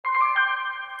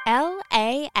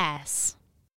LAS.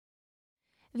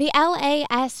 The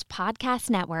LAS Podcast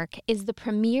Network is the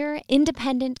premier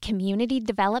independent community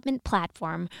development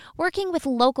platform working with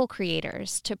local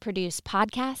creators to produce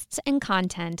podcasts and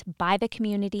content by the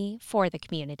community for the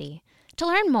community. To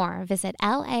learn more, visit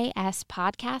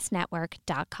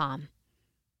laspodcastnetwork.com.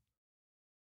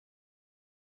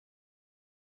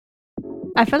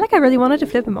 I felt like I really wanted to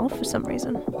flip him off for some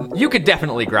reason. You could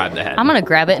definitely grab the head. I'm gonna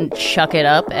grab it and chuck it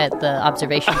up at the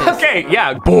observation booth. Okay,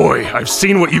 yeah. Boy, I've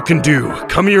seen what you can do.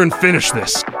 Come here and finish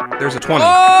this. There's a 20.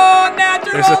 Oh,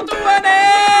 natural 20!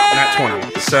 Nat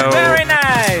 20. So Very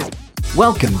nice.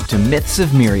 Welcome to Myths of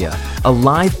Myria, a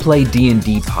live play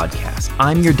D&D podcast.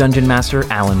 I'm your Dungeon Master,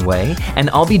 Alan Way, and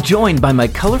I'll be joined by my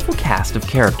colorful cast of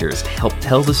characters to help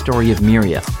tell the story of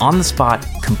Myria on the spot,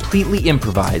 completely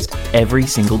improvised, every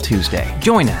single Tuesday.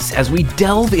 Join us as we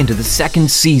delve into the second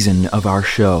season of our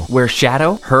show, where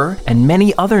Shadow, her, and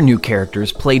many other new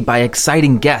characters played by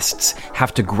exciting guests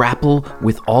have to grapple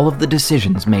with all of the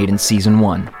decisions made in Season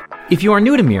 1. If you are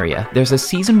new to Myria, there's a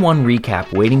Season 1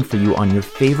 recap waiting for you on your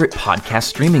favorite podcast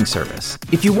streaming service.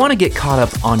 If you want to get caught up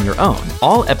on your own,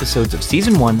 all episodes of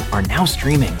Season 1 are now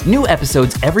streaming. New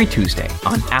episodes every Tuesday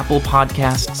on Apple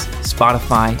Podcasts,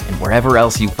 Spotify, and wherever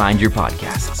else you find your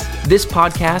podcasts. This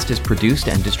podcast is produced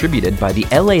and distributed by the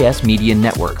LAS Media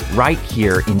Network right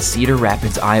here in Cedar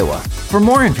Rapids, Iowa. For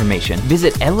more information,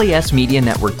 visit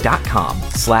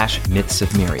lasmedianetwork.com/Myths of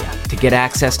Myria. To get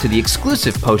access to the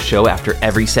exclusive post-show after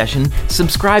every session,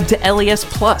 subscribe to LAS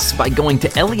Plus by going to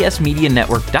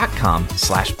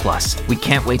lasmedianetwork.com/plus. We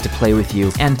can't wait to play with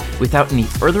you, and without any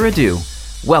further ado,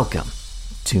 welcome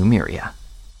to Myria.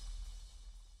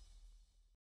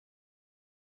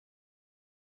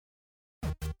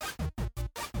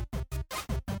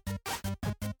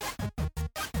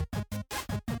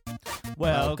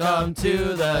 Welcome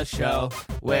to the show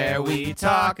where we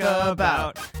talk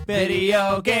about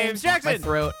video games. Jackson! My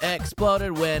throat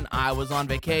exploded when I was on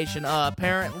vacation.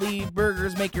 Apparently,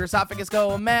 burgers make your esophagus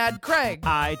go mad. Craig!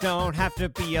 I don't have to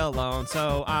be alone,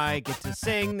 so I get to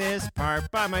sing this part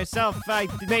by myself. I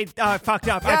fucked up. I fucked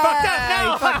up!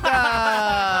 No! You fucked up!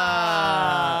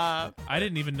 I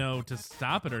didn't even know to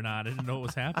stop it or not. I didn't know what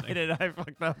was happening. I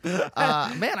fucked up.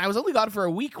 Man, I was only gone for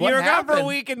a week. You What were happened? gone for a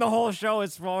week and the whole show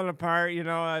is falling apart. You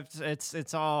know,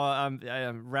 it's all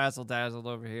I'm razzle-dazzled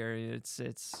over here. It's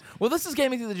Well, this is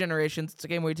Gaming Through the Generations. It's a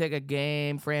game where we take a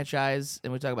game franchise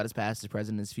and we talk about its past, its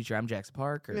present, and its future. I'm Jackson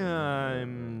Parker.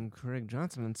 I'm Craig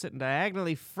Johnson, and sitting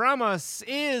diagonally from us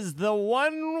is the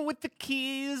one with the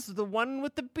keys, the one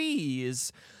with the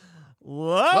bees,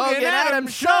 Logan Adam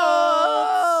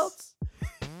Schultz.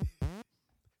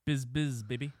 Biz,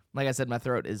 baby. Like I said, my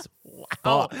throat is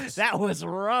Oh, fucked. that was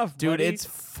rough, Dude, buddy. it's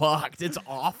fucked. It's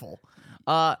awful.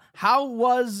 How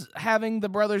was having the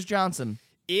Brothers Johnson?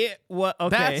 It was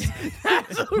okay.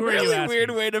 That's a Who are you really asking?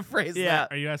 weird way to phrase Yeah.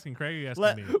 that. Are you asking Craig or are you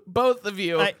asking me? Both of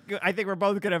you. I think we're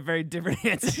both gonna have very different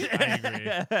answers. I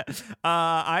agree.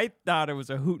 I thought it was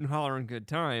a hoot and holler and good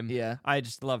time. Yeah. I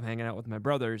just love hanging out with my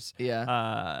brothers.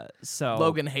 Yeah. So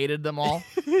Logan hated them all.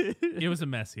 It was a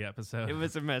messy episode. it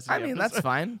was a mess. I mean, that's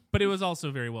fine. But it was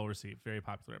also very well received. Very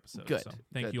popular episode. Good. So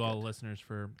thank Good, you all good. the listeners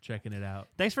for checking it out.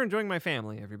 Thanks for enjoying my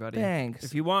family, everybody. Thanks.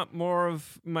 If you want more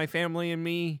of my family and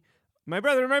me, my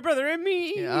brother, and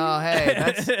me. Oh,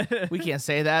 hey, we can't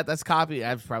say that. That's copy.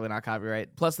 That's probably not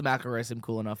copyright. Plus, the McElroy seem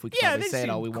cool enough. We can probably they say it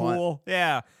all seem we want. cool.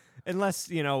 Yeah, unless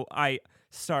I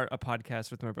start a podcast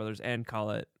with my brothers and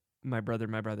call it my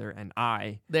brother, and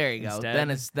I. There you go. Instead. Then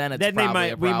it's Then probably they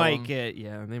might a problem. we might get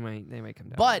they might come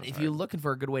down. But real if hard. you're looking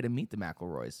for a good way to meet the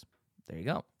McElroys, there you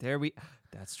go.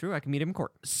 That's true. I can meet him in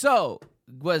court. So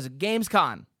was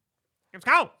Gamescom. Let's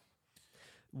go.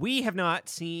 We have not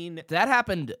seen. That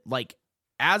happened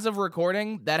as of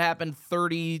recording. That happened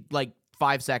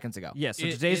 5 seconds ago. Yes, so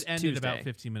It today's ended Tuesday. about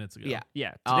 15 minutes ago. Yeah.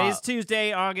 Yeah, today's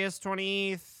Tuesday, August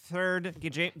 23rd.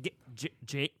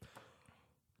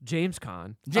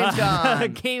 Gamescom.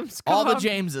 Gamescom. Gamescom. All the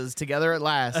Jameses together at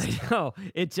last. I know.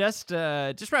 It just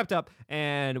wrapped up,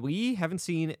 and we haven't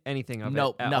seen anything of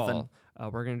Nope, it at nothing. all.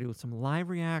 We're going to do some live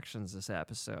reactions this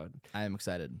episode. I am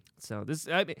excited. So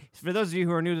for those of you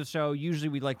who are new to the show, usually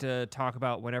we like to talk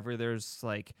about whenever there's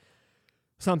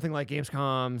something like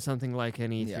Gamescom, something like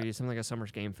an E3, something like a Summer's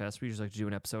Game Fest. We usually like to do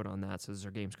an episode on that. So this is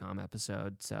our Gamescom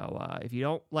episode. So if you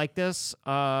don't like this,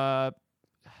 I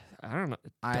don't know.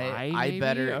 I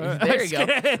better. There you go.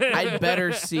 I'd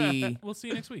better see. We'll see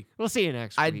you next week. We'll see you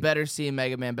next week. I'd better see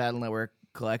Mega Man Battle Network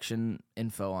collection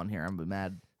info on here. I'm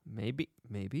mad. Maybe.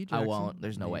 Jackson. I won't.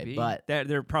 There's no way. Maybe. But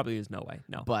there probably is no way.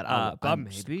 No. But but I'm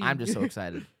maybe. I'm just so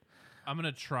excited. I'm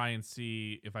gonna try and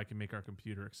see if I can make our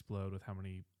computer explode with how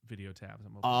many video tabs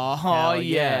I'm opening. Oh, yeah.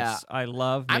 Yes. I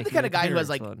love I'm the making kind of guy who computer has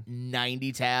like explode.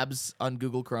 90 tabs on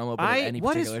Google Chrome open at any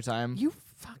what particular is- time. You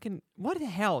fucking what the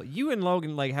hell? You and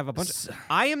Logan like have a bunch of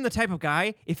I am the type of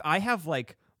guy, if I have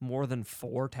like more than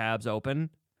 4 tabs open,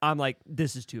 I'm like,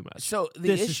 this is too much. So the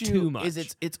this issue is too much.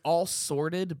 it's all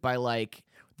sorted by like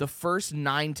the first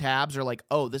 9 tabs are like,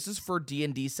 oh, this is for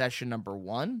D&D session number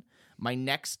 1. My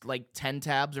next like 10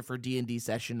 tabs are for D&D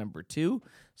session number 2,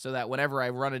 so that whenever I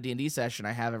run a D&D session,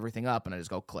 I have everything up and I just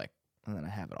go click and then I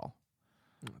have it all.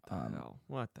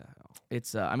 What the hell?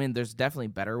 It's I mean, there's definitely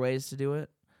better ways to do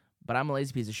it, but I'm a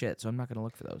lazy piece of shit, so I'm not going to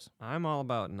look for those. I'm all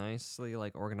about nicely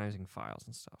like organizing files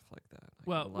and stuff like that. Like,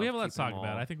 Well, we have a lot to talk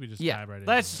about. I think we just dive right in.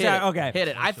 Let's Hit it. okay. Hit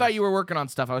it. I thought you were working on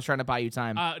stuff. I was trying to buy you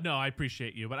time. No, I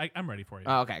appreciate you, but I'm ready for you.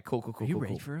 Oh, okay, cool. Are you cool,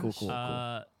 ready cool, for cool, us?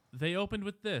 cool. They opened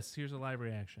with this. Here's a live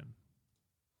reaction.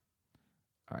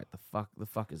 All right, the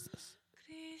fuck is this?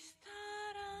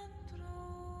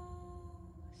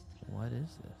 What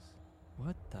is this?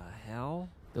 What the hell?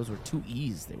 Those were 2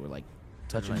 E's. They were like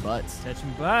touching butts.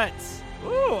 Touching butts.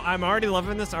 Ooh, I'm already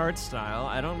loving this art style.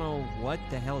 I don't know what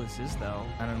the hell this is though.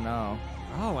 I don't know.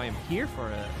 Oh, I am here for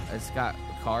it. It's got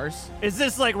cars. Is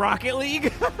this like Rocket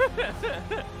League?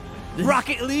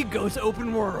 Rocket League goes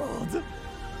open world.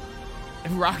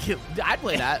 Rocket. I'd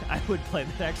play that. I would play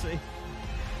that actually.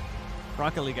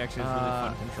 Rocket League actually has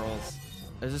really fun controls.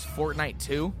 Is this Fortnite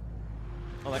 2?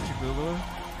 Electric Boogaloo.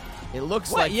 It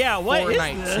looks What? like Yeah, what is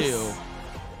Fortnite this?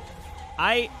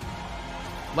 2.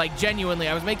 Like, genuinely,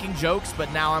 I was making jokes,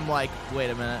 but now I'm like, wait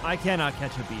a minute. I cannot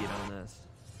catch a beat on this.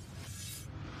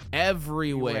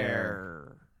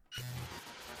 Everywhere.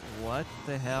 What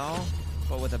the hell?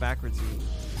 But with a backwards E.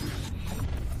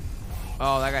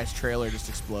 Oh, that guy's trailer just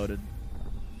exploded.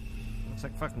 Looks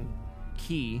like fucking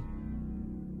Key.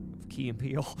 Key and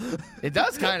Peele. It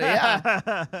does kind of,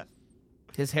 yeah.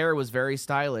 His hair was very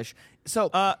stylish. So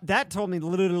that told me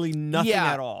literally nothing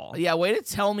at all. Yeah, way to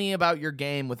tell me about your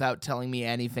game without telling me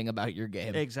anything about your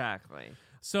game. Exactly.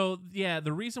 So, yeah,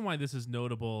 the reason why this is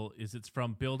notable is it's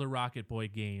from Build a Rocket Boy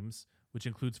Games, which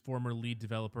includes former lead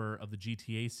developer of the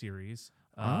GTA series,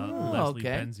 Leslie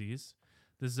Benzies.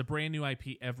 This is a brand new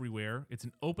IP everywhere. It's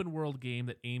an open-world game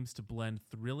that aims to blend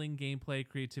thrilling gameplay,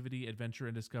 creativity, adventure,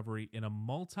 and discovery in a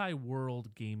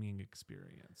multi-world gaming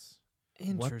experience.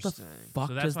 Interesting. Fuck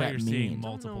So that's does why that you're mean? seeing I don't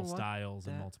multiple know what styles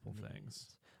and that multiple things.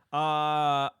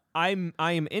 I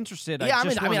am interested. Yeah,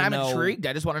 I'm know, intrigued.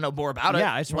 I just want to know more about it.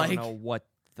 Yeah, I just want to Like, know what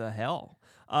the hell.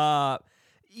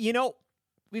 You know,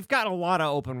 we've got a lot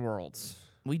of open worlds.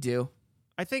 we do.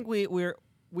 I think we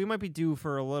might be due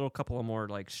for a little couple of more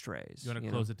like strays. You want to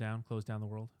close it down? Close down the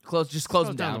world? Close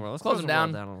them down. the world. Let's Close them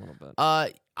down. the world down a little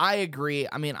bit. I agree.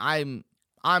 I mean,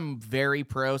 I'm very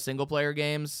pro single player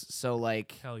games, so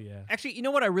like Hell yeah. Actually, you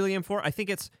know what I really am for? I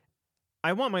think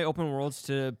I want my open worlds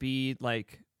to be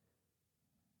like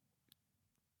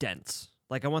dense.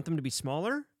 Like I want them to be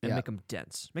smaller and Yeah. make them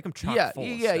dense. Make them chock yeah, full of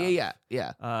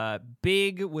yeah. stuff.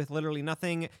 Big with literally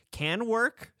nothing can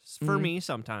work for Mhm. me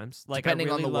sometimes. Like Depending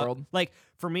I really on the world. Like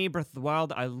for me, Breath of the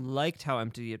Wild, I liked how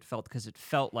empty it felt because it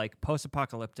felt like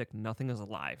post-apocalyptic. Nothing is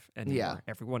alive anymore. Yeah.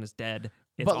 Everyone is dead.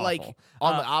 It's But awful. like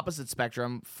on the opposite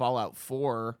spectrum, Fallout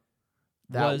 4,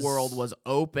 that world was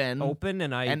open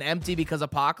and and empty because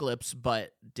apocalypse,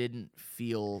 but didn't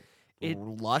feel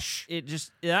lush. It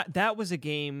just that was a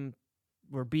game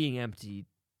where being empty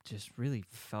just really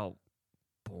felt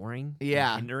boring. and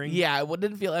Yeah, hindering. yeah. It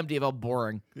didn't feel empty. It felt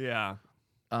boring. Yeah.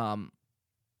 And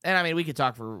I mean, we could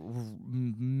talk for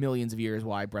millions of years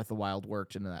why Breath of the Wild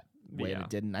worked in that way and it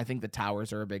didn't. I think the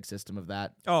towers are a big system of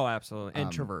that. Oh, absolutely.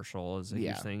 And traversal is a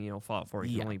yeah. huge thing. You know, Fallout 4,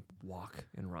 you Yeah. can only walk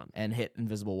and run. And hit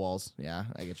invisible walls. Yeah,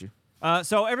 I get you.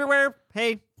 So everywhere,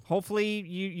 hey, hopefully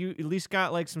you at least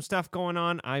got like some stuff going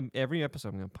on. Every episode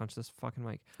I'm gonna punch this fucking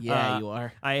mic. Yeah, you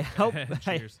are. I hope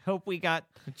Cheers. we got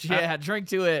Yeah, drink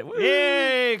to it. Woo!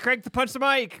 Yay! Craig to punch the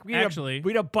mic. We Actually-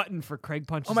 need a button for Craig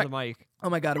punches the mic. Oh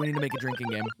my god, we need to make a drinking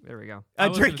game. There we go. I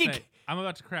was gonna Drinking. say, I'm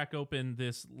about to crack open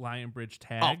this Lionbridge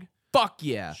tag. Fuck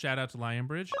yeah. Shout out to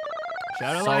Lionbridge.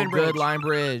 Shout out So Lionbridge. good,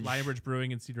 Lionbridge. Lionbridge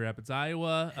Brewing in Cedar Rapids,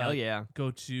 Iowa. Hell yeah.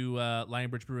 Go to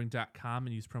lionbridgebrewing.com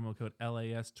and use promo code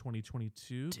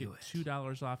LAS2022. Get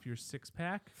 $2 off your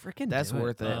 6-pack Freaking That's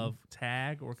worth it. of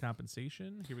tag or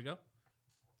compensation. Here we go.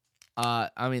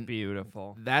 I mean,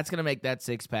 Beautiful. that's gonna make that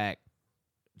 6-pack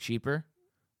cheaper,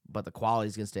 but the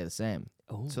quality's gonna stay the same.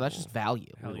 Oh. So that's just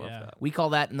value. Hell love yeah. that. We call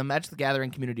that in the Magic the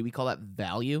Gathering community. We call that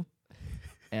value,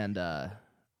 and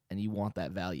you want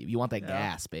that value. You want that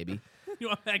gas, baby. You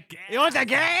want that gas? You want the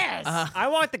gas? I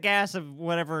want the gas of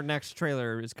whatever next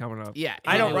trailer is coming up. Yeah,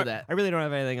 I don't. know that. I really don't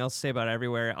have anything else to say about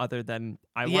Everywhere other than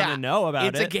I want to know about it.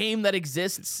 It's a game that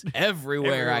exists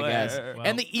everywhere, I guess. Well,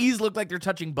 and the E's look like they're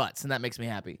touching butts, and that makes me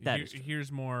happy.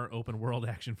 Here's more open world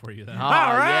action for you then. Oh, all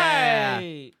yeah.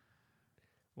 right.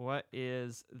 What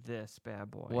is this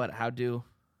bad boy? What? How do?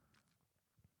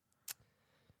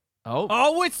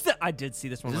 Oh, it's the. I did see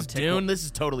this one This on is TikTok. Dune. This is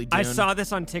totally Dune. I saw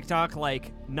this on TikTok,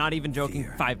 like, not even joking,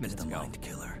 Fear 5 minutes is the ago. mind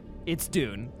killer. It's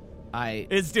Dune. I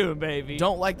It's Dune, baby.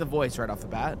 don't like the voice right off the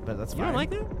bat, but that's You fine. don't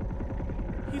like that?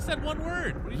 He said one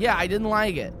word. What do you Yeah, I didn't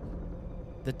like it.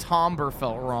 The timbre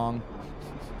felt wrong.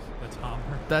 think?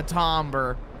 The timbre. The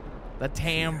timbre. The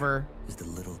timbre. Is the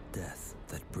little death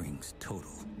that brings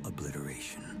total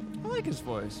obliteration. I like his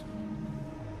voice.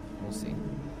 We'll see.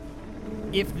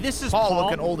 If this is Paul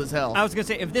looking old as hell. I was gonna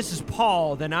say, if this is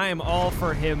Paul, then I am all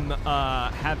for him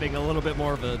having a little bit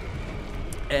more of a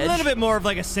Edge? little bit more of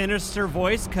like a sinister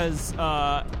voice, because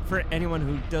for anyone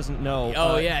who doesn't know,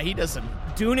 Oh, yeah, he does some...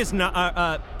 Dune is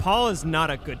not. Paul is not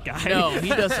a good guy. No, he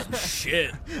does some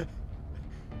shit.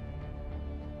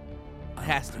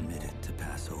 I permit it to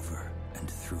pass over and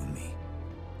through me.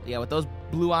 Yeah, with those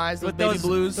blue eyes, those With baby those-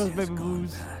 blues. those It has baby gone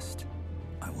blues. past.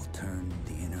 I will turn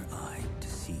the inner eye to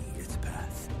see its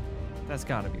path. That's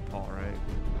got to be Paul, right?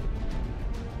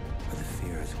 Where the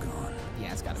fear is gone,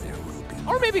 Yeah, it's gotta be. there will be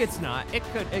Or maybe it's not. It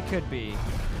could be.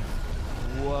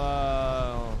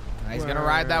 Whoa. He's gonna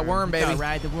ride that worm, He's gonna baby.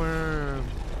 ride the worm.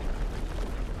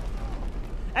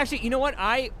 Actually, you know what?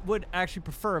 I would actually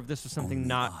prefer if this was something Only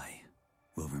not I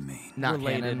will remain. Not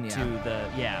related canon,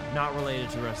 to not related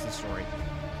to the rest of the story.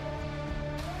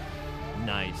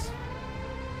 Nice.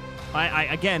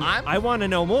 I want to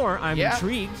know more. I'm Yeah.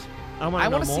 intrigued. I want I to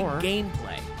know want to see more.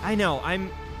 gameplay. I know.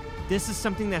 This is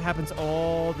something that happens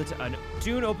all the time.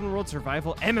 Dune open world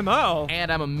survival MMO.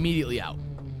 And I'm immediately out.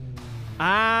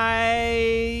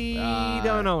 I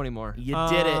don't know anymore. You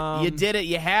did it. You did it.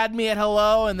 You had me at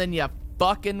hello, and then you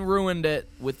fucking ruined it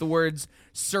with the words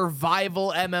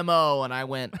survival MMO, and I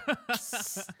went,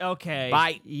 Okay.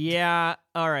 Bye. Yeah.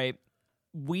 All right.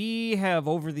 We have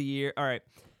over the year. All right.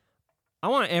 I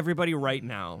want everybody right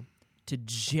now to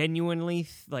genuinely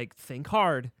think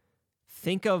hard.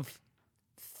 Think of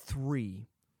 3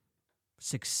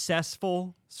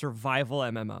 successful survival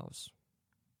MMOs.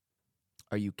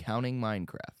 are you counting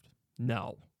Minecraft?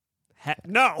 No.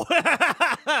 No.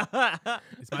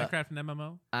 Is Minecraft an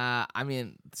MMO? I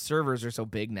mean, servers are so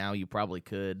big now, you probably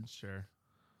could. Sure.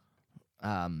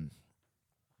 I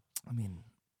mean,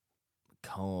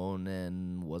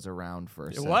 Conan was around for a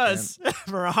It second. was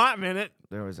for a hot minute.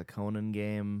 There was a Conan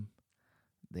game.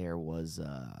 There was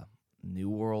New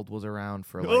World was around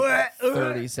for like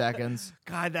 30 seconds.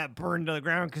 God, that burned to the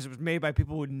ground because it was made by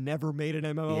people who had never made an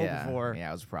MMO Yeah, before. yeah,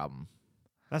 it was a problem.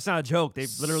 That's not a joke. They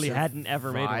literally hadn't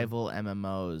ever made one. Survival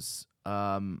MMOs.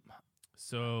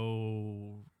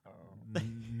 So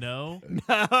no.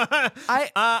 I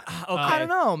Okay. don't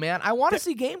know, man. I want to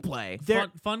see gameplay.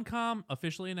 Funcom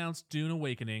officially announced Dune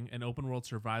Awakening, an open world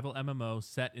survival MMO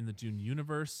set in the Dune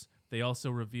universe. They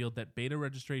also revealed that beta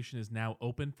registration is now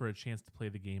open for a chance to play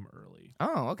the game early.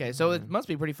 Oh, okay. So it must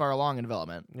be pretty far along in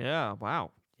development. Yeah.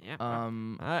 Wow. Yeah.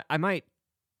 I might.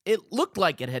 It looked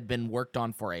like it had been worked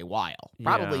on for a while,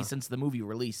 probably Yeah. since the movie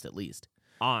released, at least.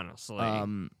 Honestly.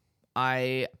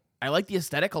 I like the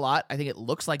aesthetic a lot. I think it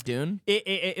looks like Dune.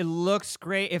 It looks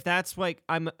great. If that's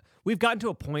we've gotten to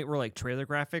a point where like trailer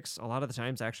graphics a lot of the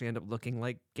times actually end up looking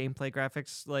like gameplay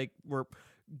graphics. Like where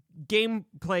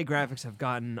gameplay graphics have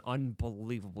gotten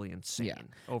unbelievably insane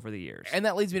over the years. And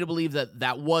that leads me to believe that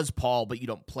that was Paul, but you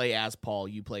don't play as Paul.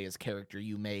 You play as character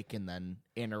you make and then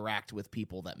interact with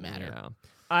people that matter. Yeah.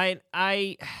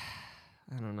 I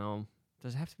don't know.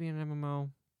 Does it have to be an MMO?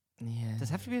 Yeah. Does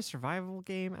it have to be a survival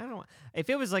game? I don't know. If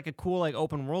it was like a cool like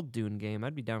open world Dune game,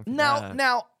 I'd be down for that.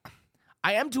 Now,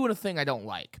 I am doing a thing I don't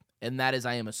like, and that is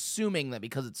I am assuming that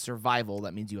because it's survival,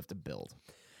 that means you have to build.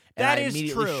 And That that is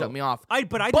immediately true. shut me off.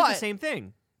 But I did the same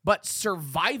thing. But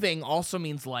surviving also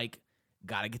means like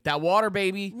gotta get that water,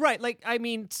 baby. Right, like I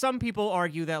mean, some people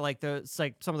argue that like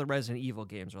some of the Resident Evil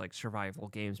games are like survival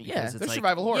games because Yeah, it's they're like,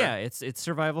 survival horror. Yeah, it's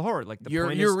survival horror. Like the Your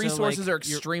point is resources to, are like,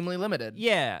 extremely limited.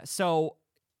 Yeah, so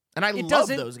And I love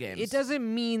those games. It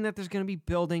doesn't mean that there's going to be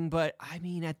building, but I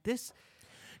mean at this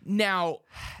Now,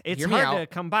 it's hear me hard to out.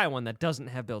 come by one that doesn't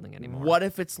have building anymore. What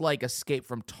if it's like Escape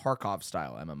from Tarkov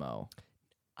style MMO?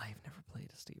 I've never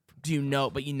played Escape. Do you know?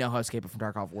 But you know how Escape from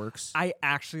Tarkov works. I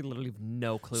actually literally have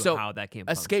no clue So, how that game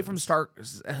Escape from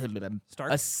functions.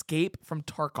 Escape from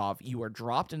Tarkov. You are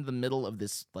dropped into the middle of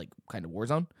this like kind of war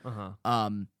zone. Uh-huh.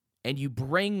 and you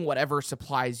bring whatever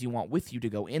supplies you want with you to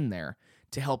go in there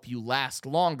to help you last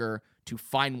longer to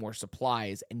find more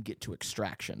supplies and get to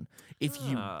extraction. If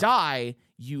you die,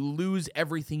 you lose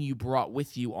everything you brought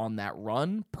with you on that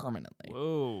run permanently.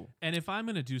 Whoa. And if I'm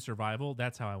going to do survival,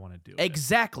 that's how I want to do it.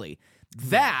 Exactly.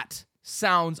 That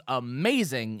sounds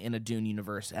amazing in a Dune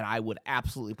universe, and I would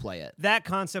absolutely play it. That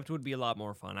concept would be a lot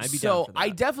more fun. I'd be down for that. I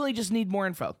definitely just need more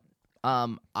info.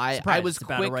 I was it's a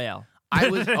quick. battle royale. I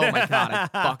was oh my god, I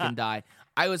fucking die.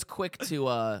 I was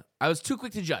too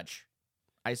quick to judge.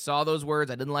 I saw those words,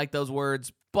 I didn't like those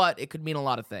words, but it could mean a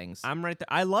lot of things. I'm right there.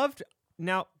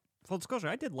 Now, full disclosure,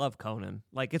 I did love Conan.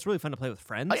 Like, it's really fun to play with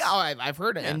friends. Oh, yeah, I've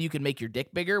heard it, and you can make your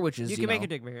dick bigger, which is You can make your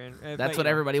dick bigger. That's what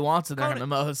everybody wants in their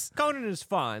MMOs. Conan is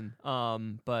fun,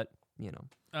 but you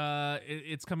know,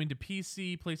 it's coming to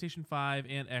PC, PlayStation 5,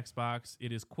 and Xbox.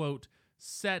 It is, quote,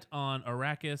 set on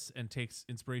Arrakis and takes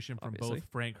inspiration from both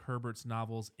Frank Herbert's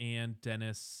novels and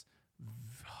Denis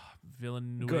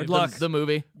Villeneuve's Good luck. The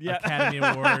movie. Academy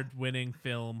Award-winning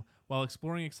film, while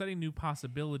exploring exciting new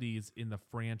possibilities in the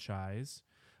franchise.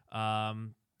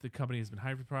 The company has been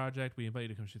hired for the project. We invite you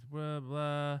to come shoot. Blah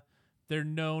blah. They're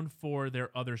known for their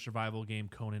other survival game,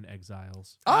 Conan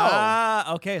Exiles.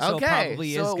 Okay. So it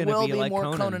probably is going to be like more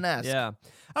Conan. Conan-esque. Yeah.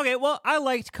 Okay. Well, I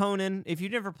liked Conan. If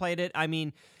you've never played it, I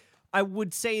mean, I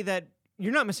would say that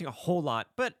you're not missing a whole lot,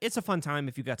 but it's a fun time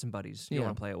if you've got some buddies you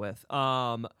want to play it with.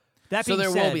 That so being there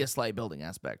said, will be a slight building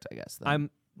aspect, I guess. Then.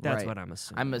 That's what I'm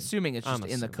assuming. I'm assuming it's just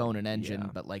in the Conan engine,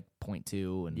 but like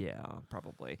 0.2 and yeah,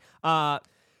 probably.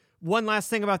 One last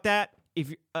thing about that.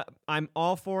 If I'm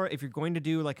all for if you're going to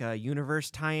do like a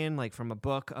universe tie-in, like from a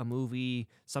book, a movie,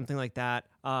 something like that.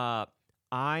 I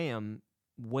am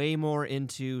way more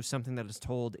into something that is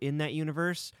told in that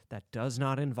universe that does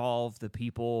not involve the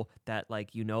people that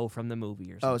like from the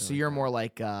movie or something. Oh, so you're more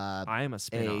like I am a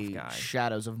spin-off guy.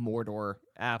 Shadows of Mordor.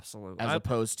 Absolutely. As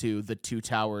opposed to The Two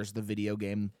Towers, the video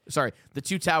game. Sorry, The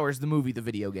Two Towers, the movie, the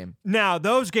video game. Now,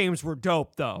 those games were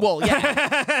dope, though. Well,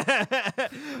 yeah.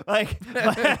 like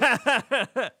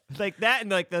that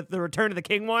and like the Return of the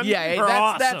King one. Yeah, are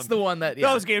awesome. That's the one that.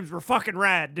 Yeah. Those games were fucking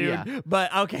rad, dude. Yeah. But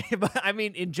I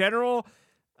mean, in general,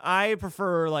 I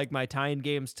prefer like my tie-in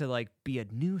games to like be a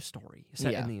new story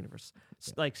set in the universe.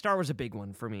 Like Star Wars, a big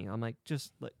one for me. I'm like,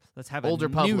 just let's have Old a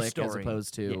Republic new story as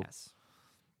opposed to yes.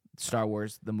 Star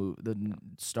Wars,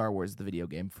 Star Wars, the video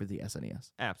game for the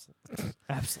SNES.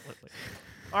 Absolutely.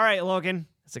 All right, Logan.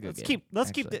 It's a good let's game.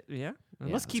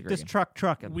 Let's keep this truck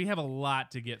trucking. We have a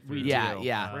lot to get through. Yeah.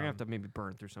 We're gonna have to maybe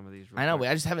burn through some of these. I know.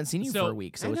 I just haven't seen you for a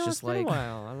week, so it's just like been a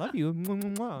while. I love you.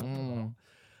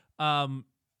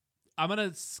 I'm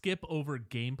gonna skip over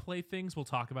gameplay things. We'll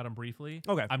talk about them briefly.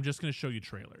 Okay. I'm just gonna show you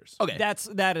trailers. Okay.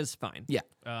 That is fine. Yeah.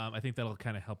 I think that'll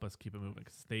kind of help us keep it moving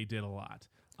because they did a lot.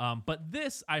 But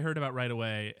this I heard about right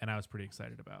away, and I was pretty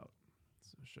excited about.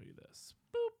 So I'll show you this.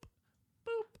 Boop,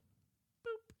 boop,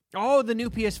 boop. Oh, the new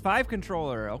PS5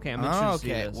 controller. Okay, I'm interested to see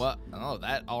this. What? Oh,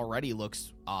 that already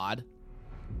looks odd.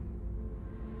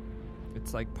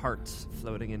 It's like parts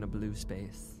floating in a blue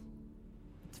space.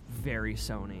 It's very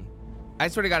Sony. I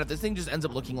swear to God, if this thing just ends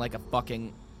up looking like a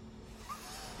fucking...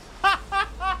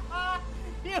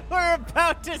 You were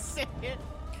about to say it.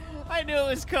 I knew it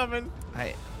was coming.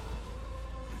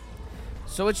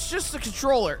 So it's just a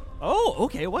controller. Oh,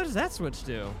 okay. What does that switch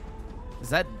do? Does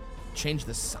that change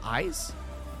the size?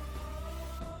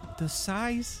 The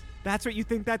size? That's what you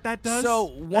think that does? So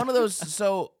one of those...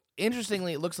 So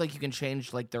interestingly, it looks like you can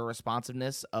change like the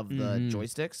responsiveness of the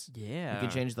joysticks. Yeah. You can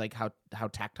change like how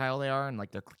tactile they are and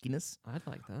like their clickiness. I'd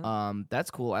like that.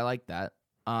 That's cool. I like that.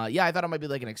 Yeah, I thought it might be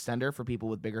like an extender for people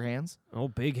with bigger hands. Oh,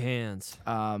 big hands.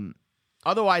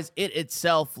 Otherwise, it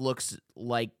itself looks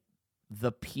like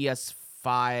the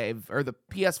PS5 or the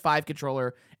PS5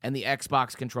 controller and the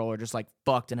Xbox controller just like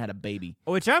fucked and had a baby.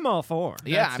 Which I'm all for.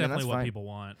 Yeah, that's definitely that's what fine. people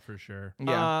want for sure.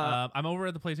 Yeah, I'm over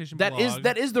at the PlayStation that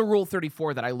blog. is the Rule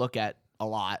 34 that I look at a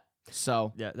lot.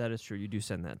 So yeah, that is true. You do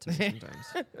send that to me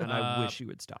sometimes, and I wish you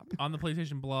would stop. On the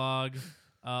PlayStation blog,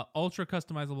 ultra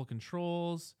customizable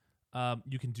controls.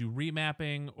 You can do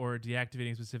remapping or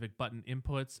deactivating specific button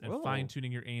inputs and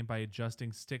fine-tuning your aim by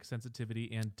adjusting stick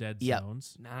sensitivity and dead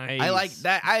zones. Nice. I like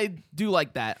that. I do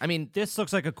like that. I mean, this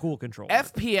looks like a cool controller.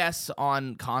 FPS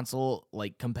on console,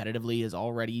 like competitively, is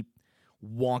already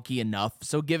wonky enough.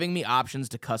 So giving me options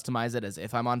to customize it as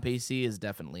if I'm on PC is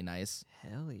definitely nice.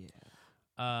 Hell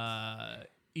yeah.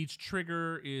 Each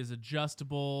trigger is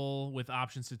adjustable with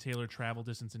options to tailor travel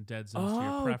distance and dead zones to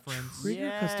your preference. Trigger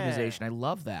customization. I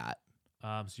love that.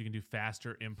 So you can do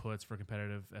faster inputs for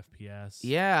competitive FPS.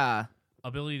 Yeah.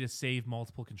 Ability to save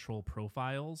multiple control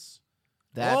profiles.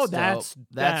 That's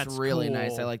that's really cool.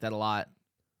 nice. I like that a lot.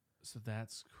 So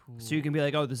that's cool. So you can be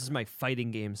like, oh, this is my fighting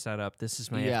game setup. This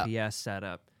is my FPS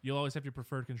setup. You'll always have your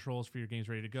preferred controls for your games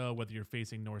ready to go, whether you're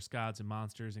facing Norse gods and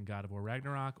monsters in God of War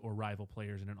Ragnarok or rival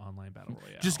players in an online battle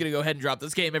royale. Just gonna go ahead and drop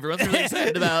this game everyone's really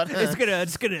excited about. Just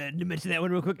gonna mention that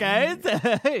one real quick, guys.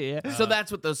 Yeah. So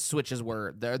that's what those switches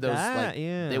were. Those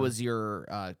it was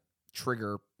your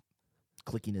trigger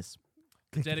clickiness.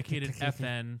 Dedicated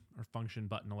FN or function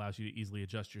button allows you to easily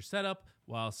adjust your setup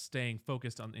while staying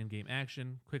focused on in-game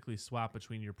action. Quickly swap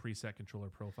between your preset controller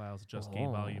profiles, adjust game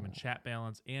volume and chat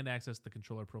balance, and access the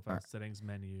controller profile settings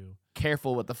menu.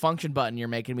 Careful with the function button. You're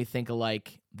making me think of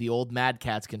like the old Mad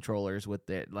Catz controllers with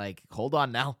it. Like, hold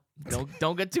on now.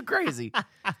 Don't get too crazy.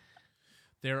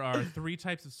 There are 3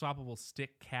 types of swappable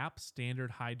stick caps: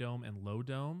 standard, high dome, and low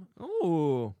dome.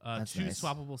 Ooh, 2 nice.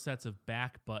 swappable sets of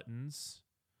back buttons.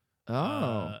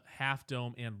 Oh. Half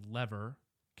dome and lever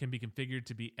can be configured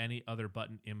to be any other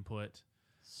button input.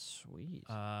 Sweet.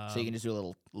 So you can just do a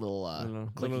little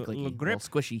clicky, little little grip.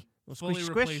 squishy. Fully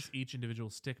replace each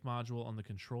individual stick module on the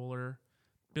controller.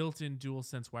 Built-in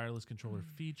DualSense wireless controller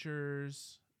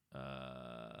features.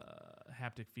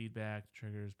 Haptic feedback,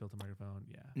 triggers, built-in microphone.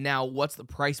 Yeah. Now, what's the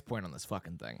price point on this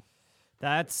fucking thing?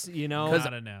 That's,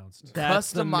 not announced.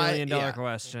 That's the $1 million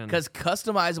question. Because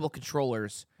customizable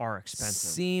controllers are expensive.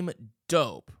 Seem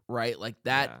dope, right? Like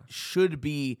that should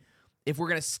be, if we're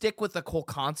gonna stick with the whole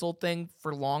console thing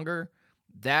for longer,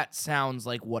 that sounds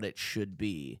like what it should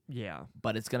be. Yeah,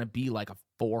 but it's gonna be like a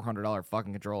 $400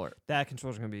 fucking controller. That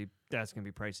controller's gonna be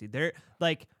pricey. They're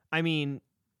like, I mean,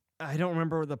 I don't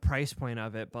remember the price point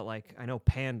of it, but like I know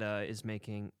Panda is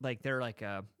making like they're like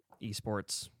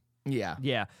esports.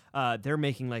 Yeah. They're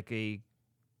making like a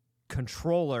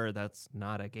controller that's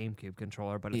not a GameCube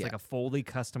controller, but it's like a fully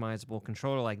customizable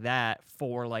controller like that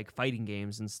for like fighting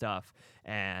games and stuff.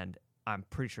 And I'm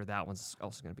pretty sure that one's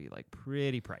also going to be like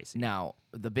pretty pricey. Now,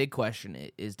 the big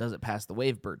question is, does it pass the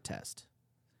Wavebird test?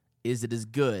 Is it as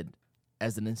good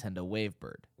as the Nintendo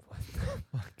Wavebird? What the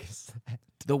fuck is that?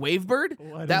 The Wavebird?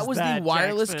 What that is was that, the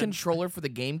wireless Jackson? controller for the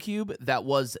GameCube that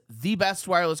was the best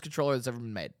wireless controller that's ever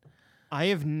been made. I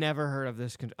have never heard of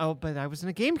this. But I was in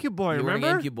a GameCube boy, You remember?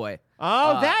 were a GameCube boy.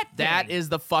 Oh, that is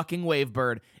the fucking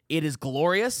Wavebird. It is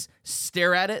glorious.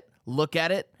 Stare at it. Look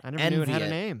at it. I never knew it had a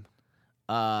name.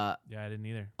 Yeah, I didn't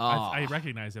either. I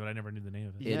recognized it, but I never knew the name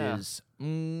of it. It is.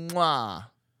 Mwah.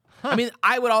 I mean,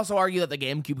 I would also argue that the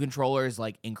GameCube controller is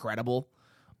like incredible,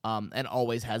 and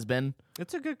always has been.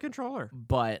 It's a good controller.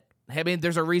 But I mean,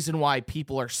 there's a reason why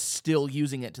people are still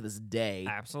using it to this day.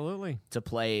 Absolutely. To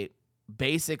play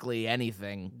basically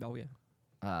anything. Oh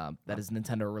yeah. That is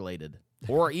Nintendo related,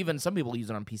 or even some people use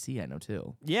it on PC. I know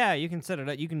too. Yeah, you can set it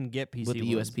up. You can get PC with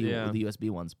the ones. with the USB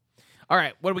ones. All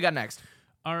right, what do we got next?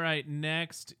 All right,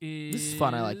 next is... This is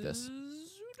fun. I like this.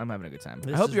 I'm having a good time.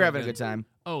 This I hope is you're real having a good. good time.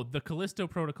 Oh, the Callisto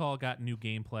Protocol got new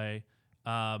gameplay.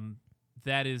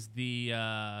 That is the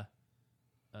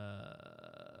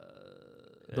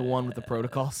one with the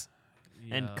protocols.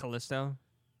 And Callisto.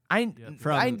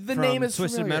 The name is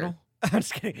Twisted familiar. Metal. I'm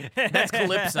just kidding. That's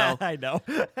Calypso. I know.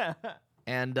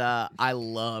 And I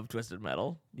love Twisted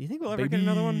Metal. Do you think we'll ever get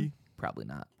another one? Probably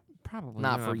not. Probably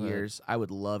not for but years. I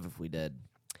would love if we did.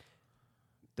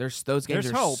 Those games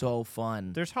There's are hope. so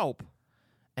fun. There's hope.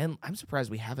 And I'm surprised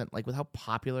we haven't, like, with how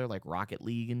popular like Rocket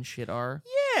League and shit are.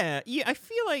 Yeah. I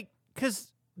feel like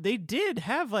because they did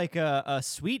have like a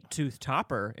Sweet Tooth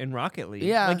topper in Rocket League.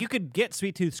 Yeah. Like you could get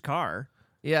Sweet Tooth's car.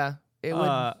 Yeah, it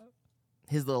would.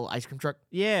 His little ice cream truck.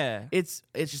 Yeah. It's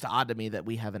just odd to me that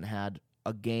we haven't had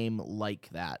a game like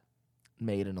that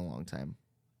made in a long time.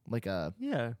 Like a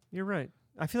Yeah, you're right.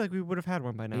 I feel like we would have had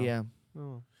one by now. yeah.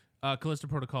 Oh. Callisto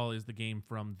Protocol is the game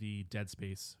from the Dead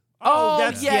Space. Oh,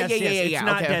 that's yeah. It's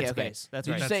not Okay, Dead okay. Space. That's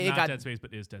Did right. you That's say it not got Dead Space,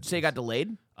 but is Dead Space. say it got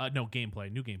delayed? No,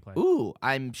 gameplay. New gameplay. Ooh,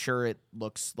 I'm sure it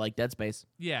looks like Dead Space.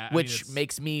 Yeah. Which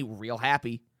makes me real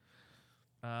happy.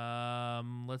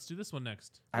 Let's do this one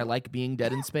next. I like being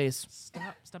dead in space.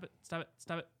 Stop it. I'm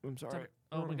Stop sorry. it.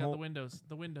 Oh my god, the windows.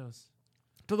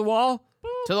 To the wall.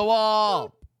 To the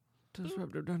wall.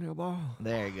 Disruptor Daniel Ball.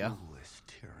 There you go. Ruthless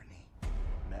tyranny.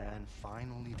 Man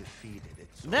finally defeated it.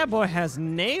 That boy has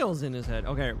nails in his head.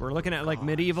 Okay, we're looking at like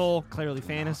medieval, clearly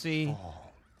fantasy.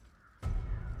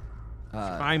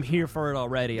 I'm here for it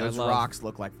already. Those rocks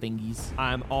look like fingies.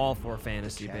 I'm all for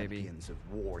fantasy, baby. Champions of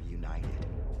war united.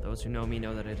 Those who know me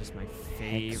know that it is my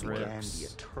favorite. And the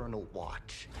eternal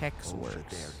watch over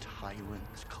their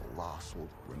tyrant's colossal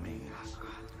remains.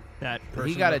 That He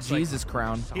person got a looks like- Jesus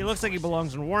crown. He looks like he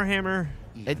belongs in Warhammer.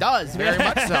 It does, very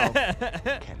much so.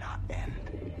 Cannot end.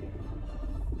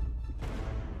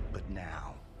 But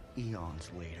now,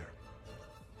 eons later,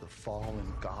 the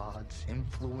fallen god's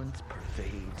influence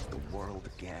pervades the world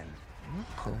again,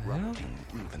 corrupting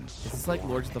even It's like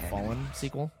Lords of the Fallen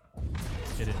sequel.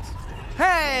 It is.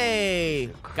 Hey!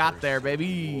 Got there,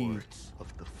 baby. Lords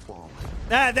of the Fallen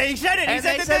They said it. He And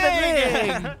said they the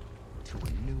said thing. to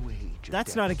a new age. of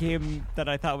That's not a destiny. game that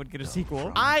I thought would get a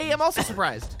sequel. I am also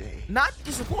surprised. Not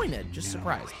disappointed, just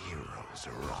surprised. Heroes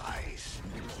arise.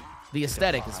 The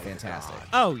aesthetic is fantastic.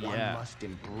 Oh One yeah. must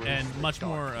embrace And the much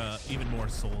more, even more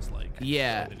Souls-like.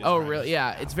 Yeah. than it is Oh, Riders. really?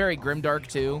 Yeah. It's very grimdark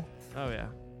too. Oh yeah.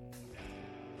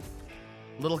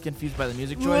 Little confused by the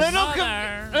music choice.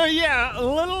 Yeah, a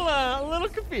little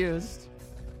confused.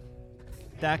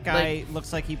 That guy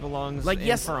looks like he belongs Like, in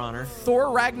yes, For Honor.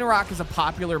 Thor Ragnarok is a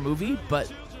popular movie, but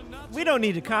We don't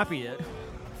need to copy it.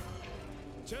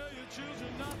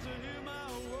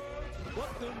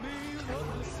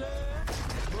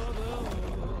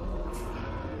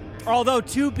 Although,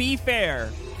 to be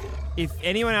fair, if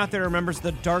anyone out there remembers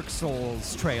the Dark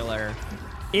Souls trailer,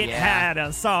 it Yeah. had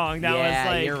a song that yeah,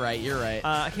 was like... you're right. You're right.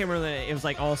 I can't remember. It was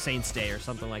like All Saints Day or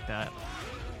something like that.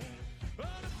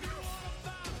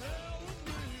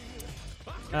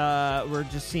 We're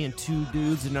just seeing two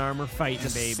dudes in armor fighting,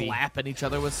 Just baby. slapping each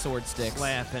other with sword sticks.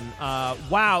 Slapping.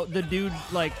 Wow, the dude,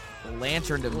 like...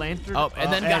 Lanterned him. Lantern. Oh,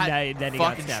 and then got then he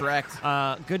fucking got Shrek'd.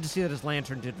 stabbed. Good to see that his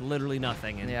lantern did literally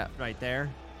nothing. And Yeah. right there.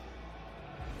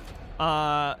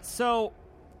 So,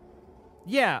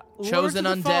 yeah, Chosen Lords of the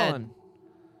Undead. Fallen.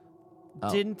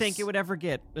 Oh. Didn't think it would ever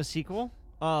get a sequel.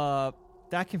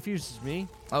 That confuses me.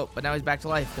 Oh, but now he's back to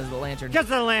life because of the lantern. Because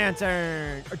the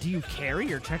lantern. Or do you carry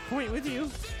your checkpoint with you?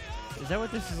 Is that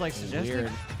what this is like suggesting?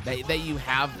 Weird. That you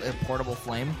have a portable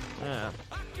flame. Yeah.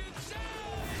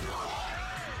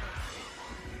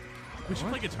 We should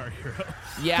play Guitar Hero.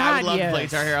 Yeah, I would God, love to play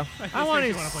yes. Guitar Hero. I want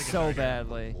it wanna play so Guitar Hero.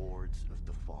 badly. Lords of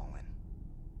the Fallen.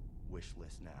 Wish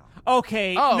list now.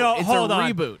 Okay, Oh, no, it's hold a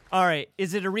on. reboot. All right,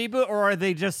 is it a reboot or are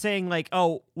they just saying like,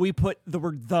 oh, we put the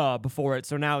word "the" before it,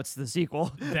 so now it's the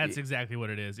sequel? That's exactly what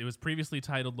it is. It was previously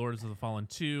titled Lords of the Fallen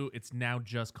 2. It's now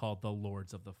just called The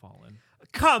Lords of the Fallen.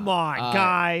 Come on,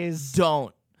 guys.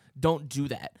 Don't do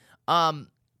that.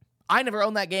 I never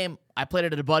owned that game. I played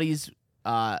it at a buddy's.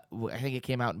 I think it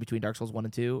came out in between Dark Souls 1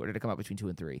 and 2, or did it come out between 2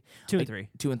 and 3? 2 and 3.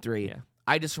 2 and 3. Yeah.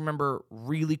 I just remember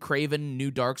really craving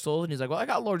new Dark Souls, and he's like, well, I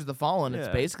got Lords of the Fallen. It's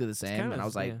Yeah. basically the same. kinda And I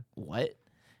was the like, same. what?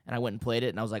 And I went and played it,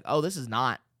 and I was like, oh, this is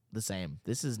not the same.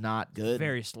 This is not good.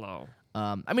 Very slow.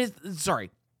 I mean,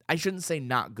 sorry. I shouldn't say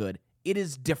not good. It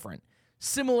is different.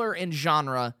 Similar in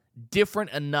genre, different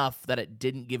enough that it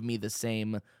didn't give me the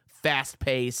same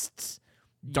fast-paced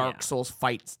Dark Yeah. Souls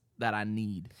fights that I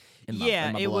need. In my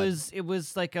it blood.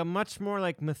 was like a much more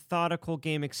like methodical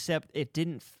game, except it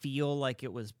didn't feel like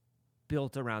it was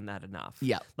built around that enough.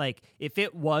 Yeah. Like if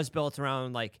it was built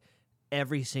around like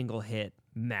every single hit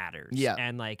matters. Yeah.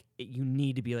 And like you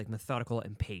need to be like methodical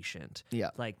and patient.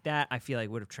 Yeah. Like that I feel like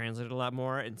would have translated a lot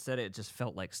more. Instead it just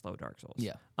felt like slow Dark Souls.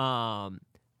 Yeah.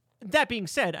 That being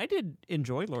said, I did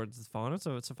enjoy Lords of the Fallen,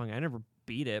 so it's a fun game. I never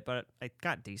beat it, but I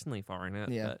got decently far in it.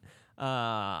 Yeah.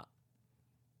 But,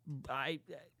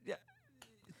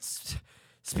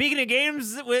 speaking of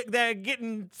games that are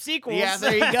getting sequels. Yeah,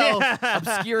 there you go. Yeah.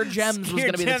 Obscure gems was Obscure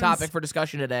going to be the gems. topic for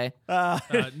discussion today.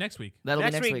 Next week. That'll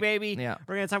next be next week, baby. Yeah.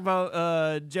 We're gonna talk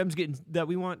about gems getting that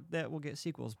we want that will get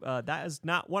sequels. That is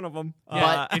not one of them.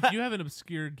 Yeah, if you have an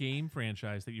obscure game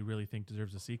franchise that you really think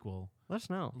deserves a sequel, let us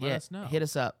know. let us know. Hit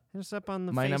us up. Hit us up on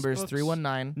the My number is Facebooks.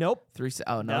 319. Nope.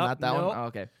 Oh, no, Nope, not that nope. one? Oh,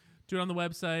 okay. Do it on the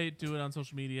website. Do it on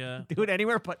social media. Do it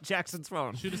anywhere but Jackson's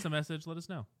phone. Shoot us a message. Let us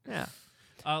know. Yeah.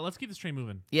 Let's keep this train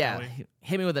moving. Yeah. shall we?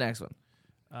 Hit me with the next one.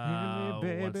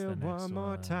 What's the next one more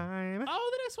one? time.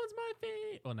 Oh, the next one's my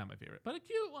favorite. Well, not my favorite, but a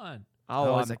cute one.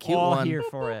 Oh, it's I'm a cute all one. here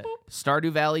for it.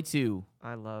 Stardew Valley 2.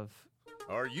 I love.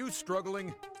 Are you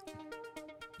struggling?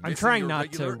 I'm Missing trying your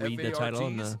not to regular read the title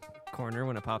in the FARTs? corner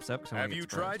when it pops up. 'cause I wanna Have get you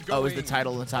surprised. tried Oh, going is the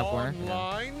title in the top corner?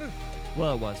 online?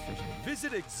 Well, it was for sure.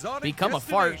 Visit exotic Become a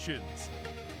fart. destinations.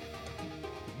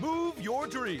 Move your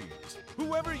dreams,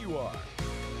 whoever you are.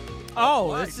 Oh,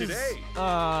 Apply this today. is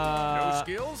No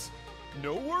skills?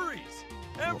 No worries.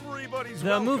 Everybody's the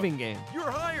welcome. moving game.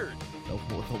 You're hired.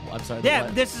 I'm sorry. the Yeah,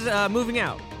 what? this is moving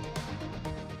out.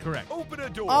 Correct. Open a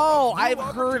door. Oh, New I've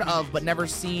heard of, opportunities. but never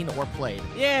seen or played.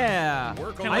 Yeah.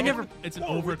 Work Kinda I like never. It's an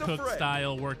Or with a overcooked friend.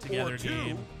 style work together Or two.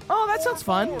 game. Oh, that sounds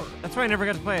fun. Or That's why I never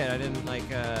got to play it. I didn't like.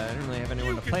 I didn't really have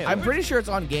anyone to play it. I'm with. pretty sure it's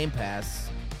on Game Pass,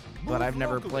 but move I've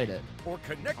never locally played it. Or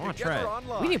connect I want to together try it.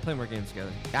 online. We need to play more games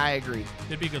together. I agree.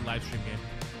 It'd be a good live stream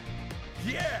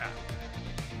game. Yeah.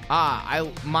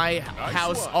 My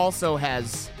house one. also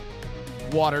has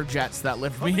water jets that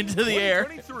lift me into the air.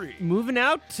 2023. Moving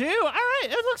out too. All right.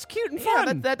 It looks cute and fun.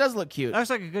 Yeah, that does look cute. That looks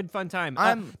like a good fun time.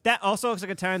 That also looks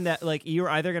like a time that like you're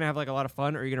either gonna have like a lot of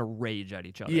fun or you're gonna rage at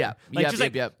each other. Yeah,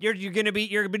 like, yep. You're gonna be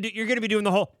doing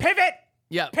the whole pivot.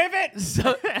 Yeah, pivot.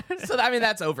 So I mean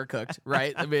that's Overcooked,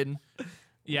 right? I mean,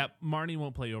 yeah, Marnie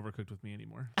won't play Overcooked with me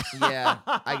anymore. Yeah,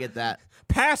 I get that.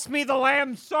 Pass me the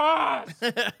lamb sauce. We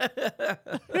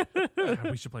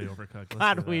should play Overcooked.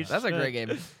 That's a great game.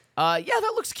 Yeah,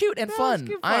 that looks cute and fun.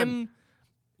 Fun. I'm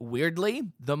weirdly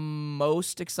the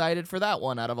most excited for that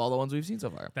one out of all the ones we've seen so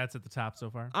far. That's at the top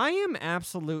so far. I am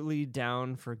absolutely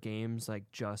down for games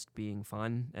like just being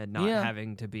fun and not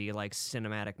having to be like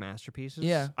cinematic masterpieces.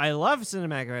 Yeah, I love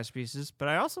cinematic masterpieces, but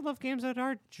I also love games that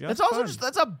are just. It's also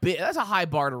fun. that's a high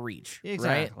bar to reach.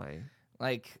 Exactly. Right?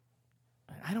 Like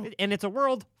I don't, and it's a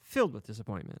world filled with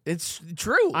disappointment. It's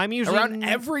true. I'm usually around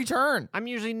every turn. I'm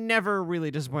usually never really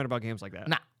disappointed about games like that.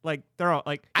 Nah. Like they're all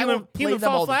like I won't play them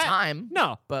all the flat. time.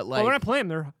 No, but like when I play them,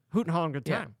 they're hoot and hollering good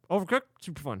time. Overcooked,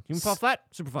 super fun. Human fall flat,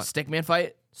 super fun. Stickman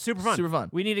fight, super fun. Super fun.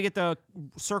 We need to get the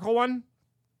circle one.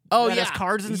 Oh that yeah, has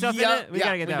cards and stuff in it. We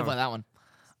gotta get we can play that one.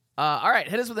 All right,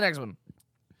 hit us with the next one.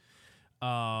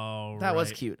 Oh, that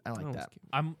was cute. I like that.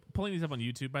 I'm pulling these up on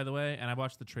YouTube, by the way, and I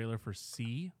watched the trailer for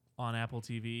C on Apple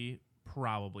TV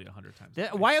probably 100 times.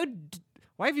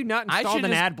 Why have you not installed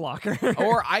an ad blocker?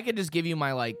 Or I could just give you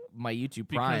my YouTube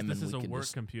Prime. Because this is a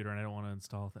work computer and I don't want to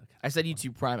install that. I said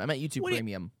YouTube Prime. I meant YouTube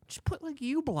Premium. Just put like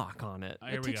uBlock on it.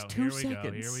 Here it we takes go. 2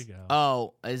 seconds. Here we go.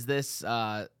 Oh, is this?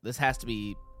 This has to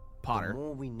be Potter. The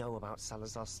more we know about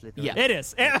Salazar Slytherin, yeah, it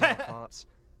is. Parts,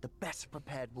 the better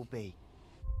prepared we'll be.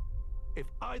 If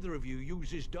either of you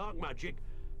uses dark magic,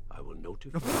 I will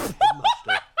notify the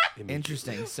headmaster.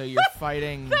 Interesting. So you're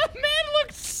fighting. That man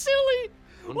looks silly.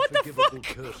 What the fuck?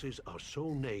 Curses are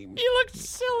so named. He looks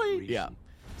silly. Yeah.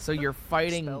 So you're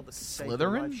fighting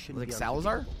Slytherin, like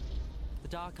Salazar? The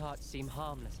dark arts seem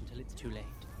harmless until it's too late.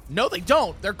 No, they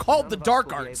don't. They're called the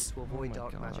dark arts. To avoid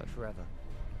dark magic forever.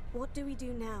 What do we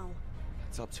do now?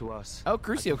 It's up to us. Oh,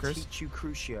 Crucio I can curse. teach you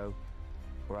Crucio,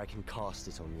 or I can cast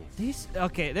it on you. These.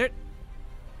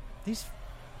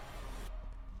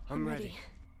 I'm ready.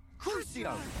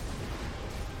 Crucio.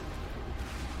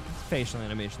 Facial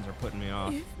animations are putting me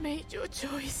off. You've made your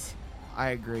choice.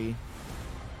 I agree.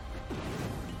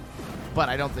 But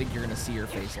I don't think you're going to see your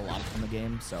face a lot from the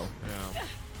game, so. Yeah.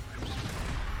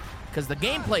 Because the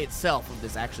gameplay itself of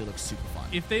this actually looks super fun.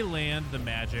 If they land the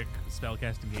magic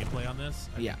spellcasting gameplay on this,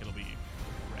 I think it'll be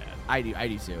rad. I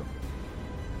do too.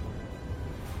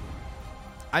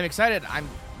 I'm excited. I'm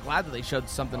glad that they showed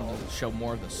something to show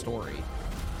more of the story.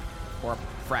 Or a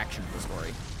fraction of the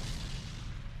story.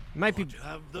 Might be. What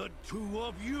have the two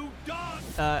of you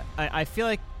done? I feel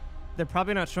like they're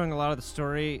probably not showing a lot of the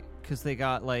story because they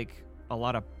got like a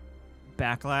lot of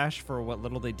backlash for what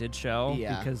little they did show.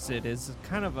 Yeah. Because it is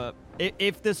kind of a.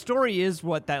 If the story is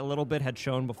what that little bit had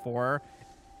shown before,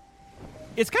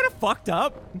 it's kind of fucked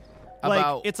up.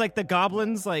 Like it's like the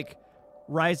goblins like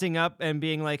rising up and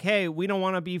being like, "Hey, we don't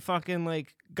want to be fucking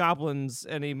like goblins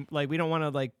like we don't want to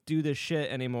like do this shit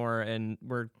anymore," and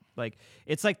we're. Like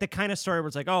it's like the kind of story where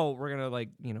it's like, oh, we're gonna like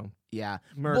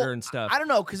murder and stuff. I don't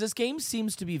know because this game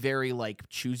seems to be very like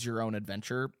choose your own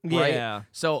adventure, right? Yeah.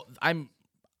 So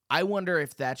I wonder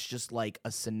if that's just like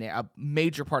a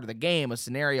major part of the game, a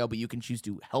scenario, but you can choose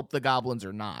to help the goblins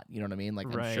or not. You know what I mean? Like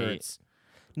I'm sure it's.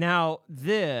 Now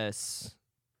this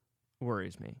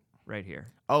worries me right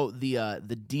here. Oh, the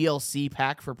DLC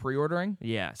pack for pre-ordering.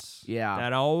 Yes. Yeah.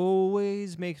 That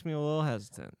always makes me a little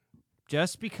hesitant.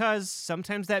 Just because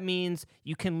sometimes that means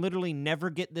you can literally never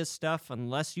get this stuff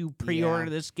unless you pre-order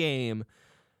this game.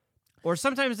 Or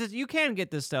sometimes you can get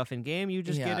this stuff in game, you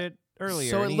just get it earlier.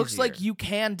 So it looks easier. like you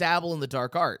can dabble in the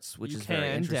dark arts, which is very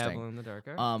interesting. You can dabble in the dark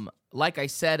arts. Like I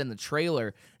said in the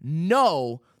trailer,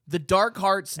 no, the dark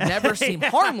arts never seem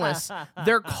harmless.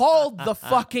 They're called the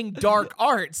fucking dark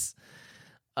arts.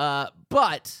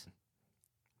 But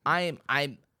I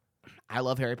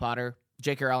love Harry Potter.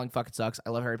 J.K. Rowling fucking sucks.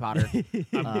 I love Harry Potter.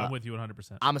 I'm with you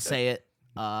 100%. I'm gonna say it.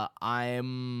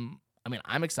 I'm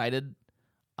excited.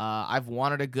 I've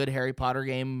wanted a good Harry Potter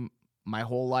game my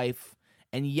whole life.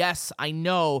 And yes, I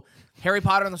know Harry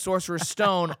Potter and the Sorcerer's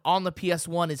Stone on the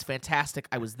PS1 is fantastic.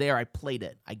 I was there. I played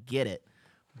it. I get it.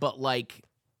 But like,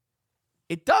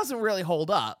 it doesn't really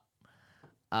hold up.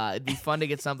 It'd be fun to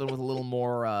get something with a little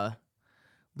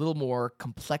more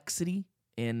complexity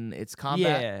in its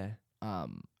combat. Yeah.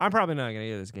 I'm probably not gonna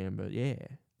get this game, but yeah.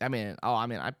 I might.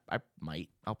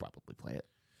 I'll probably play it.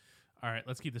 All right,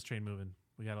 let's keep this train moving.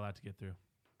 We got a lot to get through.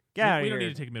 Get out of We here. don't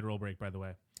need to take a mid-roll break, by the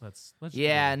way. Let's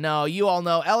Yeah, no, you all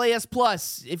know LAS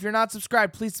Plus. If you're not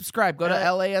subscribed, please subscribe. Go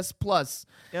to LAS Plus.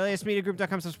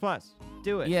 LASmediagroup.com/plus.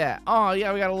 Do it. Yeah. Oh,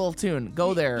 yeah, we got a little tune.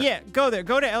 Go there. Yeah, go there.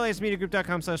 Go to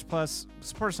LASmediagroup.com/plus.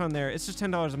 Support us on there. It's just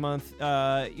 $10 a month.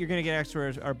 You're going to get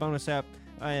extra our bonus app,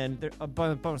 and there are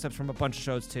bonus apps from a bunch of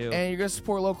shows, too. And you're going to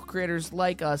support local creators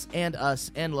like us and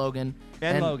Logan.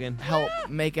 And Logan. Help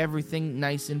make everything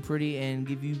nice and pretty and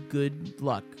give you good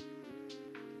luck.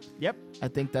 Yep. I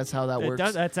think that's how that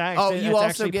works. That's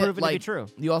actually get proven to be true.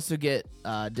 You also get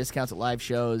discounts at live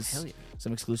shows. Hell yeah.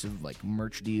 Some exclusive like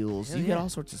merch deals. Hell you get yeah. all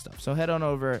sorts of stuff. So head on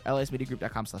over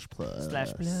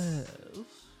lasmediagroup.com/plus.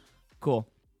 Cool.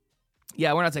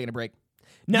 Yeah, we're not taking a break.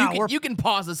 No, you can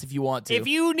pause us if you want to. If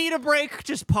you need a break,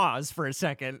 just pause for a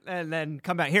second and then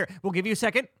come back. Here, we'll give you a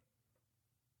second.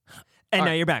 And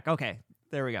now you're back. Okay,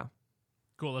 there we go.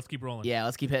 Cool, let's keep rolling. Yeah,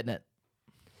 let's keep hitting it.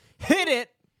 Hit it.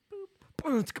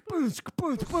 Stories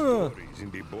in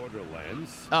the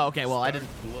Borderlands. Oh, okay. Well, I didn't.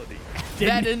 Bloody.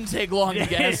 That didn't take long to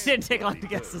guess. It didn't take long to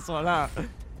guess this one out.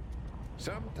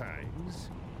 Sometimes,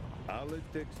 all it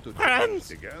takes to Friends.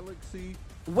 change the galaxy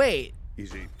Wait,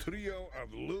 is a trio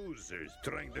of losers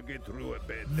trying to get through a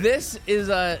bed. this is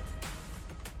a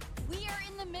We are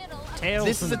in the middle of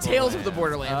this is a Tales of the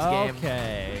Borderlands game.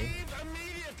 Okay.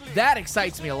 That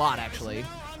excites me a lot, actually.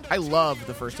 I love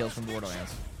the first Tales from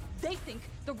Borderlands. They think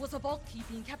there was a vault key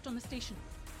being kept on the station.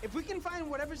 If we can find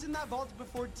whatever's in that vault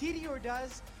before Tedior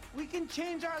does, we can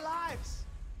change our lives.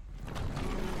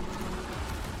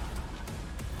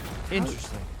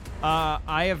 Interesting.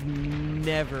 I have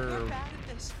never We're bad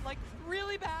at this, like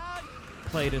really bad.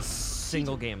 played a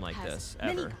single game like this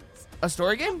ever. A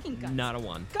story game? Not a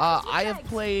one. I have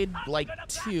played like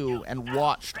 2 and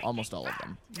watched almost all of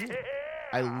them.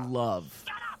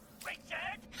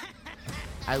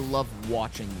 I love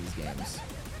watching these games.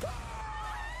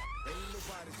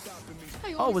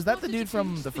 Oh, was that the dude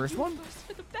from the first one?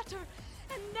 For the better,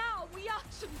 and now we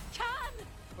actually can.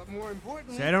 But more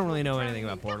importantly, See, I don't really know anything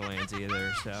about Borderlands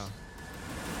either, so.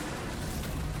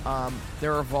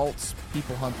 There are vaults.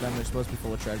 People hunt them. They're supposed to be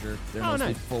full of treasure. They're mostly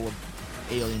nice. full of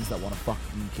aliens that want to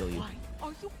fucking kill you.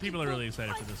 People are really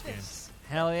excited for this game.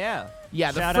 Hell yeah.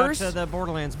 Yeah, the Shout first out to the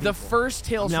Borderlands people. The first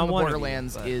Tales Now from the one of you,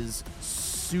 Borderlands but- is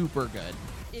super good.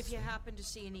 If you happen to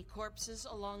see any corpses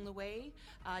along the way,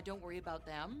 don't worry about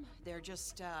them. They're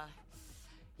just,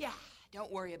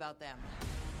 don't worry about them.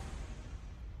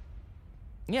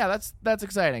 Yeah, that's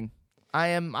exciting. I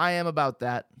am about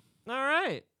that. All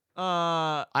right.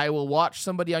 I will watch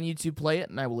somebody on YouTube play it,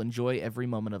 and I will enjoy every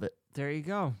moment of it. There you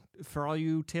go. For all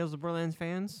you Tales of Borderlands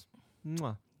fans,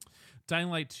 mwah. Dying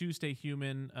Light 2 Stay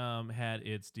Human had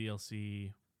its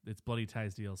DLC, its Bloody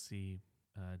Ties DLC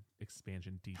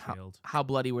expansion detailed. How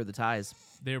bloody were the ties?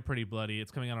 They were pretty bloody.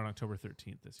 It's coming out on October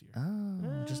 13th this year.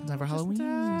 Oh, just never Halloween.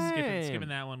 Skipping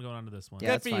that one, going on to this one.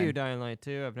 Yeah, Good for you, Dying Light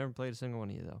 2. I've never played a single one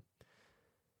of you, though.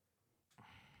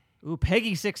 Ooh,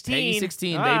 Peggy 16. Peggy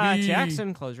 16, baby.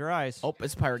 Jackson, close your eyes. Oh,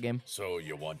 it's a pirate game. So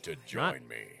you want to join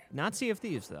me? Not Sea of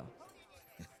Thieves, though.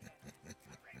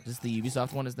 Is this the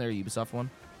Ubisoft one? Is there a Ubisoft one?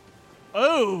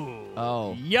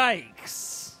 Oh.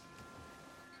 Yikes.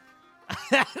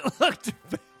 That looked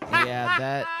bad. Yeah,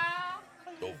 that.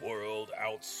 The world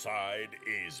outside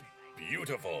is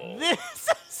beautiful. This is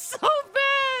so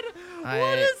bad.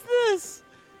 What is this?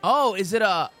 Oh, is it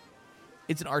a...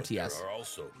 It's an RTS. There are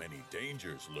also many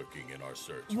dangers lurking in our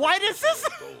search. Why does this...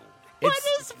 What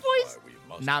It's is voice?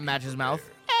 not Match's mouth.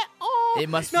 At all. It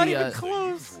must Not be even a...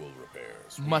 close.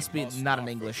 Must be not an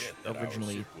English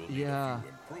originally. Yeah.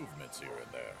 Improvements here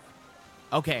and there.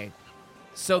 Okay.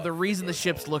 So the reason the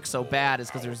ships look so bad is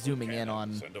because they're zooming in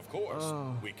on... And of course,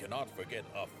 we cannot forget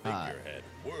a figurehead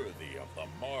worthy of the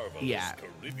marvelous Yeah,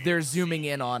 Caribbean they're zooming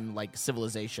in on like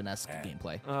Civilization-esque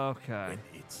gameplay. Okay. When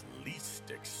it's least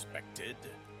expected,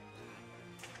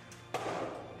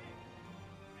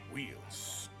 we'll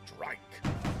strike.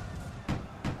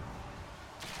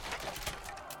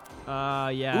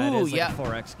 Yeah, it Ooh, is like yeah. a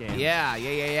 4X game.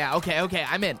 Yeah. Okay.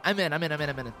 I'm in.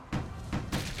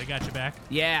 They got you back.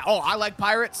 Yeah. Oh, I like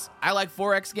pirates. I like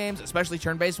 4X games, especially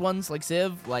turn-based ones like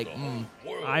Civ. Like,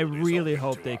 I really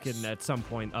hope they can at some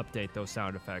point update those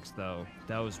sound effects, though.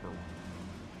 Those were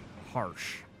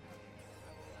harsh.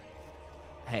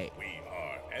 Hey, We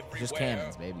are just everywhere.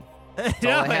 cannons, baby. That's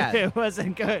all No, I had. it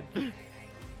wasn't good.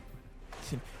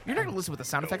 You're not gonna listen with the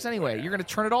sound effects anyway. You're gonna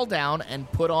turn it all down and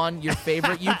put on your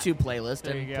favorite YouTube playlist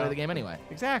There and you play go. the game anyway.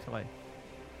 Exactly.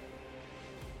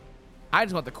 I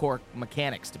just want the core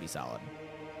mechanics to be solid.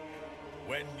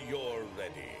 When you're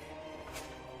ready.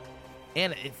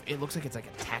 And it looks like it's like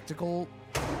a tactical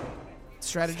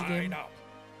strategy Sign game. up.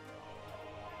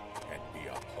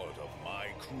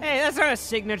 Hey, that's not a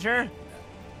signature.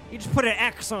 You just put an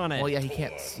X on it. Well, yeah, he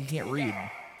can't read.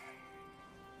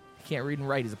 He can't read and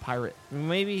write. He's a pirate.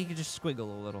 Maybe he could just squiggle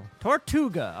a little.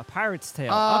 Tortuga, A Pirate's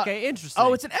Tale. Okay, interesting.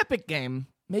 Oh, it's an Epic game.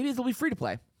 Maybe it'll be free to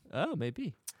play. Oh,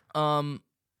 maybe.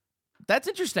 That's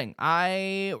interesting.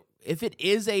 If it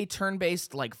is a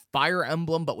turn-based like Fire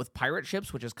Emblem, but with pirate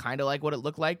ships, which is kind of like what it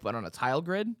looked like, but on a tile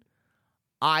grid,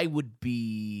 I would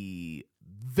be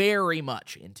very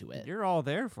much into it. You're all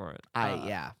there for it.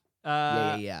 Yeah.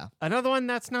 Another one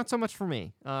that's not so much for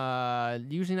me.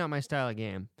 Usually not my style of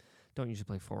game. Don't usually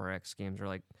play 4X games or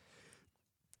like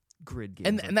grid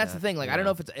games. And that's the thing. Like I don't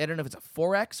know if it's a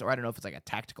 4X or I don't know if it's like a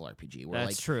tactical RPG where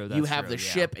that's like true. You have the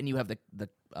ship and you have the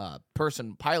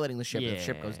person piloting the ship. And if the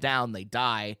ship goes down, they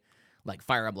die. Like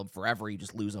Fire Emblem Forever, you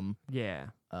just lose them. Yeah.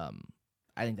 I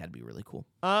think that'd be really cool.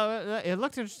 It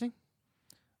looked interesting.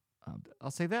 I'll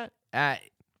say that.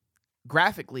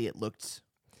 Graphically, it looked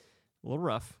a little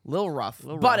rough.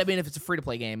 But I mean, if it's a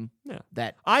free-to-play game,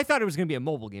 that I thought it was going to be a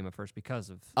mobile game at first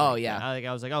because of. Oh yeah.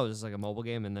 I was like, oh, this is like a mobile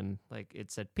game, and then like it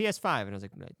said PS5, and I was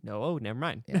like, no, oh, never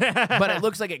mind. But it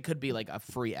looks like it could be like a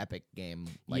free Epic game,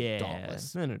 like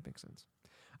Dauntless. Then it makes sense.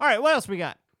 All right, what else we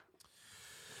got?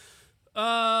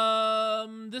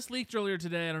 This leaked earlier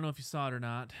today. I don't know if you saw it or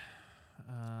not.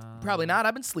 Probably not.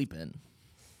 I've been sleeping.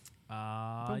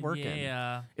 Been working.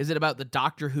 Yeah. Is it about the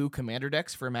Doctor Who Commander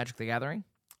decks for Magic the Gathering?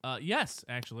 Yes,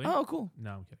 actually. Oh, cool.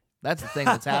 No, I'm kidding. That's the thing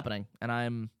that's happening, and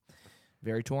I'm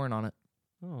very torn on it.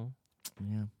 Oh.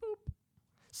 Yeah. Boop.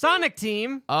 Sonic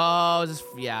Team. Oh,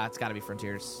 it's got to be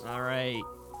Frontiers. All right.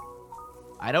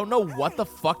 I don't know what the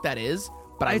fuck that is,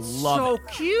 but I love it.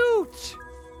 It's so cute.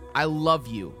 I love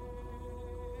you.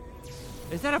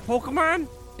 Is that a Pokemon?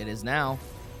 It is now.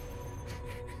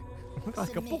 Looks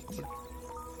like a Pokemon.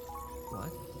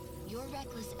 What? Your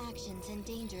reckless actions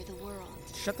endanger the world.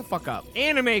 Shut the fuck up.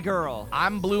 Anime girl.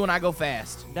 I'm blue and I go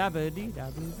fast.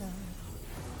 Da-ba-dee-da-ba-da.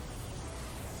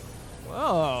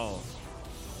 Whoa.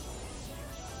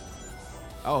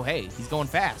 Oh, hey, he's going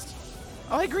fast.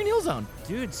 Oh, hey, Green Hill Zone.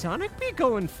 Dude, Sonic be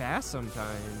going fast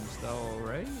sometimes, though,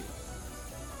 right?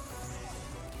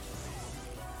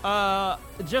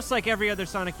 Just like every other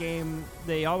Sonic game,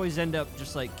 they always end up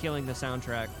just like killing the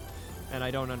soundtrack, and I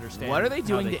don't understand. What are they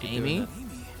doing to keep Amy? doing that.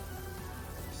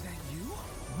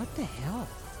 What the hell?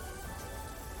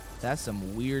 That's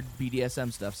some weird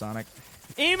BDSM stuff, Sonic.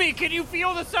 Amy, can you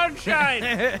feel the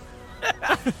sunshine?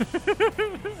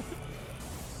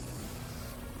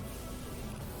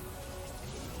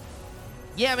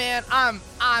 Yeah, man,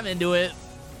 I'm into it.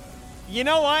 You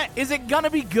know what? Is it gonna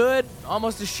be good?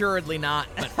 Almost assuredly not.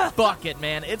 But fuck it,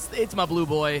 man. It's my blue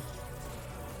boy.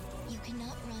 You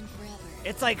cannot run forever.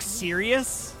 It's like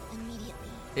serious. Immediately.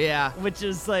 Yeah. Which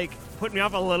is like put me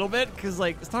off a little bit because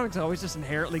like Sonic's always just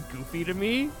inherently goofy to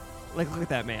me. Like look at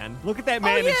that man. Look at that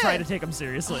man and try to take him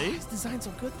seriously. Oh, his design's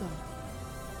so good though.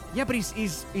 Yeah, but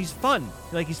he's fun.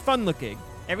 Like he's fun looking.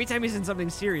 Every time he's in something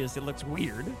serious, it looks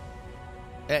weird.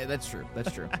 That's true.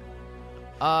 That's true.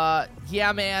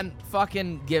 Yeah, man.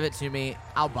 Fucking give it to me.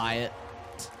 I'll buy it.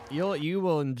 You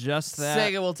will ingest that.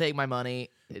 Sega will take my money.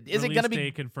 Is it gonna be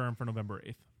date confirmed for November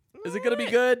 8th? Is it gonna be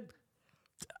good?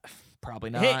 Probably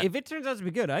not. Hey, if it turns out to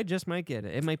be good, I just might get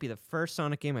it. It might be the first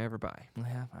Sonic game I ever buy.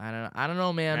 Yeah, I don't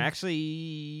know, man.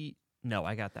 Actually, no,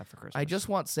 I got that for Christmas. I just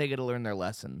want Sega to learn their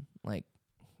lesson. Like,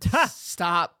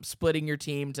 stop splitting your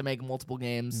team to make multiple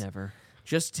games. Never.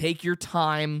 Just take your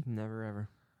time. Never ever.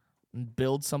 And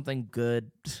build something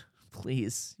good.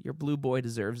 Please. Your blue boy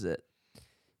deserves it.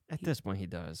 At this point, he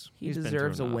does. He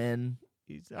deserves a win.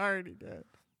 He's already dead.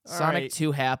 Sonic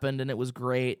 2 happened, and it was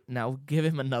great. Now give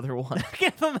him another one.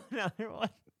 Give him another one.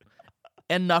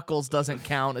 And Knuckles doesn't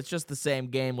count. It's just the same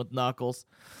game with Knuckles.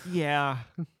 Yeah.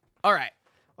 All right.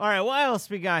 What else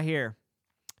we got here?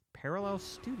 Parallel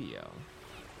Studio.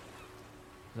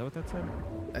 Is that what that said?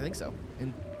 I think so.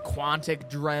 In Quantic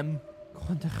Dream.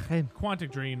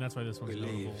 Quantic Dream, that's why this one's We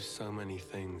notable. leave so many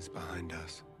things behind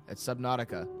us. It's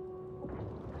Subnautica.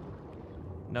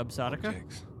 Nubsotica?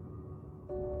 Objects,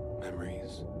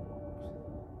 memories.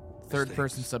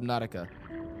 Third-person Subnautica.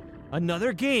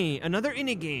 Another game, another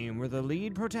indie game where the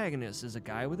lead protagonist is a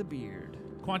guy with a beard.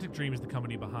 Quantic Dream is the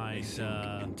company behind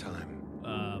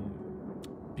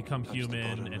Become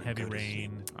Human and Heavy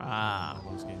Rain.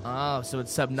 Those games. Oh, so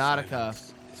it's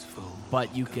Subnautica,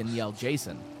 but you can yell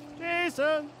Jason.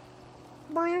 Jason!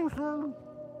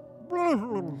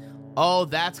 Oh,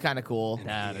 that's kind of cool.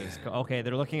 That is cool. Okay,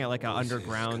 they're looking at like an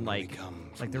underground, like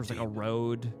there's like a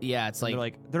road. Yeah, it's like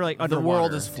they're like the underwater.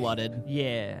 world is flooded.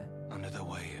 Yeah. Under the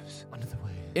waves. Under the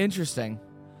waves. Interesting.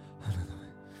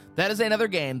 That is another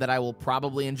game that I will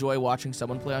probably enjoy watching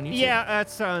someone play on YouTube. Yeah,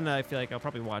 that's one I feel like I'll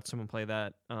probably watch someone play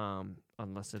that,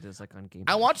 unless it is like on Game.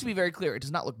 I want to be very clear. It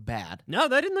does not look bad. No,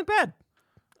 that didn't look bad.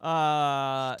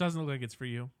 Doesn't look like it's for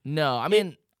you. No, I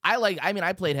mean,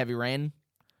 I played Heavy Rain.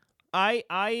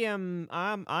 I'm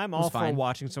all for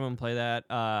watching someone play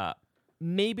that.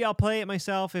 Maybe I'll play it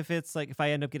myself if it's like if I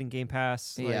end up getting Game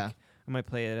Pass. Like, Yeah. I might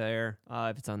play it there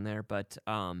if it's on there. But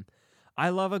I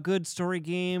love a good story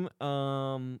game.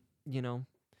 You know,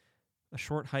 A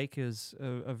Short Hike is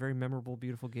a very memorable,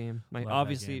 beautiful game.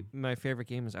 My favorite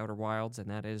game is Outer Wilds, and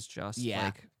that is just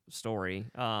like story.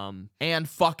 And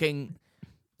fucking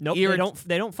nope,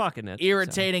 they don't fucking it.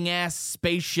 Irritating ass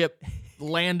spaceship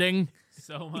landing.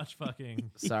 So much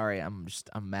fucking. Sorry, I'm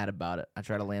mad about it. I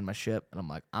try to land my ship, and I'm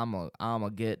like, I'm gonna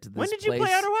get to this. When did place. you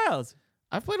play Outer Wilds?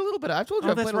 I've played a little bit. I told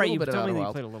you I played a little bit of Outer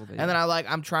Wilds. Played a little bit, and then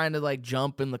I'm trying to like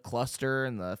jump in the cluster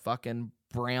and the fucking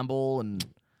bramble and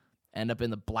end up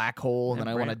in the black hole, and then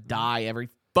I want to die every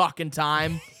fucking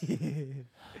time. A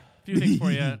few things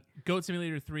for you. Goat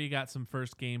Simulator 3 got some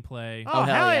first gameplay. Oh,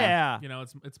 hell yeah. You know,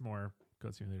 it's more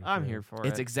Goat Simulator 3. I'm here for it.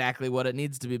 It's exactly what it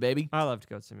needs to be, baby. I love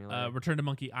Goat Simulator. Return to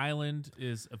Monkey Island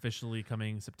is officially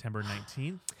coming September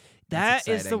 19th. That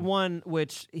is the one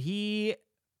which he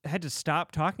had to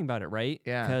stop talking about it, right?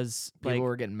 Yeah. Because people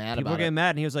were getting mad about it. People were getting mad,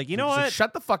 and he was like, you know what? Like,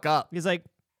 shut the fuck up. He's like,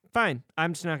 fine,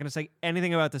 I'm just not going to say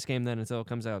anything about this game then until it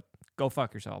comes out. Go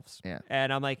fuck yourselves. Yeah.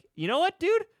 And I'm like, you know what,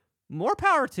 dude? More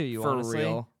power to you, For honestly.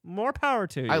 real. More power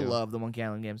to you. I love the Monkey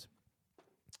Island games.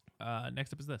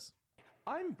 Next up is this.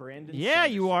 I'm Brandon Yeah,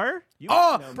 Sanderson. you are. You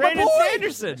Oh, might know me Brandon as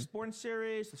Sanderson. the Born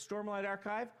series, the Stormlight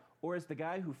Archive, or as the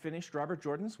guy who finished Robert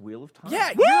Jordan's Wheel of Time. Yeah,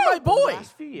 you're my Over the boy.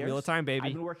 last few years, Wheel of Time, baby.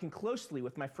 I've been working closely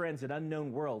with my friends at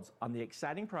Unknown Worlds on the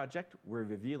exciting project we're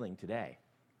revealing today.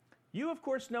 You, of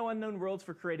course, know Unknown Worlds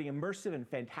for creating immersive and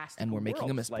fantastical And we're making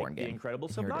a worlds Mistborn like game. the incredible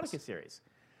And here it Subnautica is. series.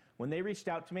 When they reached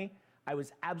out to me, I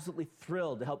was absolutely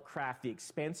thrilled to help craft the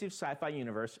expansive sci-fi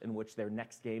universe in which their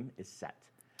next game is set.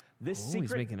 This Oh, he's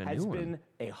secret making a has new one. been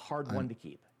a hard one to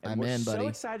keep. And I'm we're in, so buddy.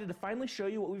 excited to finally show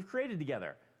you what we've created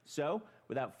together. So,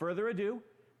 without further ado,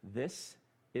 this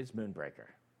is Moonbreaker.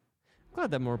 Glad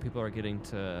that more people are getting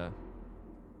to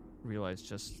realize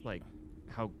just like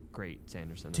how great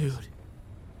Sanderson is. Dude,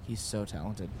 he's so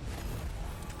talented.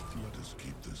 Let us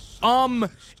keep this.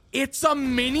 It's a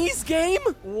minis game?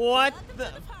 What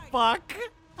the fuck?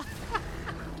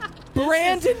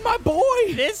 Brandon, my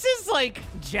boy! This is like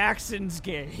Jackson's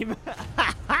game.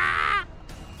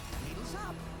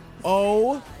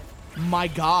 Oh my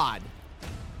god.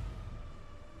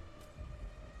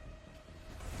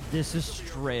 This is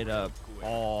straight up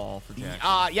all for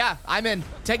Jackson. Yeah, I'm in.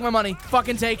 Take my money.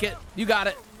 Fucking take it. You got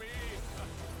it.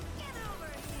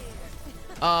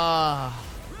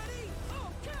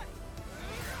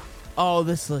 Oh,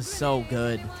 this was so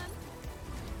good.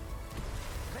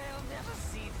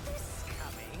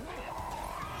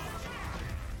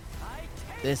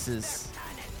 This is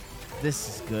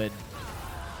good.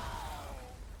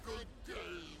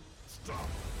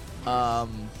 The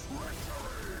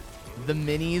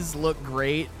minis look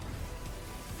great.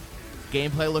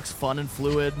 Gameplay looks fun and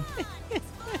fluid.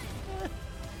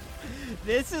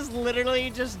 This is literally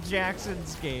just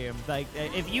Jackson's game. Like,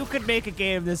 if you could make a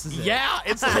game, this is it. Yeah,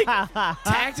 it's like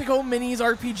tactical minis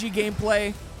RPG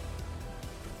gameplay.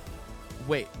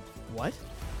 Wait, what?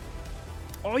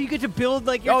 Oh, you get to build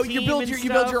like your team you build and your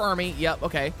stuff? army. Yep,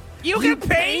 okay. You can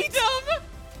paint them?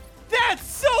 That's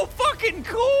so fucking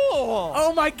cool.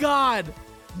 Oh my god.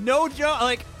 No joke.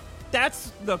 Like,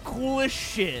 that's the coolest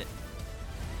shit.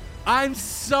 I'm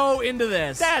so into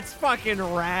this. That's fucking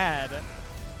rad.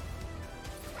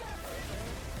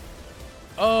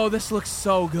 Oh, this looks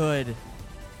so good.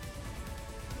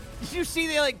 Did you see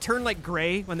they like turn like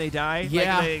gray when they die?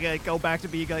 Yeah. Like, they go back to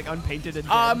being like unpainted and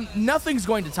dead? Nothing's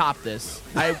going to top this.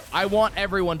 I want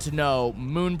everyone to know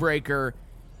Moonbreaker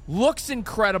looks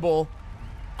incredible.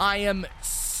 I am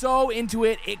so into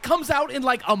it. It comes out in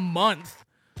like a month.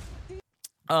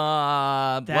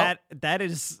 That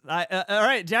is all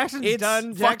right. Jackson's it's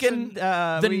done. Fucking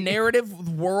Jackson, the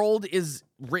narrative world is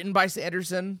written by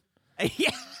Sanderson.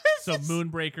 Yes. So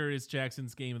Moonbreaker is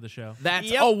Jackson's game of the show. That's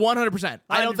 100%.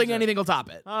 I don't think 100%. anything will top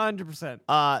it. 100%.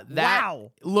 That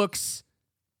looks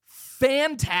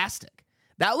fantastic.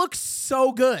 That looks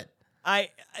so good.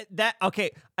 Okay.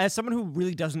 As someone who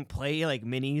really doesn't play like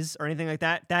minis or anything like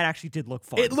that, that actually did look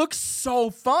fun. It looks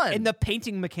so fun. And the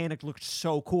painting mechanic looked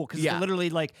so cool because Yeah. it's literally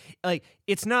like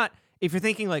it's not. If you're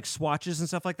thinking like swatches and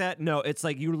stuff like that, no, it's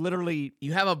like you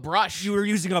have a brush. You were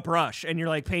using a brush and you're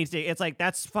like painting. It's like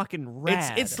that's fucking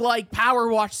rad. It's like Power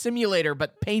Wash Simulator,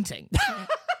 but painting.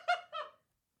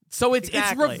 So it's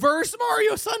reverse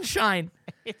Mario Sunshine.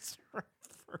 It's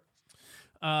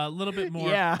a little bit more.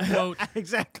 Yeah, Quote,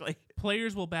 exactly.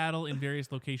 Players will battle in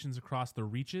various locations across the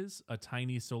Reaches, a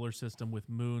tiny solar system with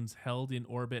moons held in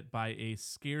orbit by a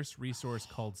scarce resource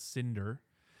called Cinder.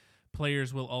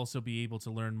 Players will also be able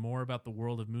to learn more about the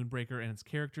world of Moonbreaker and its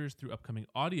characters through upcoming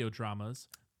audio dramas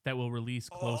that will release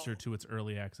closer to its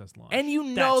early access launch. And you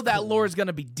know that lore is going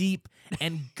to be deep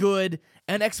and good,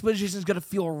 and exposition is going to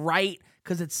feel right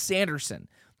because it's Sanderson.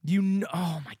 You know,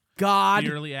 oh my God.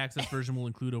 The early access version will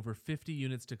include over 50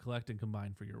 units to collect and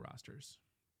combine for your rosters.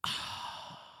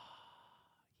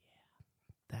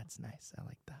 That's nice. I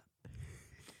like that.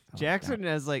 Jackson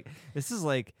has this is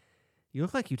you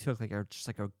look like you took just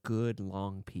a good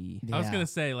long pee. I was gonna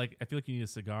say I feel like you need a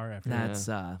cigar after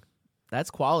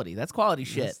That's quality. That's quality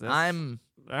shit. I'm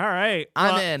all right.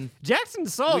 I'm in. Jackson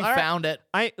sold. We found it.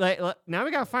 Now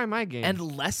we gotta find my game and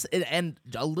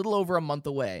a little over a month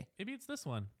away. Maybe it's this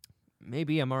one.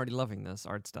 Maybe I'm already loving this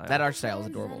art style. That art style is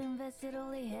adorable.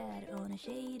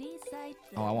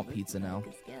 Oh, I want pizza now.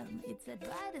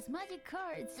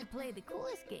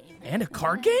 And a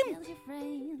card game?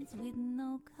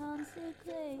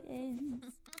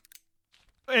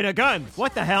 And a gun.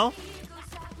 What the hell?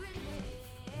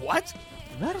 What?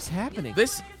 What is happening?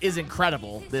 This is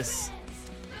incredible, this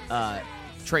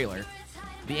trailer.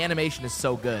 The animation is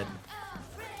so good.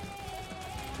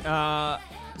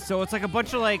 So it's like a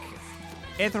bunch of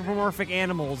anthropomorphic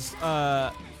animals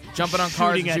jumping on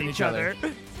cars and at shooting each other.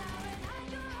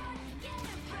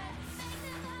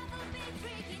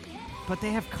 But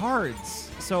they have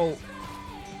cards. So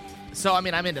I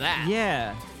mean, I'm into that.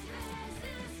 Yeah.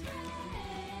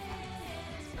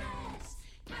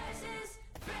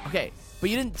 Okay, but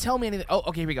you didn't tell me anything. Oh,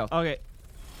 okay, here we go.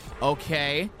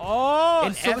 Okay. Oh,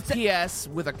 an FPS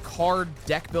with a card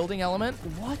deck building element.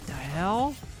 What the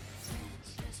hell?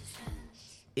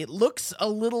 It looks a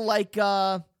little like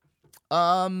you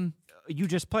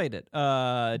just played it.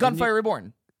 Gunfire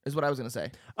Reborn is what I was gonna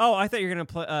say. Oh, I thought you were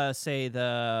gonna say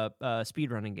the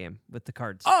speedrunning game with the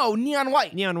cards. Oh, Neon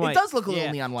White. Neon White. It does look a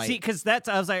little Neon White. See, because I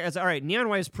was like, all right, Neon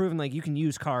White is proven you can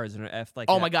use cards in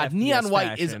oh my God, FPS Neon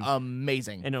White is fashion,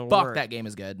 amazing. and Fuck, that game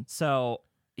is good. So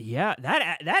yeah,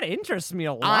 that interests me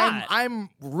a lot. I'm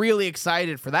really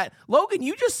excited for that. Logan,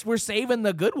 you just were saving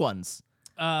the good ones.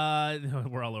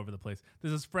 We're all over the place.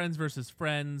 This is Friends vs.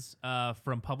 Friends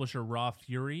from publisher Raw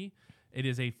Fury. It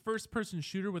is a first-person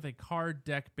shooter with a card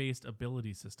deck-based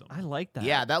ability system. I like that.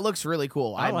 Yeah, that looks really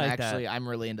cool. I'm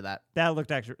really into that. That looked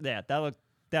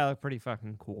pretty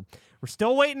fucking cool. We're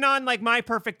still waiting on my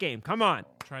perfect game. Come on.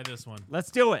 Try this one.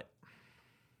 Let's do it.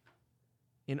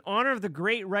 In honor of the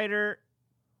great writer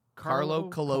Carlo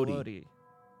Collodi.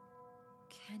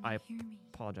 I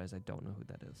apologize. I don't know who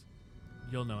that is.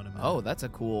 You'll know in a minute. Oh, that's a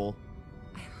cool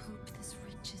I hope this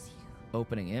reaches you.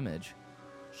 opening image.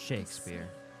 Shakespeare.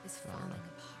 Is falling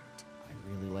apart. I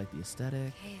really like the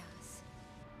aesthetic. Chaos.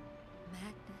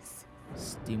 Madness.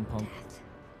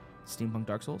 Steampunk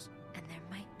Dark Souls. And there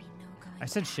might be no going I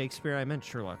said back. Shakespeare. I meant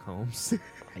Sherlock Holmes.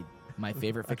 My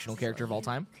favorite fictional character of all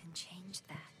time. Can change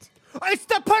that. It's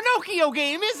the Pinocchio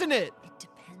game, isn't it? It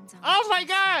depends on Oh my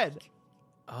God!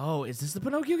 Oh, is this the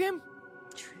Pinocchio game?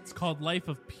 It's called Life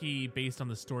of P, based on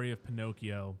the story of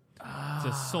Pinocchio. It's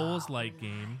a Souls-like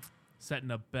game set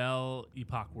in a Belle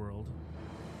Epoque world.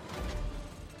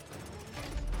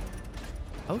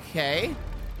 Okay.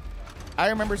 I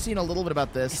remember seeing a little bit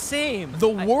about this. Same. The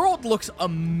world looks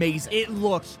amazing. It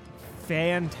looks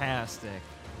fantastic.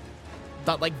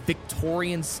 That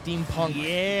Victorian steampunk.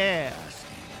 Yeah.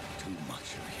 Too much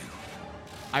of you.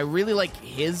 I really like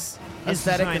his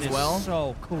aesthetic design as well. Is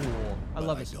so cool. I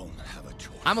love it. I don't have a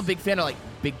choice. I'm a big fan of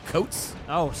big coats.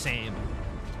 Oh, same.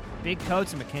 Big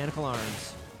coats and mechanical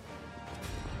arms.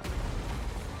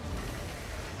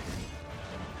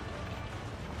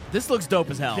 This looks dope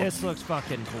as hell. This looks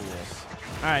fucking cool.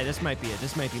 All right, this might be it.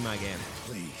 This might be my game.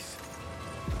 Please.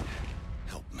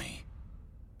 Help me.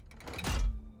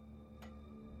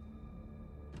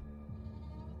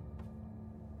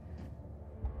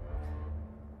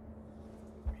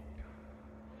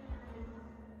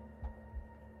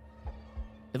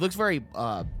 It looks very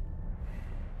Finally.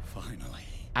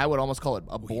 I would almost call it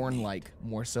a Bourne-like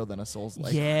more so than a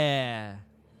Souls-like. Yeah.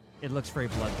 It looks very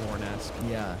Bloodborne-esque.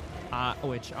 Yeah.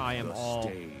 Which I am The all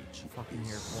stage fucking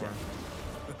here is for.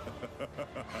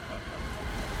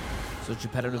 So it's a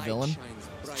competitive villain? Shines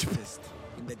brightest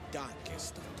in the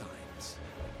darkest of times.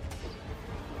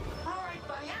 All right,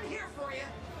 buddy, I'm here for you.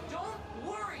 Don't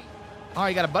worry. Oh,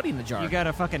 you got a buddy in the jar. You got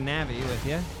a fucking Navi with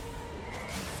you.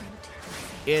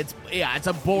 It's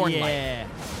a Bourne-like. Yeah.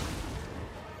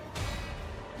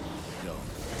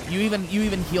 You even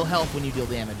heal health when you deal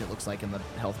damage. It looks like in the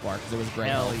health bar because it was great.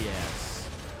 Hell yes.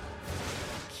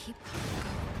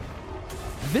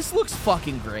 This looks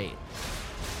fucking great.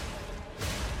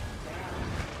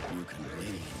 You can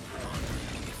lean on me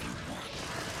if you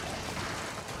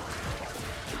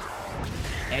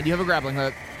want. And you have a grappling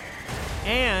hook.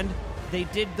 And they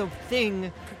did the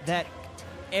thing that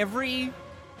every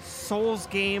Souls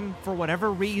game, for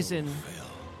whatever reason,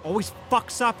 always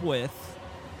fucks up with.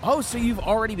 Oh, so you've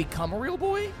already become a real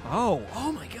boy? Oh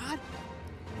my god.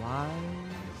 Lies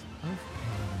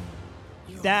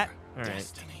of that. All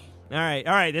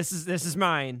right. This is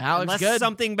mine. That looks Unless good.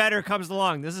 something better comes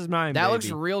along, this is mine. That baby.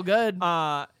 looks real good.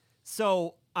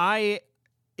 So what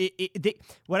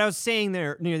I was saying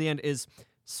there near the end is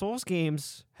Souls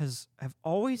games have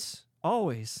always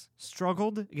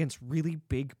struggled against really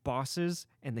big bosses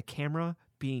and the camera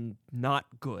being not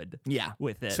good. Yeah,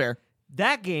 with it. Fair.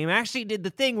 That game actually did the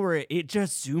thing where it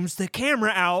just zooms the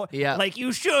camera out like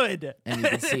you should. And you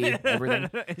can see everything.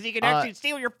 So you can actually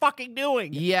see what you're fucking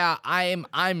doing. Yeah,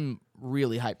 I'm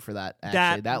really hyped for that,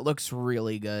 actually. That looks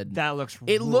really good. That looks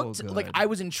It real looked good. like I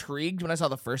was intrigued when I saw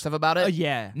the first stuff about it.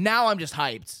 Yeah. Now I'm just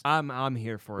hyped. I'm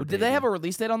here for it. Did they have a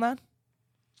release date on that?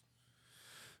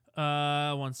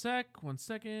 One second.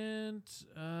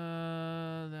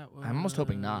 That was. I'm almost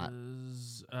hoping not.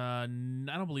 I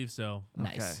don't believe so.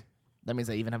 Nice. Okay. That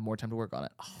means I even have more time to work on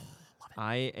it. Oh,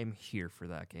 I am here for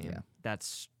that game. Yeah.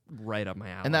 That's right up my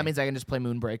alley. and that means I can just play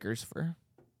Moonbreakers for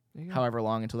There you go. however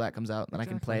long until that comes out. Then I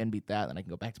can Exactly. play and beat that. Then I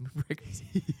can go back to Moonbreakers.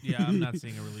 Yeah, I'm not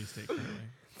seeing a release date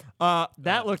currently.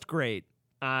 That looked great.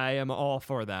 I am all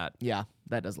for that. Yeah,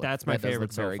 that does look. That's my that does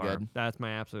favorite look very so far. good. That's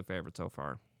my absolute favorite so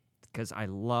far. Because I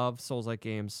love Souls-like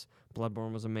games.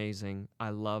 Bloodborne was amazing.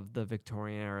 I love the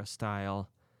Victorian era style.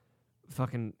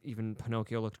 Fucking even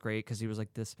Pinocchio looked great because he was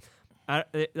like this,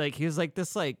 he was like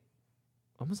this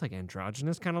almost like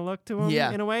androgynous kind of look to him.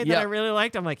 Yeah. In a way that I really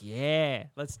liked. I'm like, yeah,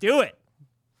 let's do it.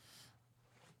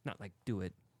 Not like do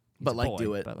it, He's But a like boy,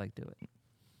 do it. But like do it.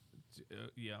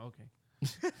 Yeah, okay.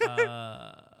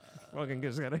 Fucking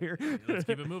get us out of here. Let's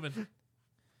keep it moving.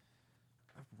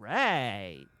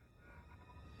 Right.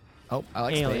 Oh, I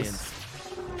like Aliens.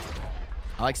 space.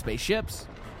 I like spaceships.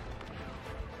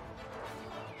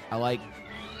 I like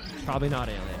Probably not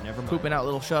Alien. Never mind. pooping out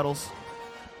little shuttles.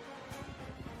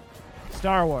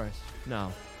 Star Wars.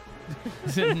 No.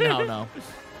 No.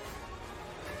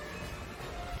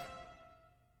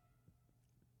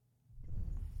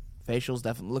 Facials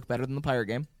definitely look better than the pirate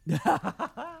game.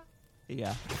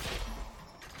 Yeah.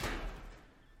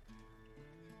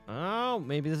 Oh,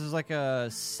 maybe this is like a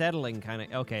settling kind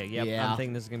of. Okay, yep. Yeah. I'm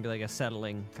thinking this is gonna be like a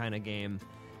settling kind of game.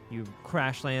 You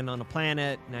crash land on a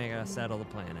planet. Now you gotta settle the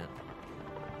planet.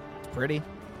 It's pretty,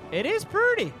 It is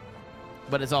pretty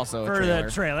but it's also for a trailer.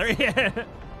 the trailer. Yeah.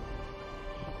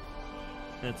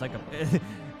 And it's like it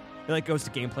like goes to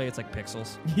gameplay. It's like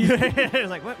pixels. It's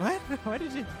like what? Why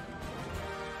did you?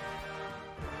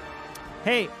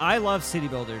 Hey, I love city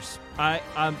builders. I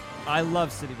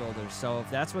love city builders. So if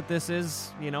that's what this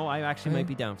is, I actually might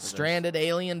be down for Stranded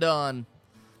Alien Dawn.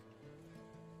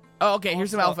 Oh, okay. Here's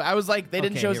some alpha. I was like, they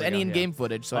didn't Okay, show us here we any go, in-game yeah.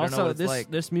 footage, so I don't know Also, what it's this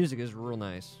like. this music is real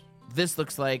nice. This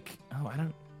looks like. Oh, I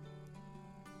don't.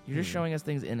 You're just showing us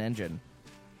things in engine.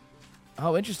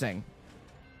 Oh, interesting.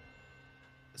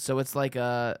 So it's like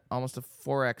almost a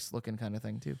 4X looking kind of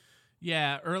thing too.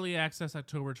 Yeah, early access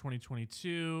October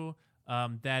 2022.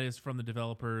 That is from the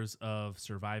developers of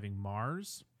Surviving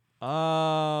Mars.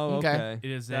 Oh, okay. It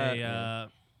is a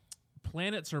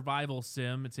planet survival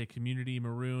sim. It's a community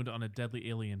marooned on a deadly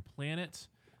alien planet.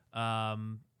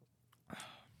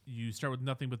 You start with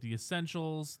nothing but the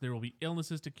essentials. There will be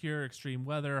illnesses to cure, extreme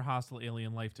weather, hostile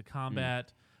alien life to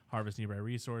combat, harvest nearby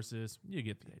resources. You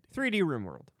get the idea. 3D Room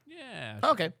World. Yeah.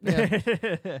 Okay.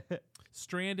 Yeah.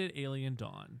 Stranded Alien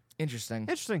Dawn. Interesting.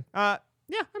 Interesting. Yeah,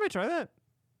 I might try that.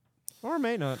 Or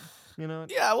may not. You know.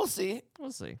 Yeah, we'll see.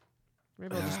 We'll see.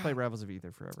 Maybe I'll just play Rebels of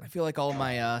Ether forever. I feel like all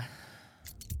my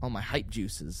hype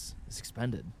juice is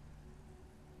expended.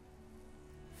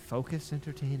 Focus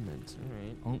Entertainment. All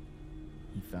right. Oh,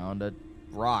 he found a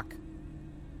rock.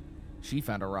 She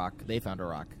found a rock. They found a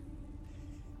rock.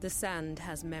 The sand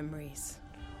has memories.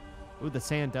 Ooh, the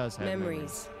sand does have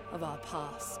Memories of our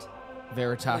past.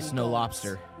 Veritas when no gods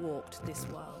lobster. walked this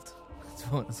world.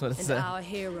 That's what it And said. our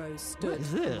heroes stood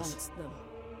is this? amongst them.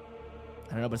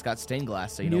 I don't know, but it's got stained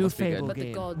glass, so you New know it must be Fable good. But the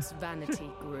game. gods' vanity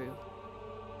grew.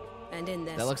 And in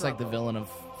their That looks like the struggle, villain of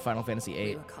Final Fantasy we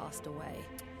VIII. were cast away.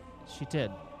 She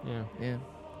did. Yeah. Yeah.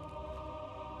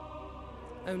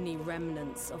 Only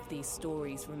remnants of these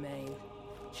stories remain.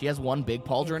 She has one big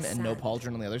pauldron and no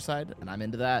pauldron on the other side, and I'm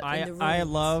into that. I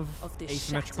love of this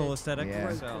asymmetrical shattered, aesthetic,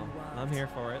 broken so I'm here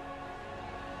for it.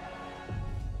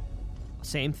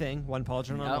 Same thing, one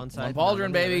pauldron on one side. One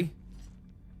pauldron, baby.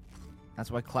 That's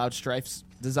why Cloud Strife's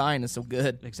design is so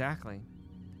good. Exactly.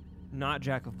 Not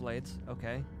Jack of Blades,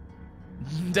 okay.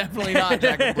 Definitely not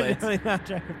Jack of Blades. Definitely not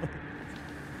Jack of Blades.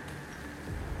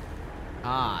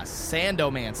 Ah,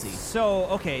 Sandomancy. So,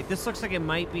 okay, this looks like it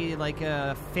might be like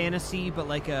a fantasy, but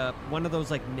like a one of those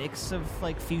like mix of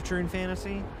like future and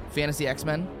fantasy. Fantasy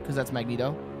X-Men, because that's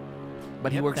Magneto.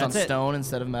 But he Yep, works on that's it. stone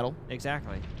instead of metal.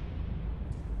 Exactly.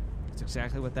 That's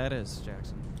exactly what that is,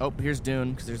 Jackson. Oh, here's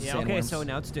Dune, because there's the Yeah, sandworms. okay, so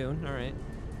now it's Dune. All right.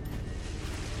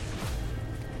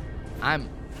 I'm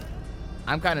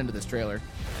kind of into this trailer.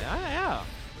 Yeah.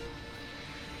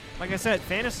 Like I said,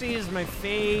 fantasy is my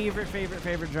favorite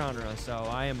genre, so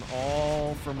I am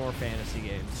all for more fantasy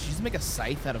games. Did she just make a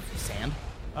scythe out of sand?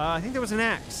 I think there was an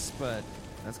axe, but...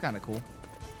 That's kind of cool.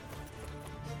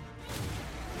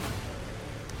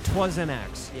 'Twas an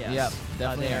axe, yes. Yep,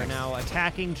 definitely They are axe. now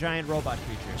attacking giant robot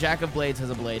creatures. Jack of Blades has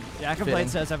a blade. Jack of Fitting.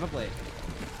 Blades does have a blade.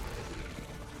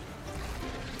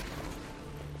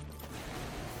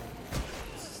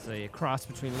 It's a cross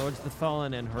between Lords of the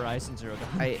Fallen and Horizon Zero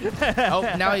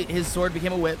Dawn. Now his sword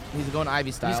became a whip. He's going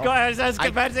Ivy style. He's going, I was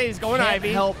about to say, he's going can't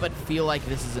Ivy. help but feel like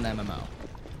this is an MMO.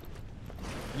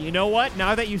 You know what?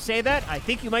 Now that you say that, I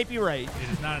think you might be right.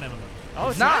 It is not an MMO. Oh,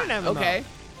 it's not an MMO. Okay.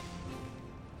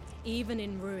 Even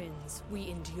in ruins, we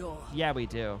endure. Yeah, we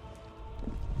do.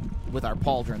 With our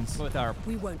pauldrons. With our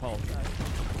We won't let go.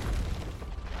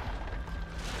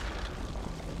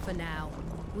 For now,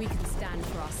 we can stand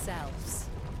for ourselves.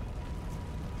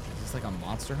 Is this like a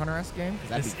Monster Hunter-esque game?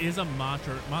 This is a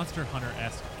Monster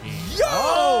Hunter-esque game. Yo!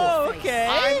 Oh, okay.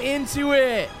 I'm into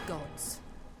it. Gods.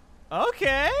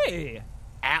 Okay.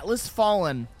 Atlas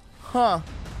Fallen. Huh.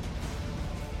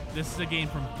 This is a game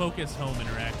from Focus Home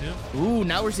Interactive. Ooh,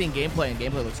 now we're seeing gameplay, and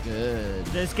gameplay looks good.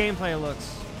 This gameplay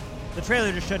looks... The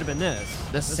trailer just should have been this.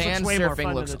 The sand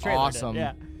surfing looks awesome.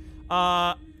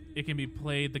 Yeah. It can be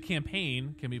played, the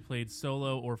campaign can be played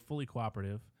solo or fully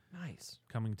cooperative. Nice.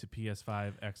 Coming to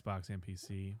PS5, Xbox, and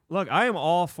PC. Look, I am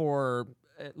all for,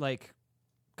 like,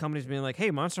 companies being like,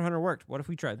 hey, Monster Hunter worked. What if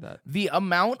we tried that? The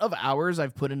amount of hours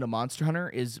I've put into Monster Hunter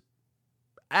is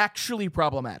actually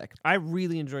problematic. I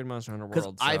really enjoyed Monster Hunter World.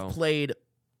 Because I've played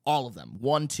all of them.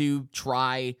 1, 2,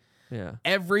 try. Yeah.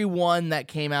 Every one that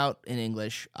came out in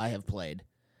English, I have played.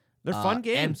 They're fun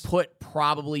games. And put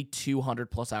probably 200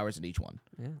 plus hours in each one.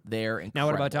 Yeah. They're incredible. Now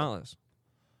what about Dauntless?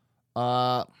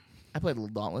 I played a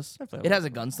little Dauntless. It has a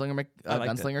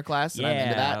gunslinger class, and I'm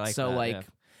into that. I like so that, yeah.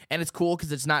 And it's cool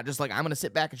because it's not just like I'm going to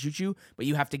sit back and shoot you, but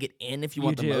you have to get in if you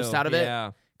want the most out of it.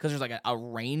 Yeah. Because there's like a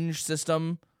range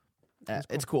system.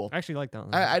 It's cool. I actually like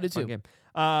Dauntless. I do Fun too. game.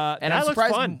 And I'm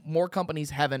surprised more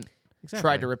companies haven't Exactly.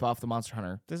 tried to rip off the Monster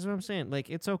Hunter. This is what I'm saying. Like,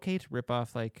 it's okay to rip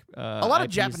off, like, a lot of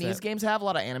IPs Japanese games have, a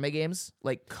lot of anime games,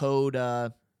 like Code,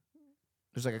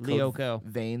 there's like a Code Lyoko.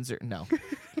 Veins, or no.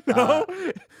 No?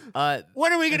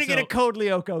 When are we going to and get a so- Code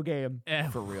Lyoko game?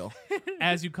 For real.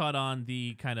 As you caught on,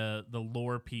 the kind of the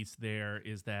lore piece there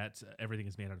is that everything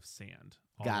is made out of sand.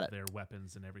 All Got of it. their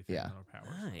weapons and everything. Yeah. And their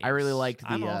powers. I really liked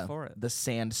I'm all for it. the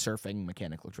sand surfing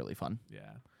mechanic. Looked really fun. Yeah.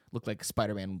 Looked like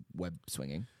Spider-Man web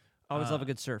swinging. Always love a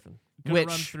good surfing. Gonna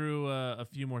run through a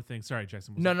few more things. Sorry,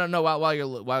 Jackson. No. While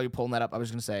you're pulling that up, I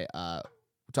was gonna say we're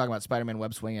talking about Spider-Man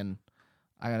web swinging.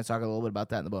 I'm gonna talk a little bit about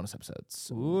that in the bonus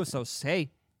episodes. Ooh, so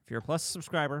say if you're a Plus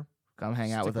subscriber, come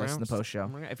hang out stick with us in around, the post show.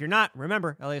 If you're not,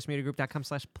 remember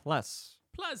LASmediagroup.com/plus.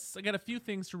 Plus, I got a few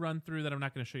things to run through that I'm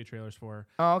not going to show you trailers for.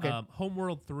 Oh, okay.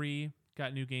 Homeworld 3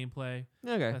 got new gameplay.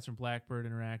 Okay. That's from Blackbird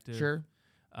Interactive. Sure.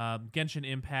 Genshin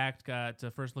Impact got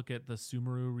a first look at the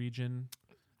Sumeru region.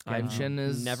 Genshin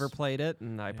is Never played it,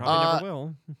 and I probably never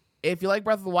will. If you like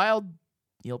Breath of the Wild,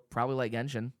 you'll probably like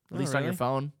Genshin, at Oh, least on your really?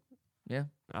 phone. Yeah.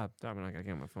 I'm not gonna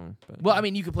get on my phone. But Well, I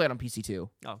mean, you could play it on PC too.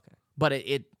 Oh, okay. But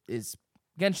it is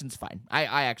Genshin's fine.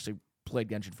 I actually played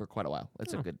Genshin for quite a while.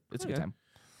 It's a good okay. time.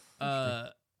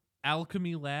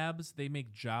 Alchemy Labs, they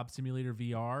make Job Simulator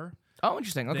VR. Oh,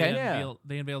 interesting. Okay.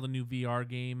 They unveiled a new VR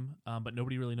game, but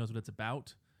nobody really knows what it's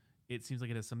about. It seems like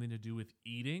it has something to do with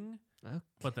eating,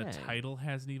 but the Okay. title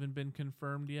hasn't even been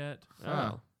confirmed yet.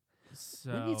 Oh.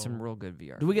 So We need some real good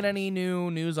VR. Do we get any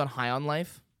new news on High on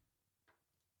Life?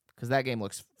 Because that game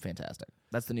looks fantastic.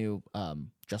 That's the new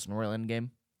Justin Roiland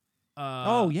game.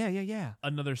 Oh, yeah.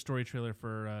 Another story trailer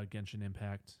for Genshin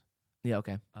Impact. Yeah,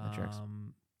 okay. That tracks.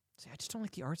 See, I just don't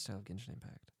like the art style of Genshin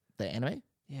Impact. The anime?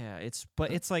 Yeah, it's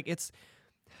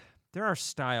there are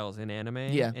styles in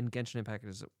anime, Yeah. and Genshin Impact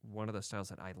is one of the styles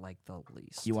that I like the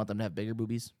least. You want them to have bigger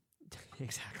boobies?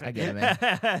 Exactly. I get it, man.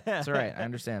 It's all right. I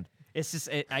understand. It's just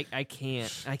I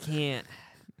can't.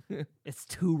 It's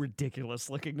too ridiculous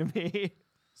looking to me.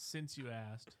 Since you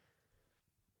asked.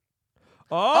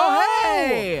 Oh,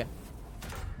 hey!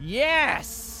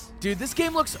 Yes! Dude, this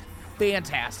game looks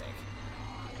fantastic.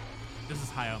 This is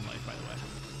high on life, by the way.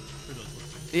 For those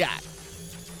listening.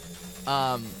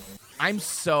 Yeah. I'm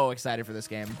so excited for this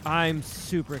game. I'm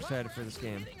super excited for this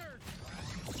game.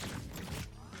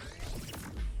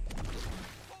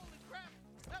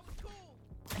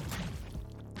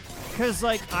 Because,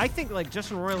 like, I think, like,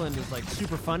 Justin Roiland is, like,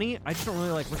 super funny. I just don't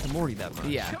really like Rick and Morty that much.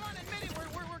 Yeah. Come on, admit it.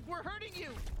 We're hurting you.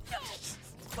 No,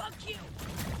 fuck you.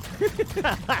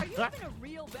 Are you even a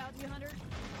real bounty hunter?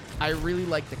 I really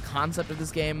like the concept of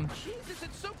this game. Jesus,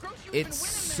 it's so gross. It's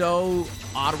so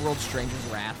Oddworld Stranger's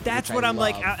Wrath. That's which what I I'm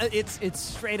love. like. It's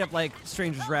straight up like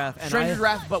Stranger's Wrath. And Stranger's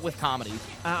Wrath, but with comedy.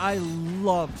 I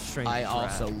love Stranger's Wrath. I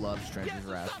also love Stranger's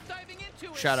Wrath.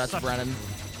 Shout out to Brennan.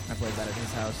 I played that at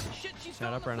his house.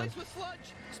 Shout out, Brennan.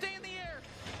 Stay in the air.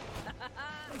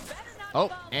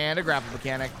 Oh, and a grapple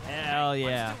mechanic. Hell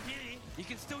yeah. You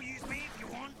can still use me if you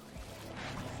want.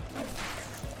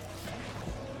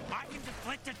 I can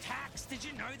deflect attacks. Did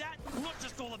you know that? I'm not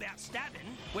just all about stabbing.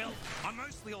 Well, I'm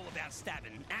mostly all about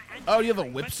stabbing. And Oh, you have a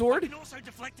whip sword? I can also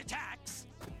deflect attacks.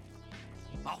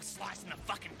 I'll slice them the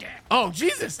fucking death. Oh,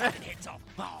 Jesus. Fucking heads off.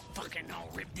 I'll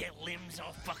rip their limbs.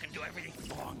 I'll fucking do everything.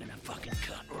 Oh, I'm gonna fucking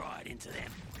cut right into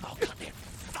them. I'll cut their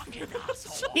fucking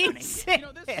asshole. Jesus. You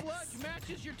know, this sludge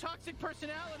matches your toxic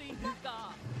personality.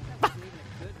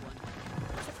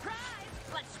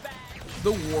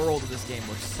 The world of this game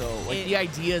looks so... Like, the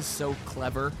idea is so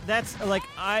clever. That's, like,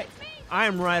 I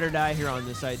am ride or die here on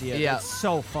this idea. Yeah. It's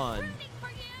so fun.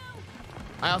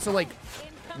 I also, like,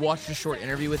 watched a short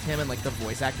interview with him and, like, the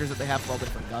voice actors that they have for all the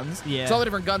different guns. Yeah. So all the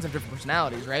different guns have different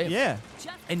personalities, right? Yeah.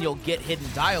 And you'll get hidden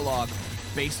dialogue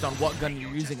based on what gun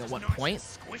you're using at what point.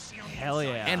 Hell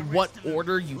yeah. And what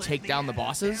order you take down the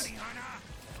bosses.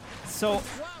 So,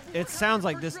 it sounds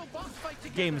like this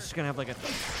game is just going to have, like, a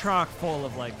chock full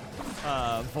of, like,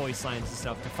 voice lines and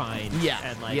stuff to find. Yeah.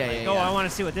 And, like, Yeah. oh, I want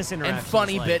to see what this interaction And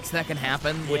funny is like. bits that can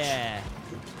happen, which... Yeah.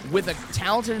 With a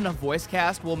talented enough voice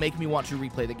cast, will make me want to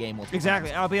replay the game multiple Exactly.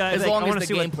 times. I'll be like, as I long wanna as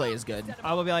the see gameplay is good.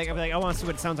 I will be like, I want to see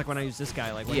what it sounds like when I use this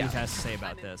guy. Like what Yeah. he has to say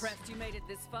about this. Impressed you made it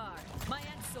this far. My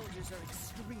ex-soldiers are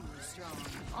extremely strong.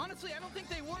 Honestly, I don't think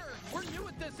they were. We're new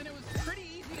at this, and it was pretty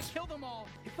easy to kill them all.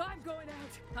 If I'm going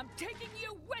out, I'm taking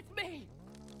you with me.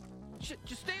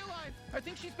 Just stay alive. I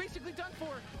think she's basically done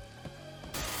for.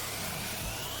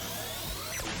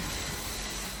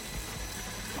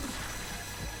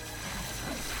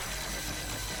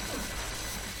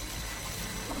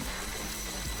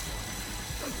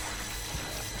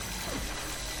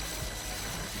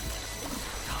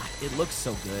 It looks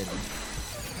so good.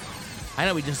 I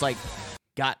know we just like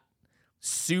got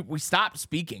we stopped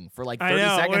speaking for like 30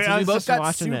 seconds and we both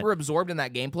got super absorbed in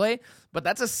that gameplay, but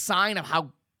that's a sign of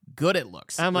how good it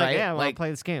looks. I'm like, right? yeah, I want to play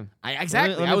this game.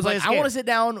 Exactly. Let me I was play like, this I want game. to sit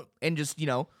down and just, you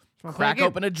know, Wanna play crack a game.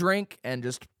 open a drink and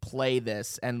just play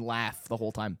this and laugh the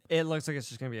whole time. It looks like it's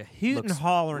just gonna be a hoot and Looks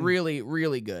hollering, really,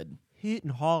 really good. hoot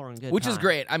and hollering, good Which is time.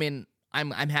 great. I mean,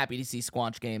 I'm happy to see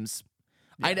Squanch Games.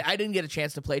 I didn't get a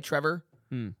chance to play Trevor.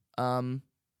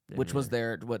 Which was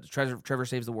their Trevor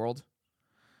Saves the World.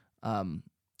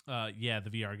 Yeah, the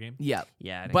VR game. Yeah,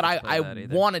 yeah. But I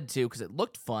wanted to because it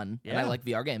looked fun and I Yeah. like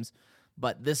VR games.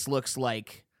 But this looks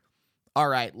like, all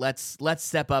right, let's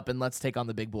step up and let's take on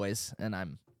the big boys. And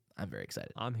I'm very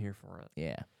excited. I'm here for it.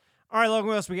 Yeah. All right, Logan,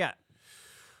 what else we got?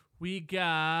 We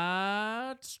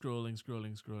got scrolling.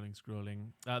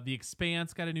 The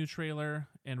Expanse got a new trailer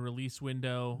and release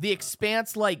window. The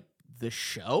Expanse, like the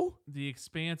show? The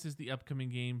Expanse is the upcoming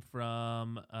game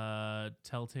from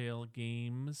Telltale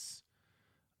Games.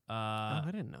 I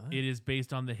didn't know that. It is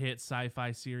based on the hit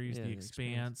sci-fi series Yeah, The The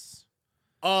Expanse.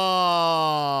 Oh,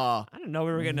 I didn't know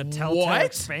we were getting a Telltale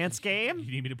Expanse game.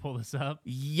 You need me to pull this up?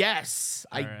 Yes,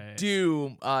 All I right.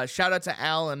 do. Shout out to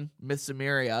Alan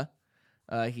Mythsamiria.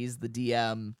 He's the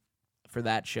DM for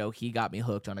that show. He got me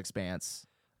hooked on Expanse.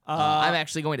 I'm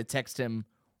actually going to text him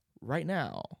right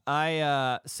now.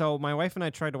 So my wife and I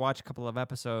tried to watch a couple of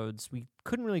episodes. We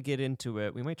couldn't really get into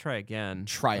it. We might try again.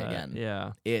 Try again.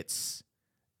 Yeah. It's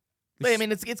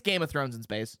Game of Thrones in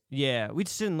space. Yeah, we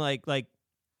just didn't like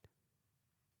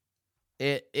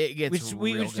it gets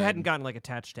we real just good. hadn't gotten like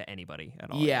attached to anybody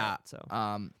at all. Yeah. yet, so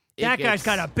It that guy's gets-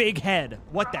 got a big head.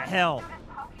 What the hell?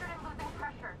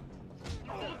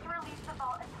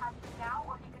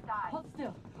 Hold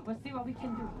still. We'll see what we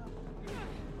can do.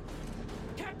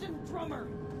 Captain Drummer,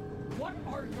 what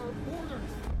are your orders?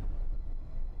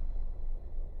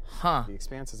 Huh. The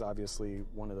Expanse is obviously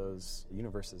one of those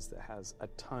universes that has a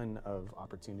ton of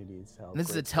opportunities to tell.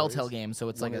 This is a great Telltale stories. game, so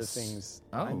it's one like of a the things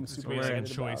oh. I'm It's super a excited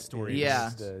choice about story. is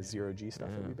Yeah. the zero-G stuff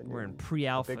that we've been We're doing. in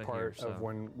pre-alpha A big part here, so. of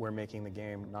when we're making the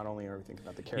game, not only are we thinking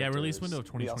about the characters, Yeah, release window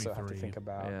of we also have to 2023. think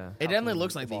about Yeah. It how definitely can we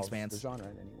looks like The evolve Expanse. the genre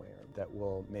in any way that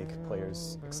will make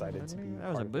players excited to be That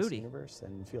was part a of this booty. universe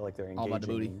and feel like they're All about the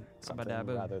booty. engaging in something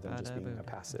Ba-da-boo, rather than just being a ba-da-boo.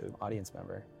 passive audience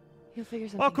member. You'll figure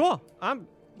something. Well, cool. I'm,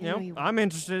 You know you I'm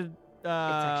interested. It's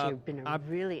actually been a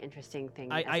really interesting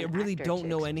thing. I as an really actor don't to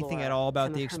know anything explore at all about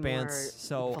some The of her Expanse, more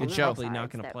so I'm Good show. probably not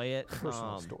going to sides play it.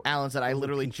 Personal story. Alan said, I Those are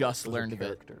literally people, just those are learned of it.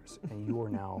 characters, and you are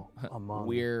now among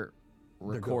We're the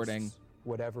recording ghosts,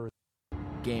 whatever.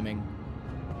 gaming,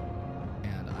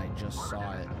 and I just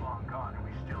saw it. Long gone, and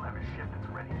we still have a ship that's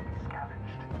ready to be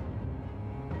scavenged.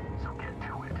 So get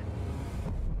to it.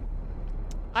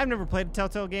 I've never played a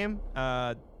Telltale game.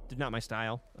 Not my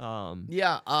style.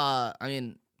 Yeah, I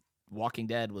mean, Walking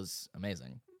Dead was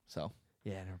amazing. So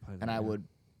Yeah, I never played that. and game.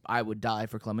 I would die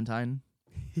for Clementine.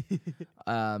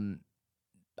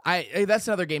 That's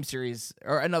another game series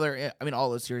or another. I mean, all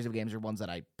those series of games are ones that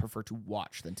I prefer to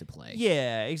watch than to play.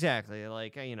 Yeah, exactly.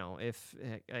 Like if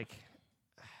like.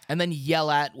 And then yell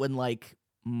at when like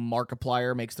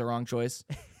Markiplier makes the wrong choice.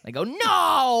 I go,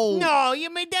 no, No,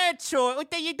 you made that choice.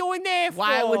 What are you doing there for?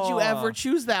 Why would you ever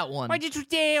choose that one? Why did you choose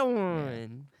that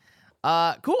one?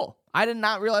 Cool. I did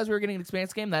not realize we were getting an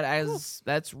Expanse game.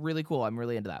 That's really cool. I'm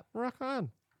really into that. Rock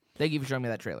on. Thank you for showing me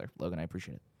that trailer, Logan. I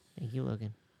appreciate it. Thank you,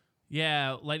 Logan.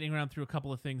 Yeah, lightning round through a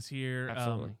couple of things here.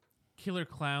 Absolutely. Killer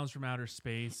Clowns from Outer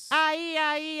Space.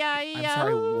 I'm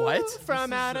sorry, what?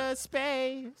 From outer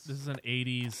space. This is an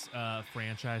 80s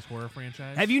horror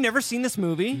franchise. Have you never seen this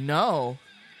movie? No.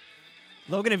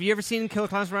 Logan, have you ever seen Killer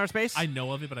Clowns from Outer Space? I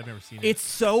know of it, but I've never seen it. It's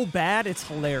so bad, it's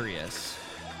hilarious.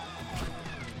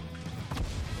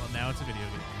 Well, now it's a video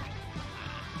game.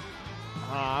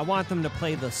 I want them to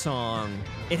play the song.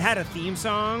 It had a theme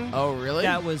song. Oh, really?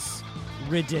 That was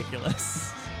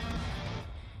ridiculous.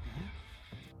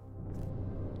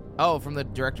 Oh, from the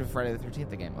director of Friday the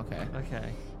 13th, the game. Okay.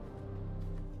 Okay.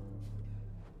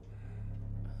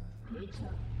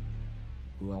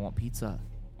 Ooh, I want pizza.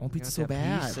 I want pizza Got so that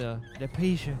bad. Pizza. The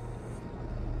pizza.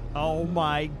 Oh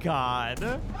my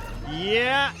god.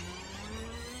 Yeah.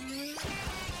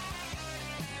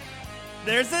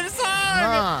 There's the song.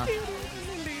 Huh.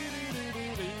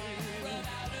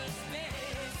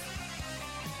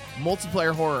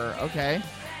 Multiplayer horror. Okay.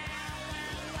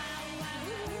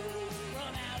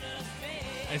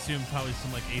 I assume probably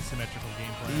some like asymmetrical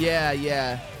gameplay.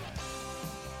 Yeah.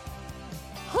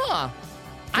 Huh.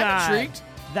 I'm God, intrigued.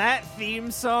 That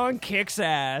theme song kicks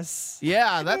ass.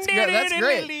 Yeah, that's good. That's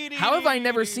great. How have I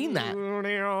never seen that?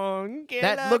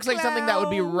 That looks like something that would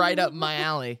be right up my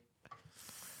alley.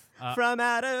 From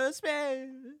outer space.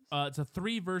 It's a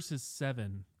 3 versus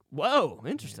 7. Whoa,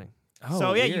 interesting. Oh,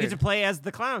 so yeah, you weird. get to play as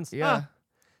the clowns. Yeah.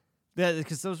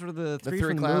 Because those were the three three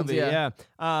from clowns, the movie. yeah.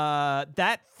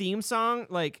 That theme song,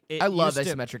 like I love used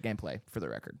to- asymmetric gameplay, for the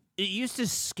record. It used to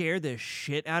scare the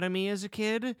shit out of me as a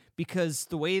kid because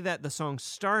the way that the song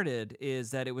started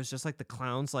is that it was just like the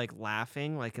clowns like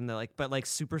laughing, like in the but like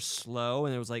super slow,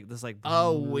 and it was like this like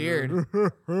Oh, weird.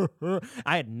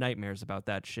 I had nightmares about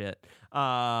that shit.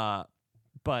 But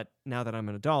now that I'm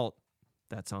an adult,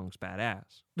 that song's badass.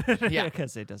 Yeah.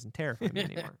 Because it doesn't terrify me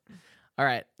anymore. All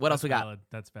right, what else we got? Valid.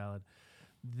 That's valid.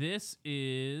 This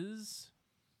is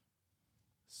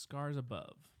Scars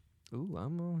Above. Ooh,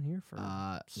 I'm on here for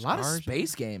A lot of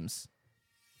space games.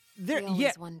 We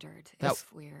always wondered if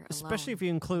we're especially alone if you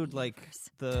include in the like universe.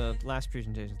 the last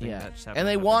presentation thing. Yeah, that just happened and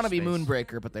they about want to be space.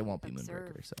 Moonbreaker, but they won't be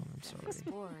Observed. Moonbreaker. So I'm sorry.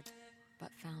 Explored, but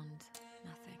found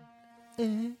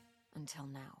nothing. Until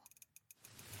now.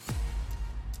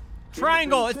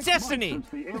 Triangle, it's 6 months destiny. Since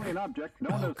the alien object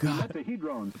known as the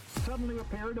Metahedrons suddenly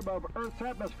appeared above Earth's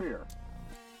atmosphere.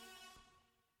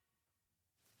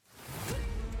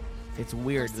 It's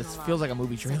weird. This feels like a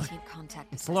movie trailer.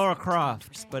 It's Lara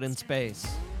Croft, but in space.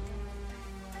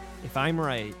 If I'm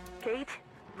right. Kate,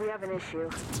 we have an issue.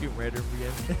 Tomb Raider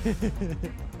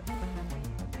again.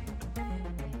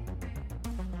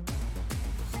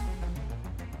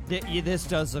 This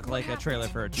does look like a trailer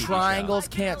for a TV Triangles show.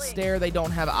 can't stare. They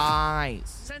don't have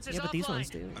eyes. Yeah, but these ones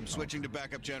do. I'm switching to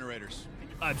backup generators.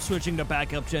 I'm switching to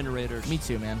backup generators. Me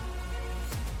too, man.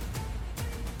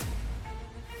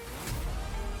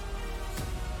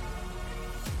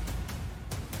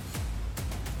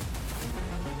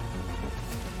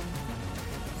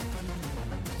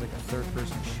 It's like a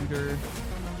third-person shooter.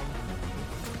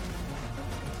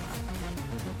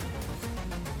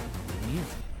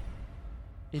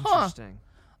 Interesting.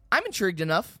 I'm intrigued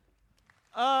enough.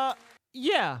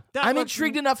 Yeah. I'm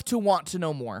intrigued enough to want to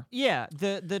know more. Yeah,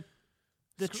 the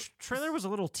trailer was a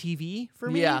little TV for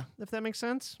me, if that makes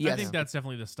sense. Yes. I think that's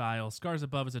definitely the style. Scars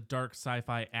Above is a dark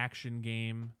sci-fi action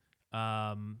game.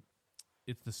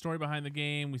 It's the story behind the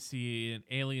game. We see an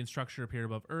alien structure appear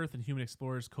above Earth, and human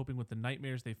explorers coping with the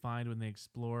nightmares they find when they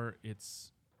explore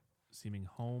its seeming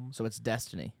home. So it's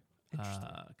Destiny.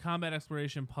 Combat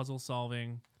exploration, puzzle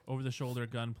solving, over-the-shoulder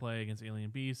gunplay against alien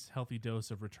beasts, healthy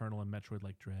dose of Returnal and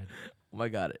Metroid-like dread. Oh my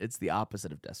god, it's the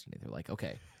opposite of Destiny. They're like,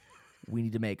 okay, we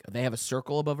need to make... They have a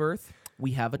circle above Earth.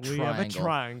 We have a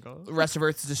triangle. The rest of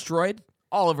Earth is destroyed.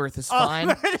 All of Earth is fine.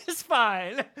 All of Earth is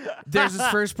fine. Theirs is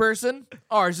first person.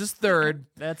 Ours is third.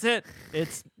 That's it.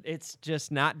 It's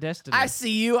just not Destiny. I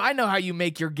see you. I know how you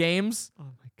make your games. Oh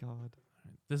my god.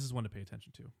 This is one to pay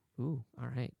attention to. Ooh, all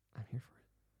right. I'm here for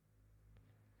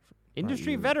it.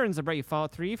 Industry veterans that brought you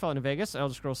Fallout 3, Fallout New Vegas,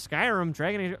 Elder Scrolls Skyrim,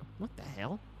 Dragon Age... What the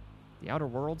hell? The Outer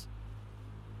Worlds?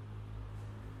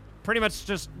 Pretty much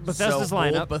just Bethesda's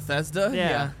lineup. Bethesda?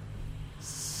 Yeah.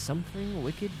 Something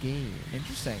Wicked Game.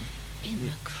 Interesting. In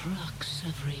the crux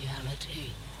of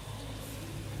reality,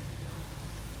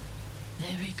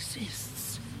 there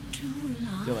exists two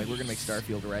lives. Feel like we're gonna make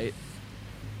Starfield, right?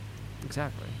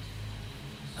 Exactly.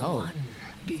 One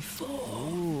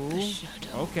before the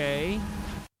shadow. Okay.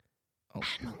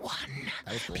 And one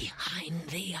behind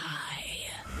the eye.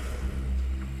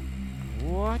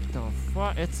 What the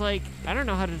fuck? It's like, I don't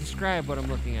know how to describe what I'm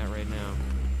looking at right now.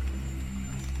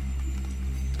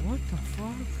 What the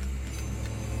fuck?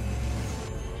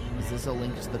 Is this a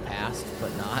link to the past,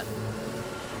 but not?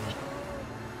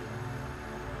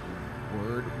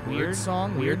 Weird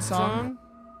song? Weird song?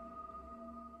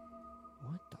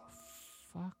 What the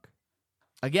fuck?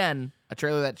 Again, a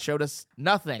trailer that showed us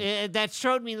nothing. That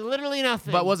showed me literally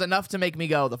nothing. But was enough to make me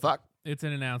go, the fuck? It's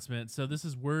an announcement. So this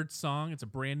is Word Song. It's a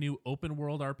brand new open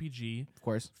world RPG. Of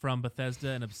course. From Bethesda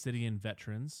and Obsidian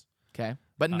veterans. Okay.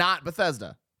 But not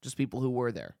Bethesda. Just people who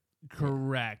were there.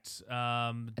 Correct.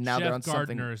 And now Jeff they're on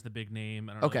Gardner something... is the big name.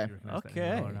 I don't know if you recognize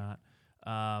that name or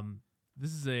not.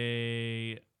 This is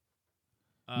a...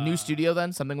 new studio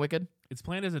then? Something Wicked? It's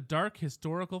planned as a dark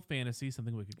historical fantasy,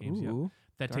 Something Wicked Games,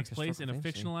 that takes place in a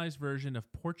fictionalized version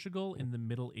of Portugal in the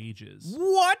Middle Ages.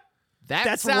 What?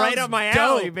 That's right up my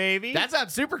alley, baby. That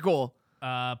sounds super cool.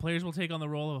 Players will take on the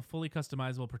role of a fully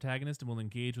customizable protagonist and will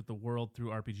engage with the world through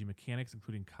RPG mechanics,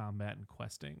 including combat and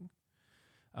questing.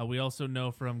 We also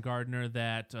know from Gardner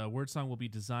that Wordsong will be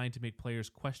designed to make players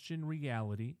question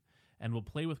reality and will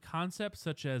play with concepts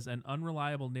such as an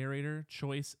unreliable narrator,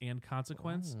 choice and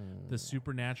consequence, the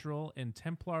supernatural, and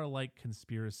Templar-like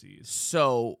conspiracies.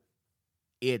 So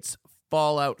it's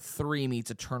Fallout 3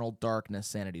 meets Eternal Darkness,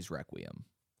 Sanity's Requiem.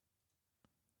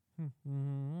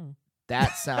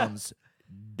 That sounds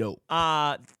dope.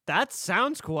 That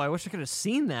sounds cool. I wish I could have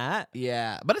seen that.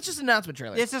 Yeah, but it's just an announcement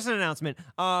trailer. It's just an announcement.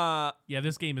 Yeah,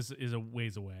 this game is a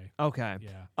ways away. Okay.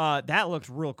 Yeah. That looked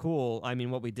real cool. I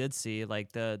mean, what we did see,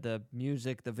 like the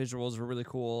music, the visuals were really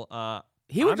cool.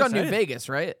 He worked on New Vegas,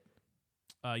 right?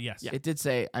 Yes. It did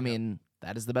say. I mean,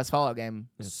 that is the best Fallout game.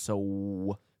 So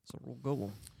we'll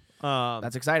go.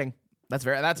 That's exciting. That's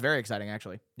very exciting,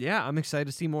 actually. Yeah, I'm excited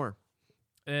to see more.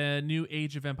 A new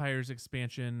Age of Empires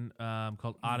expansion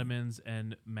called Ottomans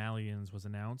and Malians was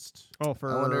announced. Oh,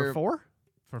 for 4?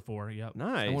 For 4, yep.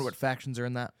 Nice. I wonder what factions are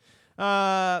in that.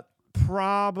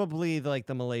 Probably like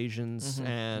the Malaysians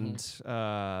and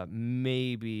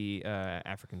maybe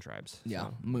African tribes. Yeah,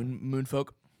 so. moon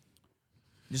folk.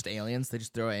 Just aliens. They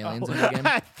just throw aliens in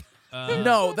the game.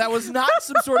 No, that was not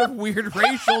some sort of weird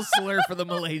racial slur for the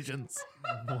Malaysians.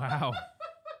 Wow.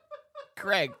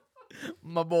 Craig,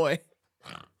 my boy.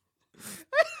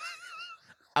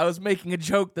 I was making a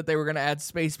joke that they were going to add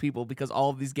space people because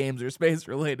all of these games are space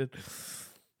related.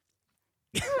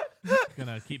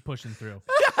 Gonna keep pushing through.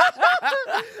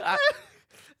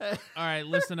 All right,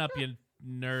 listen up, you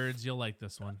nerds. You'll like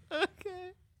this one.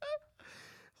 Okay.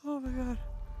 Oh my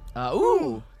god.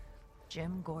 Ooh.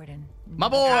 Jim Gordon. My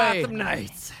boy. Gotham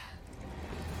Knights.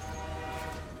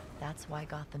 That's why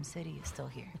Gotham City is still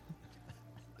here.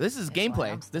 This is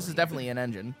gameplay. This is definitely an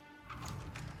engine.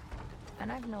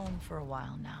 And I've known for a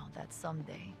while now that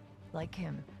someday, like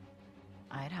him,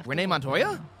 I'd have Renee to...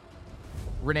 Montoya?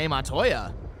 Renee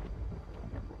Montoya?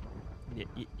 Yeah.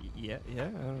 I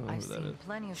don't know I've who that seen is.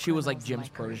 plenty of She was like criminals Jim's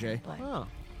in my career, protege. but Oh,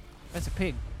 that's a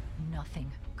pig.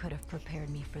 nothing could have prepared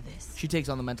me for this. She takes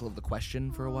on the mental of the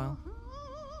question for a while.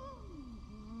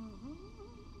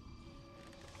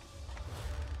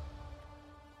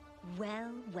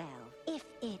 Well, if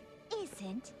it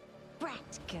isn't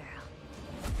Brat Girl.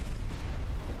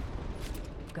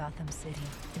 Gotham City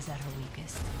is at her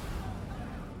weakest.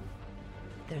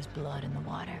 There's blood in the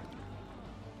water.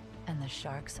 And the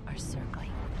sharks are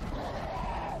circling.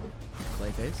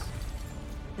 Clayface?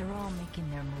 They're all making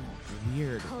their move.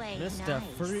 Weird. Play Mr. nice.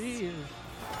 Freeze.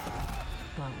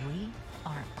 But we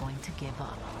aren't going to give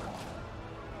up.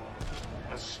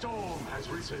 A storm has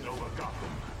risen over Gotham.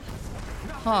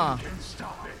 Huh. Nothing can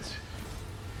stop it.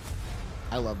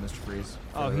 I love Mr. Freeze.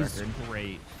 Oh, for the he's record.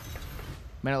 great.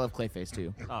 Man, I love Clayface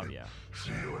too. Oh, yeah.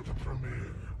 See you at the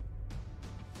premiere.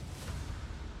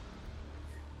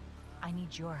 I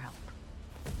need your help.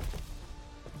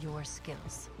 Your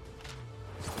skills.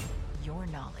 Your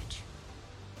knowledge.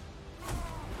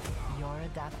 Your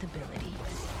adaptability.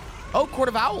 Oh, Court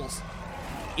of Owls.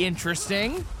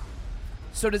 Interesting.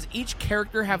 So does each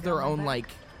character have their own, like,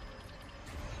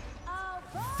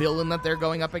 villain that they're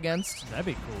going up against? That'd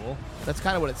be cool. That's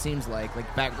kind of what it seems like. Like,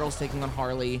 Batgirl's taking on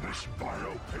Harley.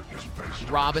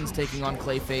 Robin's taking on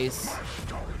Clayface.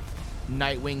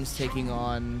 Nightwing's taking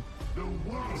on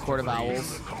Court of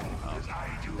Owls.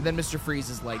 And then Mr. Freeze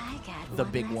is, like, the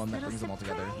big one that brings them all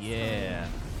together. Yeah.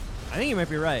 I think you might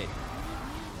be right.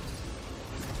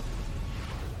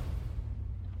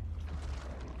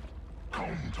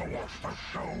 Come to watch the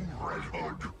show, Red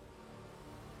Hood.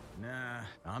 Nah,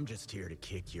 I'm just here to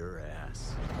kick your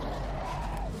ass.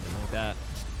 Like that.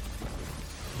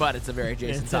 But it's a very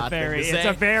Jason Todd thing to say. It's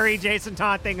a very Jason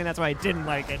Todd thing, and that's why I didn't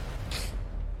like it.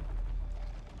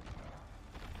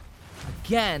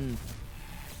 Again,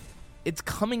 it's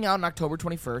coming out on October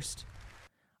 21st.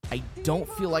 I don't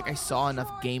feel like I saw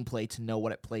enough gameplay to know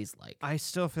what it plays like. I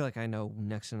still feel like I know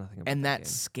next to nothing about And that game.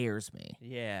 scares me.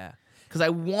 Yeah. Because I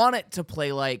want it to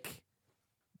play like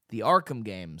the Arkham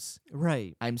games.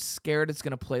 Right. I'm scared it's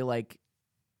going to play like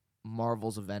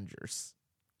Marvel's Avengers.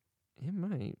 It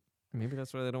might. Maybe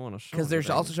that's why they don't want to show it. Because they're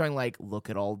also showing, like, look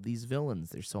at all these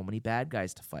villains. There's so many bad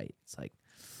guys to fight. It's like,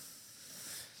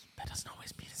 that doesn't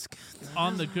always mean it's good.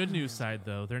 On the good news side,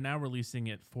 though, they're now releasing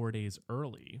it 4 days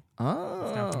early. Oh.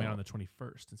 It's now coming out on the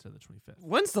 21st instead of the 25th.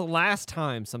 When's the last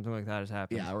time something like that has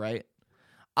happened? Yeah, right.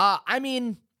 I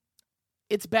mean,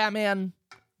 it's Batman.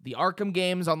 The Arkham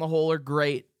games on the whole are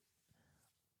great.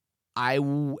 I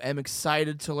am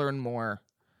excited to learn more.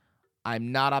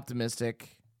 I'm not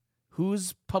optimistic.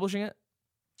 Who's publishing it?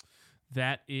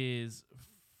 That is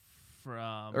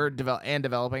from... Or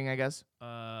developing, I guess.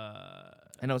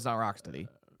 I know it's not Rocksteady.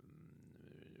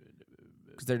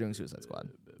 Because they're doing Suicide Squad.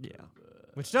 Yeah.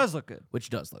 Which does look good. Which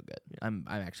does look good. Yeah. I'm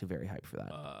actually very hyped for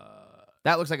that.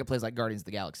 That looks like it plays like Guardians of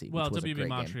the Galaxy. Well, which was WB a great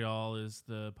Montreal is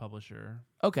the publisher.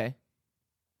 Okay.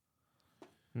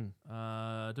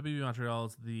 WB Montreal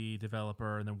is the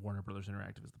developer, and then Warner Brothers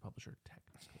Interactive is the publisher,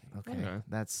 technically. Okay.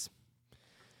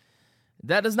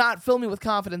 That does not fill me with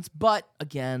confidence, but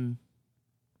again,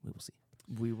 we will see.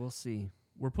 We will see.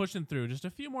 We're pushing through. Just a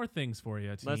few more things for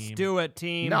you, team. Let's do it,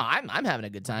 team. No, I'm having a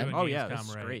good time. Oh, yeah, this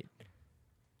is great.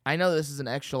 I know this is an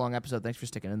extra long episode. Thanks for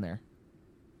sticking in there.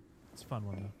 It's a fun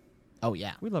one, though. Oh,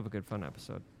 yeah. We love a good, fun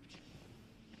episode.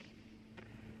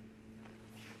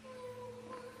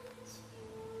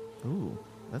 Ooh,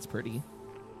 that's pretty.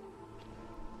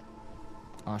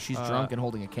 Oh, she's drunk and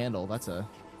holding a candle. That's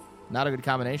not a good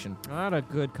combination. Not a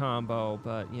good combo,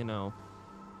 but, you know.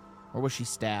 Or was she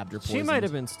stabbed or poisoned? She might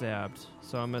have been stabbed.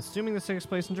 So I'm assuming this takes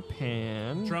place in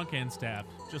Japan. Drunk and stabbed,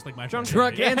 just like my Drunk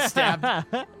friend. and stabbed.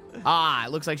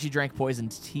 It looks like she drank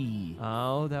poisoned tea.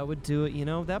 Oh, that would do it. You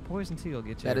know, that poison tea will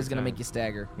get you. That is going to make you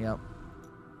stagger. Yep.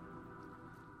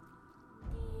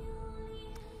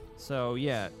 So,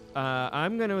 yeah.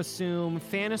 I'm going to assume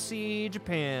fantasy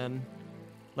Japan.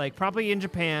 Like, probably in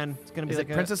Japan. It's going to be Is like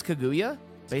it Princess Kaguya?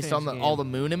 Based on all the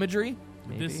moon imagery?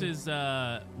 Maybe. This is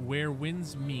Where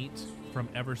Winds Meet from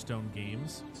Everstone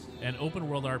Games, an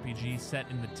open-world RPG set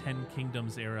in the Ten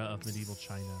Kingdoms era of medieval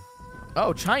China.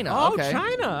 Oh, China. Oh, okay.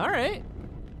 China. All right.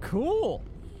 Cool.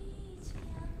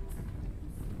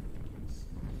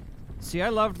 See, I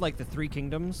loved, like, the Three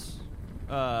Kingdoms.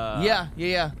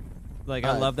 Yeah. Like,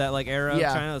 I love that, like, era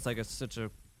yeah. of China. It's, like,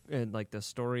 and, like, the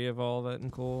story of all that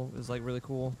and cool is, like, really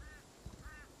cool.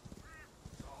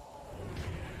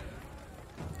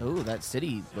 Ooh, that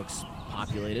city looks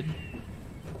populated.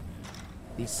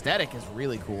 The aesthetic is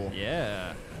really cool.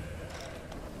 Yeah.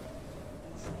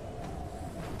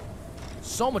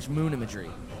 So much moon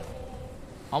imagery.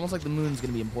 Almost like the moon's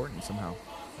going to be important somehow.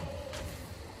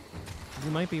 You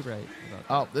might be right.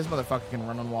 Oh, this motherfucker can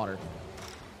run on water.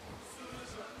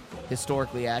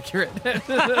 Historically accurate.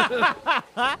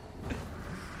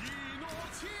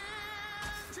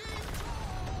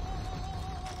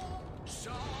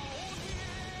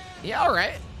 Yeah, all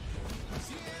right.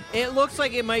 It looks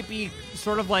like it might be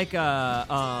sort of like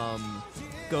a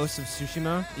Ghost of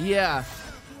Tsushima. Yeah.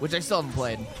 which I still haven't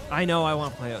played. I know I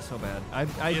want to play it so bad.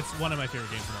 It's one of my favorite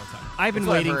games of all time. I've been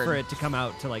waiting for it to come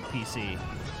out to like PC.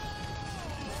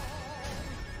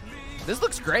 This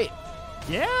looks great.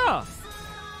 Yeah.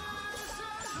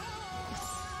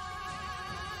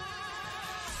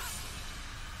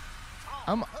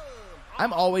 I'm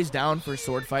always down for a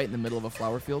sword fight in the middle of a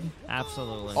flower field.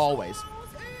 Absolutely. Always.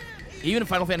 Even in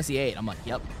Final Fantasy VIII, I'm like,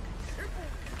 yep.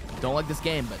 Don't like this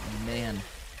game, but man,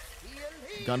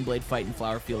 gunblade fight in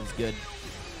flower field is good.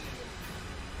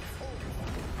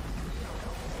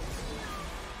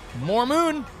 More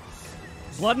moon.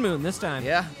 Blood moon this time.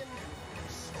 Yeah.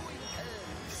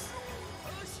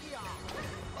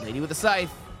 Lady with a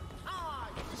scythe.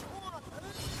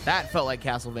 That felt like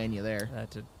Castlevania there. That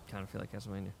did kind of feel like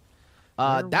Castlevania.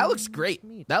 That looks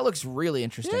great. That looks really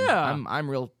interesting. Yeah. I'm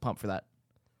real pumped for that.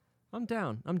 I'm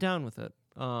down. I'm down with it.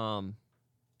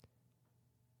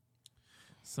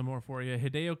 Some more for you.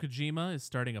 Hideo Kojima is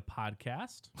starting a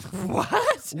podcast.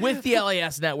 What? With the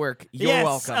LAS network. You're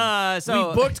Yes, welcome. so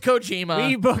we booked Kojima.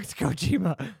 We booked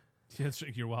Kojima. Yes,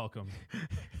 you're welcome.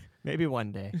 Maybe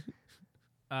one day.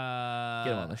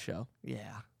 Get him on the show.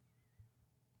 Yeah.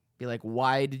 Be like,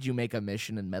 why did you make a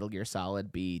mission in Metal Gear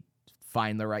Solid be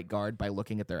find the right guard by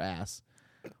looking at their ass?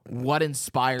 What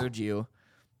inspired you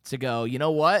to go, you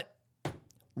know what?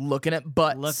 Looking at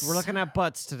butts. Look, we're looking at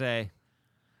butts today.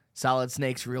 Solid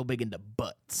Snake's real big into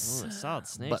butts. Ooh, Solid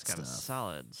Snake's Butt got a stuff.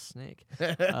 solid snake.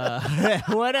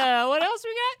 What else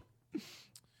we got?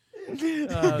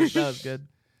 That was good.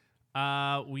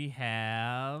 We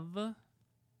have...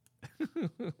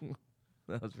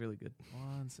 That was really good.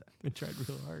 1 sec. I tried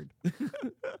real hard.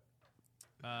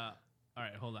 All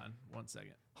right, hold on 1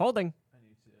 second. Holding. I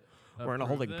need to We're in a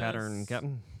approve holding pattern, this.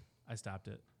 Captain. I stopped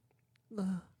it.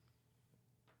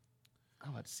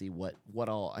 I'll have to see what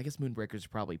all. I guess Moonbreaker's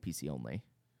probably PC only.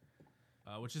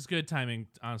 Which is good timing,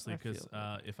 honestly, because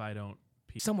if I don't...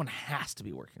 Someone has to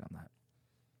be working on that.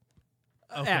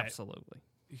 Okay. Absolutely.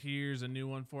 Here's a new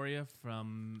one for you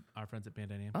from our friends at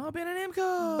Bandai Namco. Oh, Bandai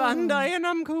Namco! Bandai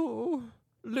Namco.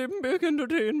 Limbic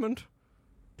Entertainment.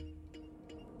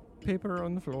 Paper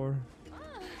on the floor.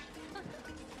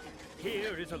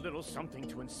 Here is a little something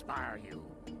to inspire you.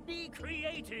 Be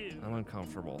creative. I'm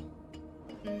uncomfortable.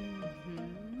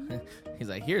 He's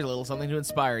like, here's a little something to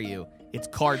inspire you. It's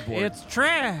cardboard. It's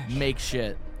trash. Make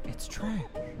shit. It's trash.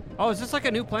 Oh, is this like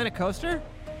a new Planet Coaster?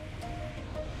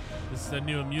 This is a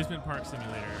new amusement park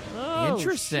simulator. Oh,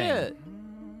 Interesting. Shit.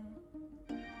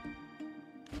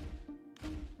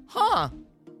 Huh.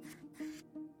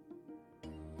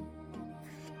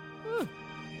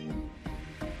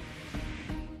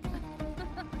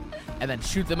 And then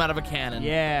shoot them out of a cannon.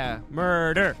 Yeah.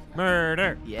 Murder.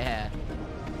 Murder. Yeah.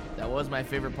 That was my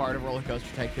favorite part of Roller Coaster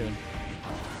Tycoon.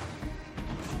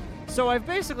 So I've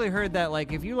basically heard that,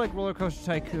 like, if you like Roller Coaster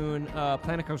Tycoon,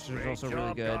 Planet Coaster is also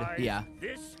really good. Guys. Yeah.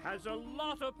 This has a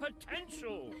lot of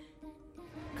potential.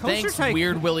 Thanks,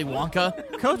 Weird Willy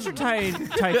Wonka. Coaster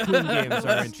Tycoon games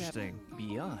are interesting.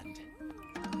 Beyond.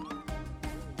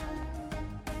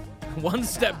 One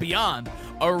step beyond.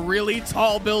 A really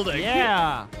tall building.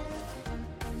 Yeah.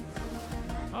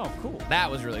 Oh, cool.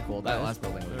 That was really cool. That last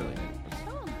building was really neat.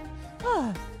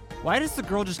 Why does the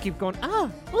girl just keep going, oh,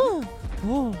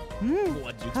 What, did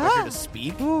you expect her to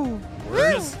speak?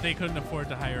 Because they couldn't afford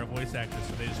to hire a voice actor,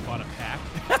 so they just bought a pack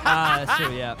So,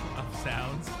 yeah. of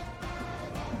sounds.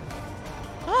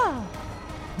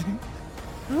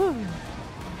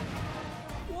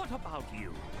 What about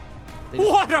you?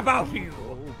 What about you?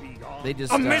 They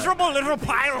just A miserable little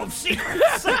pile of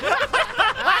secrets.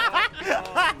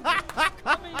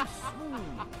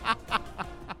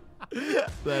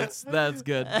 That's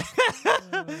good.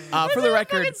 For the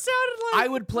record, I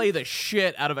would play the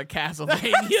shit out of a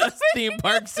Castlevania theme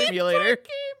park simulator. That'd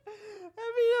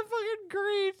be fucking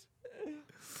great.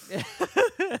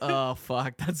 Oh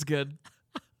fuck, that's good.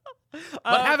 But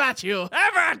how about you? How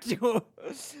about you?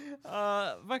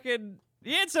 Fucking.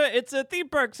 Yeah, it's a theme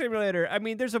park simulator. I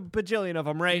mean, there's a bajillion of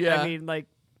them, right? Yeah. I mean, like,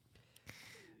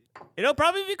 it'll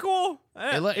probably be cool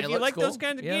if you looks like those cool.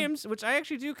 kinds of Yeah. games, which I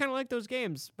actually do kind of like those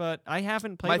games, but I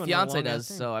haven't played My one in a fiance long does,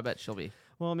 time. so I bet she'll be.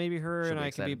 Well, maybe her She'll and be I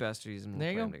can be excited. besties and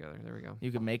There we'll you play go. them together. There we go.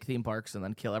 You can make theme parks and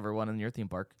then kill everyone in your theme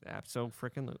park.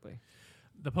 Abso-freaking-lutely.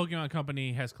 The Pokemon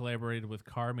Company has collaborated with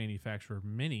car manufacturer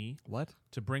Mini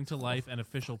to bring to life an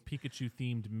official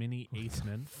Pikachu-themed Mini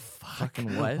Aceman.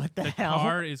 Fucking what? What the The hell?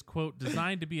 car is, quote,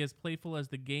 designed to be as playful as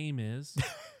the game is,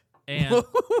 and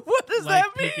What does like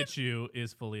that mean? Pikachu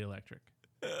is fully electric.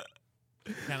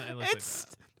 Kinda, it looks It's.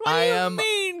 like that. What do you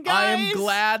mean, guys? I am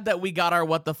glad that we got our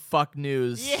what the fuck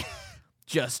news Yeah.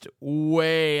 just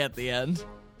way at the end.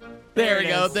 There we it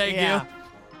go. is. Thank Yeah. you.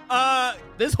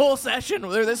 This whole session,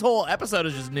 or this whole episode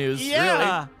is just news.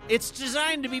 Yeah, really. it's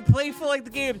designed to be playful like the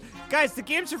game. Guys, the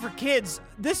games are for kids.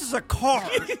 This is a car.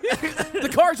 The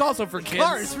car's also for kids. The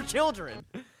car is for children.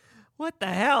 What the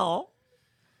hell?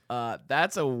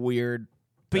 That's a weird.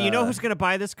 But you know who's gonna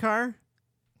buy this car?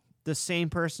 The same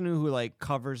person who like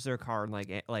covers their car in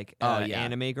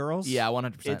anime girls. Yeah,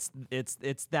 100%.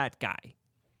 It's that guy.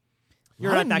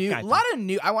 You're not that guy. A lot of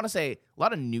new. I want to say a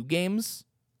lot of new games.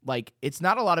 Like it's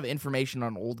not a lot of information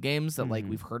on old games that like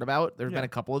we've heard about. There's been a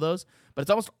couple of those, but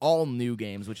it's almost all new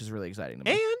games, which is really exciting to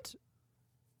me.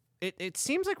 And it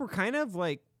seems like we're kind of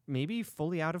like maybe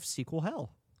fully out of sequel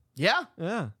hell. Yeah,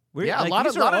 yeah. A lot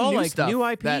of new like stuff, new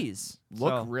IPs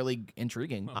look really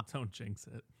intriguing. Well, don't jinx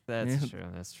it. That's true.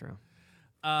 That's true.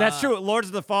 That's true. Lords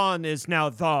of the Fallen is now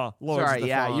the Lords of the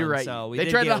Fallen. You're right. So they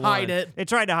tried to hide it. They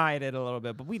tried to hide it a little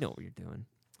bit, but we know what you're doing.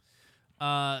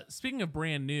 Speaking of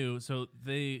brand new, so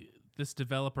this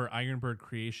developer Ironbird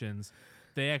Creations,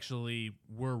 they actually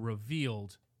were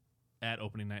revealed at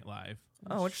Opening Night Live.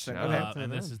 Oh, interesting.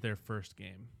 And this is their first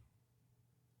game.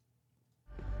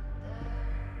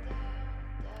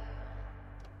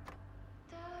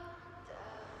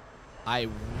 I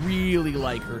really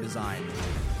like her design.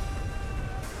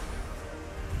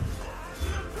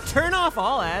 Turn off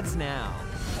all ads now.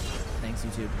 Thanks,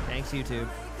 YouTube. Thanks, YouTube.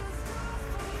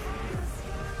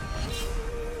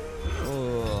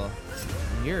 Oh,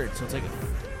 weird. So it's like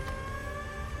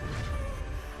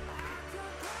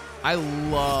I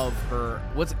love her.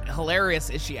 What's hilarious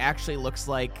is she actually looks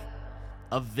like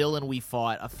a villain we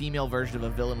fought, a female version of a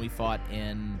villain we fought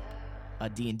in a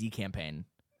D&D campaign.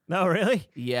 No, really?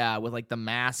 Yeah, with like the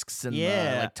masks and the,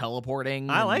 like teleporting.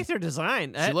 I liked her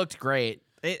design. She looked great.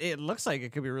 It looks like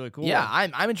it could be really cool. Yeah,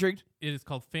 I'm intrigued. It is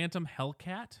called Phantom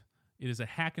Hellcat. It is a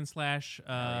hack and slash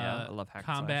I love hack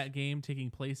combat and slash. game taking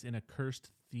place in a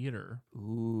cursed theater.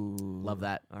 Ooh, love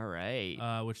that. All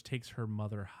right. Which takes her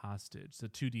mother hostage. So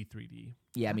 2D, 3D.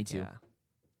 Yeah, me too.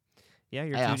 Yeah,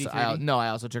 you're 2D, 3D? I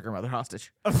also took her mother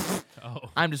hostage. Oh.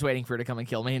 I'm just waiting for her to come and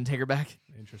kill me and take her back.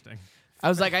 Interesting. I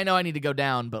was like, I know I need to go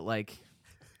down, but like,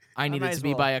 I need it to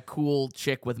be by a cool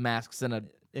chick with masks and a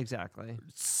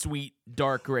sweet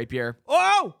dark rapier.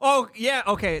 Oh, yeah.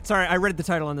 Okay, sorry, I read the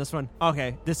title on this one.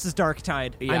 Okay, this is Dark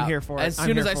Tide. Yeah. I'm here for it. As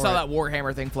soon as I saw that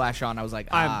Warhammer thing flash on, I was like,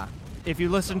 If you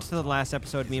listened to the last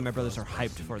episode, me and my brothers are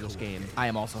hyped for this game. I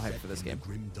am also hyped for this game.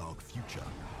 Grimdark future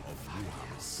of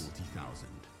Warhammer 40,000.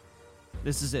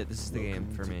 This is it. This is the game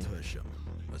for me. Tertium,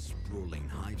 a sprawling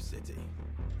hive city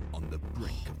on the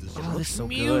brink of the Oh, this so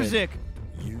music.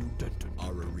 You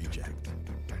are a reject,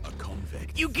 a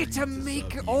convict. You get to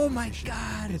make. Oh my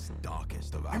god!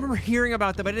 Darkest of I remember hearing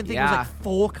about them. I didn't think it was like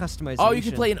full customization. Oh, you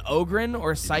can play an Ogren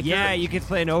or a Psyker? Yeah, you can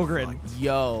play an Ogren.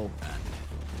 Yo. And,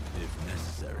 if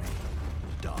necessary,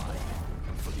 die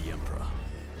for the Emperor.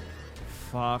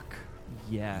 Fuck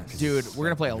yes, dude. We're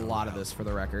gonna play a lot of this for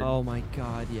the record. Oh my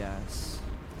god, yes.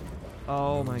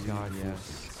 Oh my god,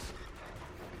 yes.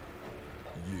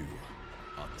 You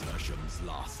are Tertium's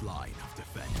last line of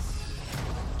defense.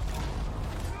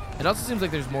 It also seems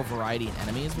like there's more variety in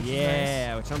enemies, which is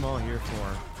nice. Which I'm all here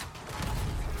for.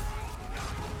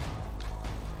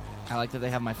 I like that they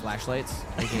have my flashlights,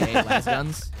 aka las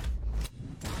guns.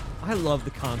 I love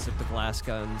the concept of glass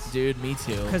guns. Dude, me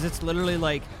too. Because it's literally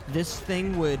like, this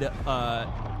thing would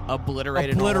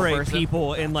obliterate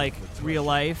people in like real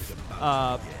life.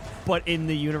 But in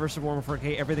the universe of Warhammer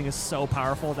 40K, everything is so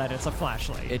powerful that it's a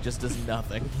flashlight. It just does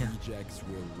nothing. Rejects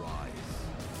will rise.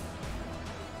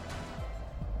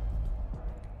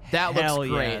 That looks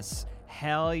great. Yes.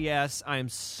 Hell yes. I'm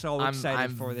so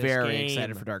excited for this game. I'm very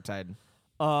excited for Dark Tide.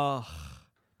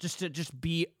 Just to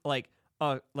be like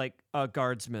a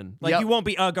guardsman. Like you won't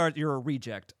be a guard, you're a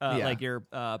reject. Like you're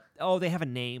they have a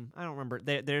name. I don't remember.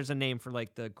 There's a name for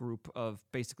like the group of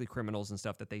basically criminals and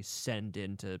stuff that they send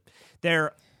into.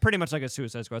 They're pretty much like a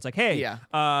Suicide Squad. It's like, hey,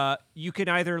 you can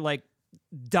either like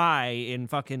die in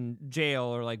fucking jail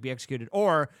or like be executed,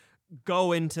 or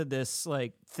go into this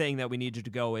like thing that we need you to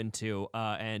go into,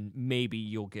 and maybe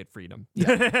you'll get freedom.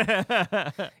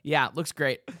 Yeah, looks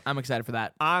great. I'm excited for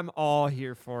that. I'm all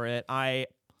here for it. I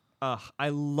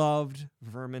loved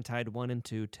Vermintide 1 and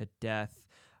 2 to death.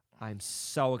 I'm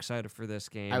so excited for this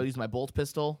game. I will use my bolt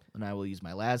pistol, and I will use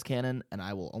my las cannon, and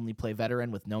I will only play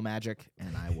veteran with no magic,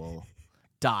 and I will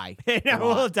die. I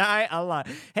will die a lot.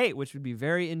 Hey, which would be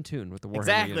very in tune with the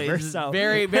Warhammer universe. So.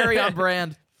 Very, very on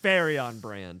brand. Very on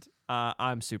brand.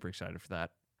 I'm super excited for that.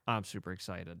 I'm super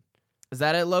excited. Is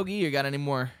that it, Logie? You got any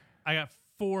more? I got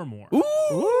 4 more.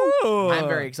 Ooh! I'm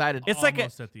very excited. It's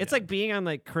like being on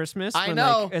like Christmas. I when,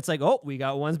 know. Like, it's like, oh, we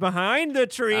got ones behind the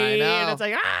tree. I know. And it's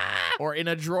like, or in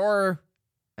a drawer.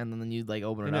 and then you'd like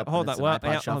open it In up. hold and on, it's an well, iPod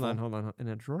yeah, Shuffle. hold on. In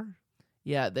a drawer?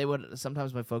 Yeah, they would.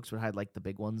 Sometimes my folks would hide like the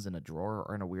big ones in a drawer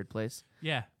or in a weird place.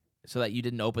 Yeah. So that you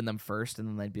didn't open them first, and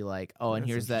then they'd be like, "Oh, and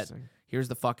That's here's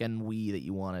the fucking Wii that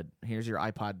you wanted. Here's your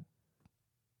iPod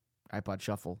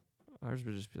Shuffle." Ours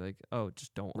would just be like, "Oh,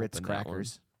 just don't Ritz open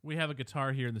crackers. We have a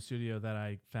guitar here in the studio that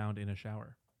I found in a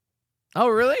shower. Oh,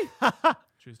 really?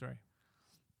 True story.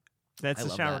 That's I the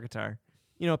love shower that. guitar.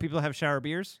 You know, people have shower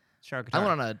beers. Shower guitar. I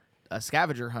went on a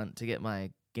scavenger hunt to get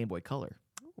my Game Boy Color.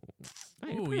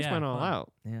 Hey, you Ooh, pretty much yeah, went all fun.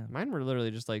 out. Yeah. Mine were literally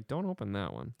just like, don't open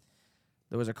that one.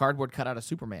 There was a cardboard cutout of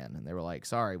Superman, and they were like,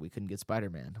 "Sorry, we couldn't get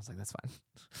Spider-Man." I was like, "That's fine.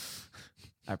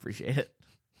 I appreciate it."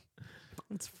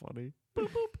 That's funny. Boop,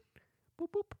 boop. Boop,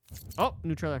 boop. Oh,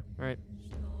 new trailer. All right.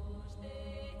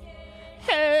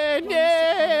 Hey,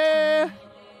 yeah.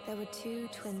 There were two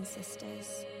twin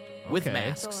sisters. With Okay.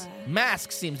 masks.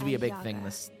 Masks seems to be a big And thing. Yaga.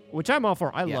 This Which I'm all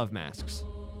for. I Yeah. love masks.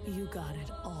 You got it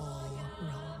all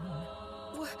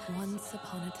wrong. Once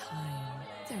upon a time,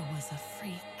 there was a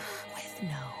freak with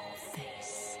no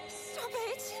face. Stop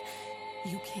it!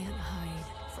 You can't hide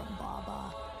from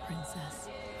Baba, princess.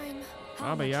 I'm. How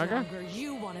Baba much Yaga? longer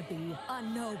you want to be a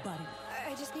nobody?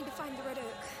 I just need to find the red oak.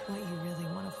 What you really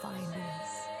want to find is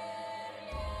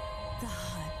the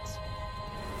hut.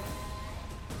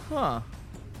 Huh.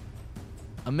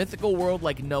 A mythical world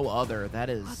like no other. That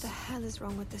is... What the hell is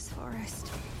wrong with this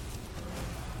forest?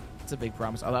 It's a big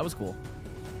promise. Oh, that was cool.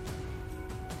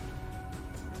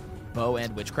 Bow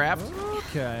and witchcraft.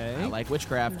 Okay. I like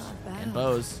witchcraft Not bad. and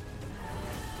bows.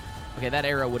 Okay, that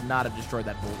arrow would not have destroyed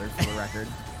that boulder, for the record.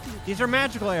 These are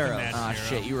magical arrows. Magic Ah, arrow.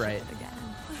 shit, you're right. Again.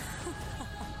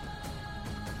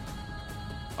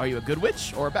 Are you a good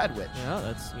witch or a bad witch? Yeah,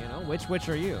 that's, you know, which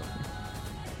are you?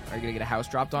 Are you gonna get a house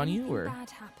dropped on you, Anything or? bad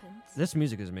happens, This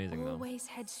music is amazing, though. always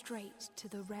head straight to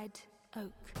the red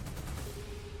oak.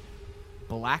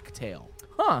 Blacktail.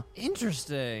 Huh.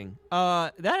 Interesting.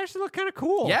 That actually looked kind of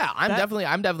cool. Yeah, I'm That-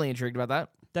 definitely intrigued about that.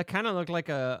 That kind of looked like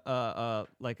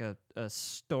a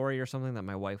story or something that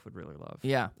my wife would really love.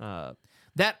 Yeah.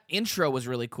 That intro was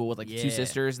really cool with like the two Yeah.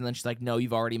 sisters, and then she's like, "No,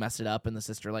 you've already messed it up," and the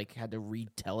sister like had to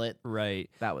retell it. Right.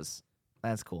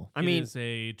 That's cool. I It mean, is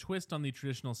a twist on the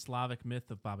traditional Slavic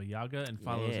myth of Baba Yaga and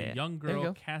follows Yeah. a young There you girl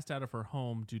go. cast out of her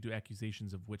home due to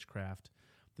accusations of witchcraft.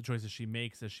 The choices she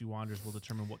makes as she wanders will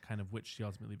determine what kind of witch she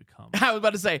ultimately becomes. I was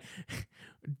about to say,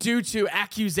 due to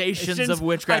accusations Since of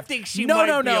witchcraft. I think she no, might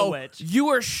no, be a no. witch. You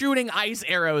are shooting ice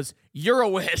arrows. You're a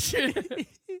witch.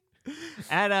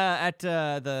 at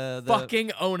the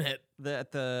Fucking own it.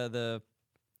 the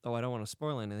oh, I don't want to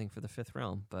spoil anything for the Fifth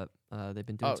Realm, but they've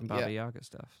been doing Oh, some Baba yeah. Yaga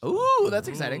stuff. Ooh, that's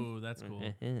exciting. Ooh, that's cool.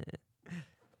 It's a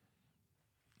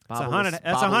Baba haunted. was-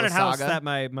 That's a Baba haunted was house Saga. that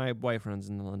my wife runs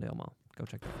in the Lundale Mall. Go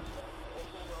check that out.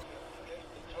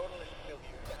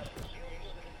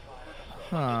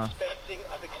 Huh.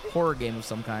 Horror game of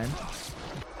some kind.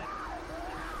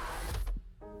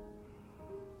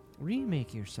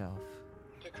 Remake yourself.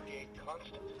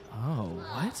 Oh,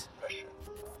 what?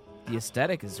 The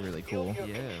aesthetic is really cool.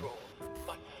 Yeah.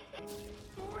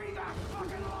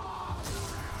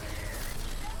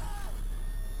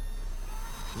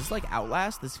 Is this like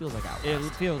Outlast? This feels like Outlast.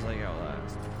 It feels like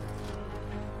Outlast.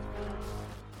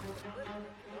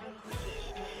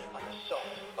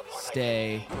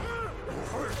 Stay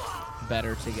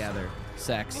better together.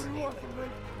 Sex.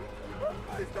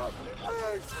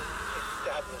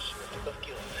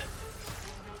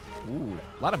 Ooh,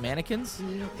 a lot of mannequins.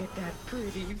 Look at that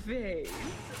pretty face.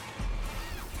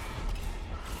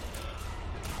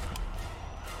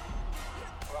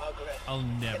 I'll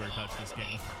never touch this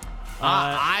game.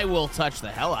 I will touch the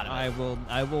hell out of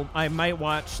it. I might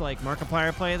watch like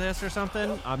Markiplier play this or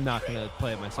something. I'm not gonna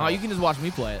play it myself. Oh, you can just watch me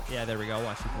play it. Yeah, there we go.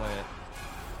 Watch you play it.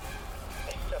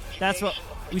 That's what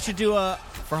we should do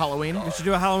for Halloween. We should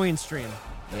do a Halloween stream.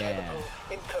 Yeah.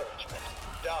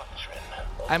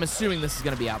 I'm assuming this is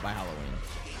gonna be out by Halloween.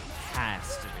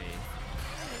 Has to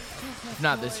be. If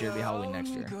not this year, it'll be Halloween next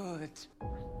year. Good.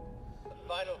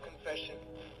 Final confession.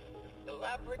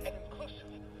 Elaborate and inclusive,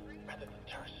 rather than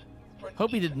terse.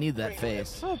 Hope he didn't need that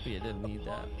face. Hope he didn't need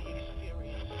that.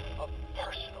 Of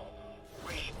personal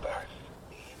rebirth.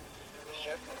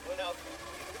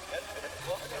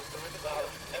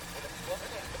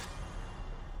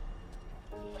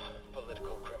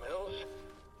 Political criminals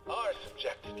are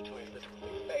subjected to a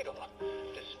literally fatal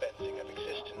dispensing of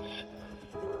existence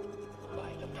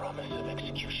by the promise of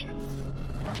execution.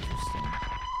 Interesting.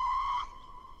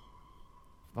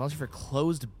 Volunteer for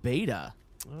closed beta.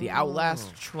 The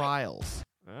Outlast Trials.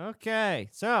 Okay,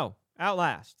 so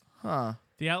Outlast. Huh.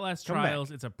 The Outlast Come back.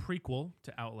 Trials, it's a prequel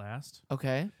to Outlast.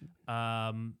 Okay.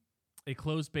 A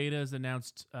closed beta is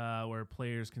announced where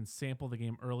players can sample the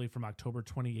game early from October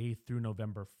 28th through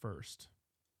November 1st.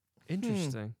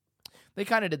 Interesting. They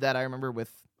kind of did that. I remember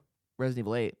with Resident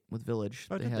Evil 8 with Village.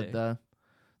 Oh, they had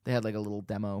like a little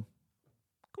demo.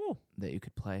 Cool. That you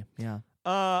could play. Yeah.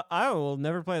 I will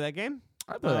never play that game.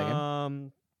 I play that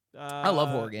game. I love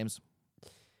horror games.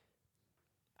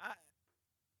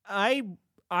 I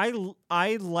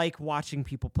like watching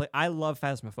people play. I love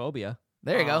Phasmophobia.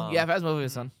 There you go. Yeah, Phasmophobia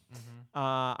is fun.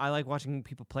 I like watching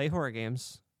people play horror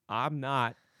games. I'm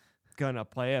not gonna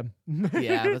play them.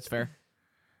 Yeah, that's fair.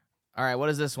 All right, what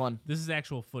is this one? This is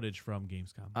actual footage from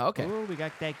Gamescom. Oh, okay. Ooh, we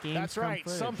got that Gamescom That's right.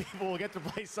 footage. Some people will get to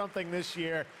play something this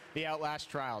year, the Outlast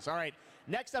Trials. All right,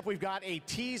 next up we've got a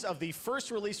tease of the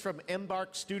first release from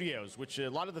Embark Studios, which a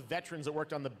lot of the veterans that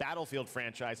worked on the Battlefield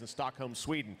franchise in Stockholm,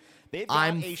 Sweden. They've got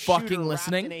I'm a fucking shooter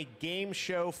listening. wrapped in a game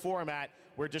show format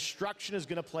where destruction is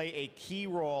going to play a key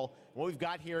role. What we've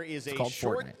got here is a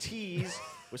short Fortnite. tease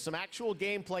with some actual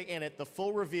gameplay in it. The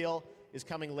full reveal is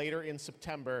coming later in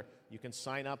September. You can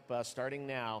sign up starting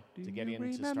now to get in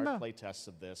to start play tests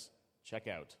of this. Check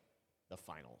out the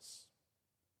finals.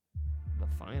 The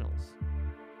finals.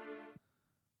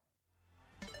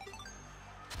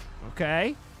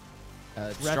 Okay.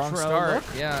 Strong Retro start. look.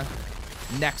 Yeah.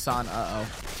 Nexon.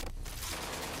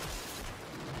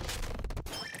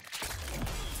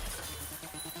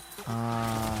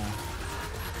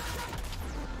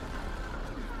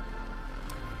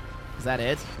 Is that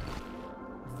it?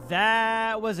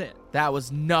 That was it. That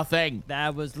was nothing.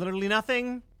 That was literally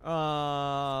nothing.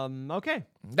 Okay.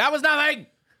 That was nothing.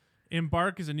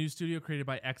 Embark is a new studio created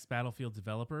by ex-Battlefield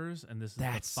developers, and this is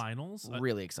the finals.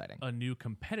 Really exciting. A new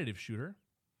competitive shooter.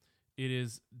 It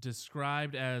is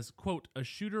described as, quote, a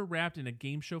shooter wrapped in a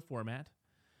game show format.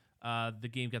 The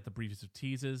game got the briefest of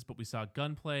teases, but we saw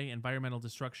gunplay, environmental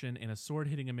destruction, and a sword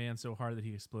hitting a man so hard that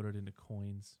he exploded into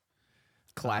coins.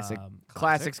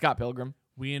 Classic Scott Pilgrim.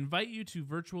 We invite you to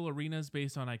virtual arenas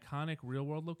based on iconic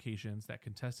real-world locations that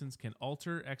contestants can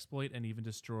alter, exploit, and even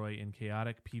destroy in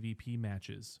chaotic PvP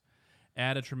matches.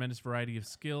 Add a tremendous variety of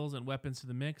skills and weapons to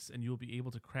the mix, and you'll be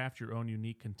able to craft your own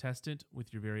unique contestant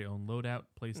with your very own loadout,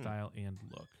 playstyle, and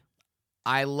look.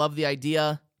 I love the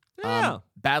idea. Yeah.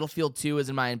 Battlefield 2 is,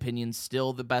 in my opinion,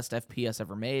 still the best FPS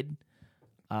ever made.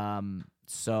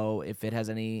 So if it has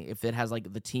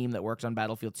like the team that works on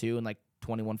Battlefield 2 and like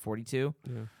 2142,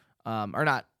 or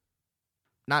not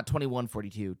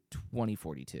 2142,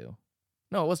 2042.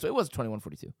 No, it was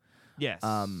 2142. Yes.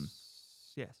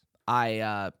 Yes.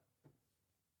 I'm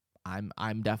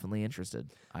definitely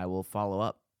interested. I will follow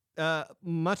up.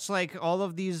 Much like all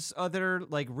of these other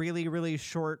like really, really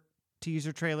short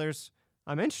teaser trailers,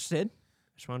 I'm interested. I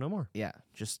just want to know more. Yeah,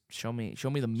 just show me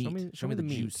the meat. Show me the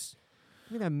juice.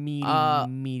 Give me that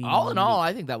meaty. All in all,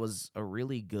 I think that was a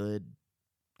really good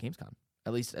Gamescom.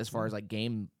 At least as far as like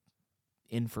game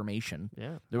information.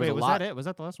 Yeah. There was a was lot. that it? Was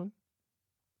that the last one?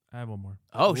 I have one more.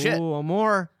 Oh shit! Ooh, one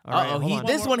more. All right, hold on.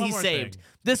 This one he more saved. thing.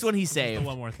 This one he saved.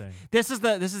 One more thing. This is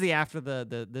the after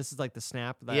the this is like the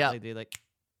snap that Yeah. they did, like.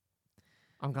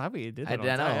 I'm glad we did I that.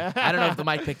 don't know. I don't know if the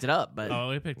mic picked it up, but Oh,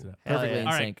 it picked it up. perfectly in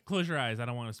All sync. right, close your eyes. I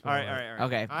don't want to spoil All right, it. all right, all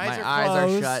right. Okay, Eyes my are eyes are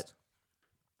closed. shut.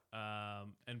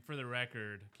 And for the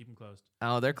record, keep them closed.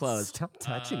 Oh, they're closed. Stop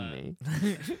touching me.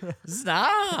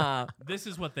 Stop. This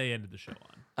is what they ended the show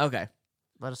on. Okay,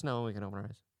 Let us know when we can open our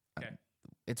eyes. Okay.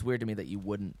 it's weird to me that you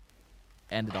wouldn't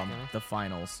end it on the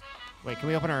finals. Wait, can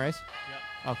we open our eyes?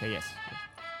 Yep. Okay, yes.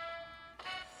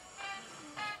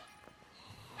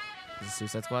 Is it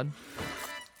Suicide Squad?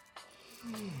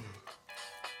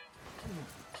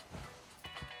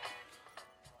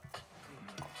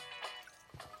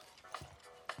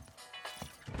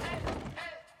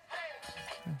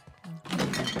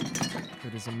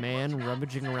 It is a man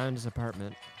rummaging around his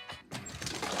apartment.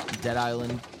 Dead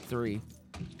Island 3.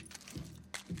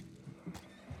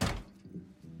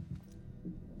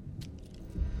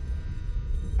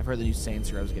 I've heard the new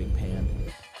Saints Row is getting panned.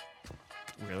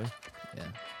 Really? Yeah.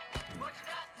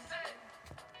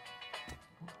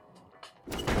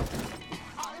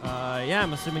 Yeah,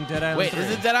 I'm assuming Dead Island. Wait, 3. is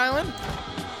it Dead Island?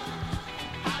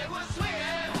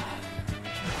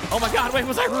 Oh my god, wait,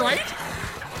 was I right?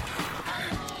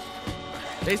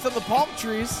 Based on the palm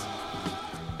trees.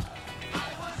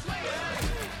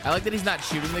 I like that he's not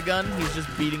shooting the gun, he's just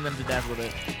beating them to death with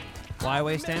it. Why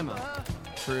waste ammo?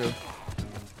 True.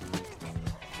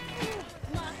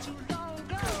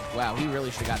 Wow, he really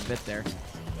should have gotten bit there.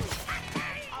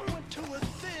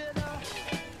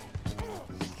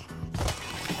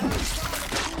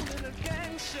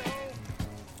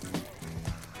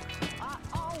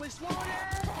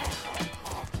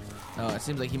 Oh, it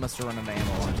seems like he must have run out of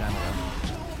ammo a long time ago.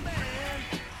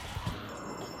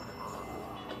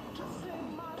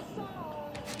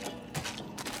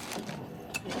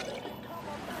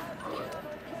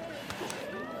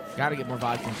 Gotta get more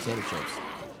vodka and potato chips.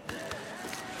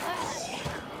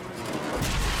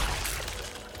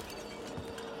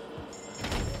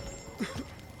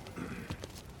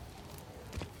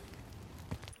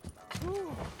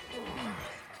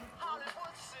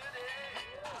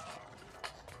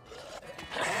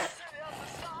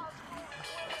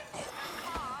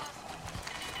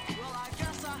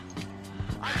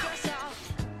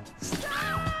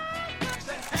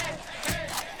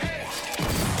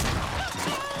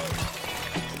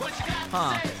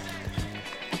 Huh.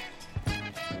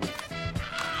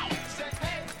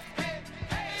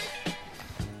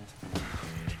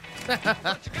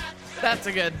 That's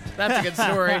a good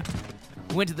story.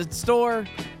 Went to the store,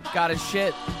 got his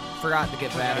shit, forgot to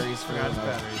get batteries. Forgot his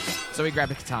batteries. So he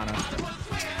grabbed a katana.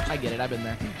 I get it. I've been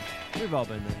there. We've all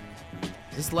been there.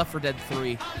 This is Left 4 Dead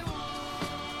 3.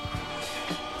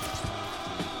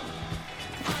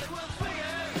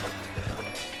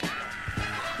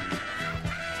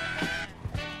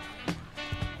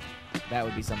 That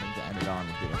would be something to end it on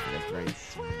with Left 4 Dead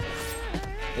 3.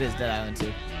 It is Dead Island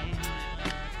 2.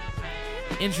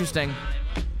 Interesting.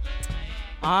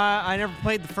 I never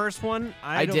played the first one.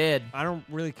 I did. I don't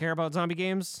really care about zombie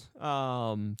games.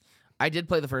 I did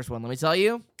play the first one. Let me tell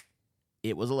you,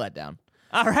 it was a letdown.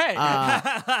 All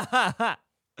right.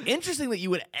 Interesting that you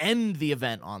would end the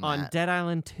event on that. On Dead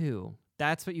Island 2.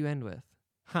 That's what you end with.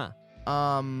 Huh.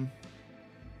 Oh,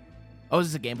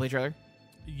 is this a gameplay trailer?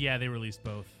 Yeah, they released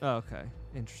both. Oh, okay.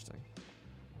 Interesting.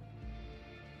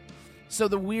 So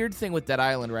the weird thing with Dead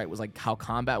Island, right, was like how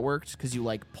combat worked, because you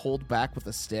like pulled back with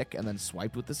a stick and then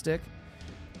swiped with the stick.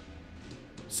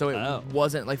 So it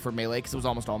wasn't like for melee, because it was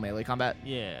almost all melee combat.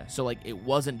 Yeah. So like it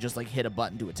wasn't just like hit a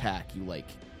button to attack. You like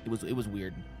it was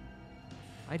weird.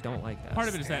 I don't like that. Part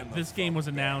of it is that this game was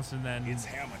announced and then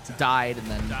died and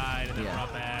then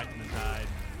brought back and then died.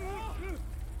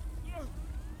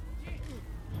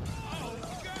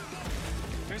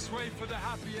 This way for the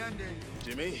happy ending.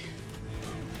 Jimmy?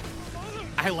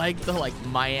 I like the like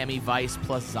Miami Vice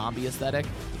plus zombie aesthetic.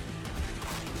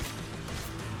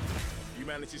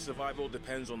 Humanity's survival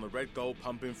depends on the red gold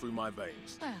pumping through my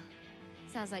veins. Well,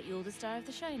 sounds like you're the star of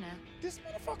the show now. This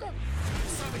motherfucker.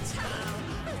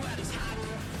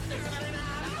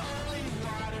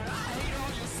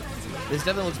 This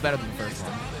definitely looks better than the first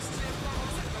one.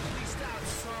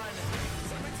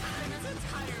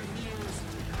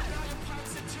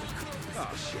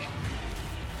 Oh, shit.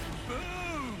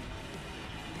 Boom!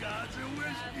 Gods and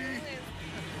whiskey.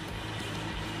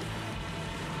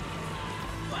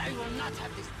 I will not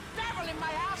have this devil in my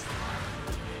house.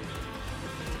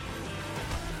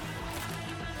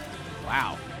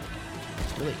 Wow.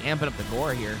 It's really amping up the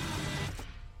gore here.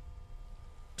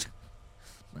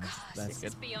 That's This good.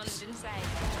 is beyond insane.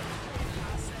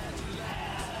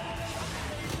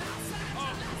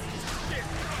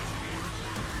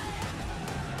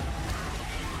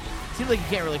 Seems like you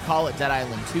can't really call it Dead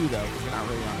Island 2, though, because you're not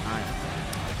really on an island.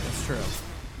 That's true.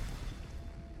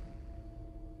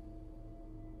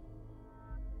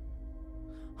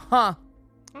 Huh.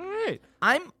 All right.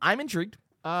 I'm intrigued.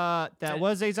 That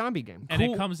was a zombie game. And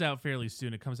it comes out fairly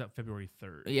soon. It comes out February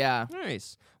 3rd. Yeah.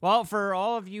 Nice. Well, for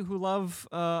all of you who love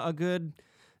a good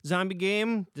zombie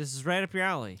game, this is right up your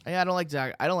alley. Yeah, I don't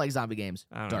like zombie games.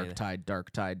 Dark Tide.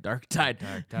 Dark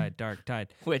Tide.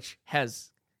 Which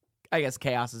has, I guess,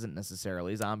 chaos isn't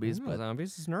necessarily zombies, but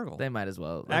zombies is Nurgle. They might as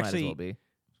well. Actually, might as well be.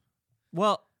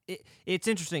 Well, it's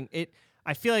interesting.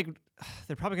 I feel like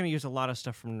they're probably going to use a lot of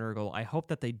stuff from Nurgle. I hope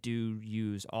that they do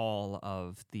use all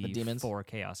of the demons? 4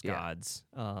 Chaos Gods.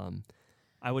 I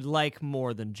would like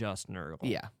more than just Nurgle.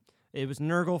 Yeah. It was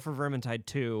Nurgle for Vermintide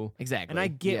 2. Exactly. And I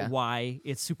get why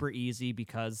it's super easy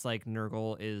because, like,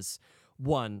 Nurgle is,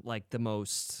 one, like, the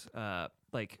most,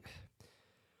 like,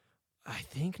 I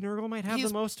think Nurgle might have the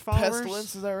most followers.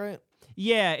 Pestilence, is that right?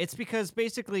 Yeah, it's because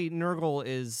basically Nurgle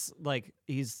is, like,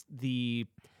 he's the...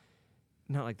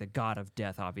 Not like the god of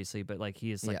death, obviously, but like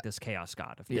he is like this chaos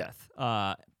god of death.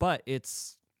 But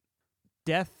it's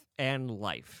death and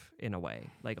life in a way.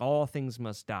 Like all things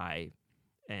must die,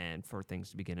 and for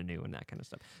things to begin anew, and that kind of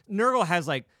stuff. Nurgle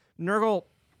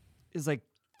is like,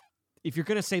 if you're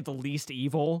gonna say the least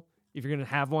evil, if you're gonna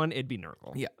have one, it'd be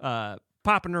Nurgle. Yeah.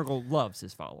 Papa Nurgle loves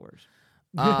his followers.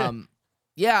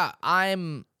 Yeah,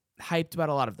 I'm hyped about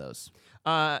a lot of those.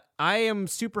 I am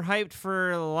super hyped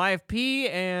for Live P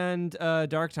and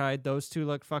Darktide. Those two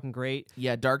look fucking great.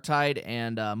 Yeah, Darktide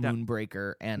and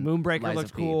Moonbreaker and Moonbreaker Lies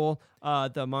looked of P. cool.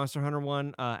 The Monster Hunter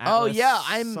one. Atlas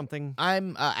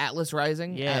I'm Atlas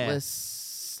Rising. Yeah.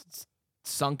 Atlas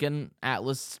Sunken.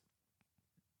 Atlas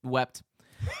Wept.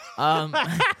 Yeah,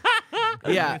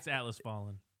 Yeah, it's Atlas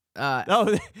Fallen.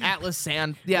 Atlas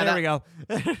Sand. Yeah, there we go.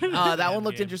 That one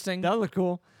looked interesting. That looked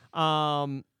cool.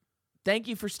 Thank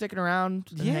you for sticking around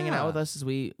and hanging out with us as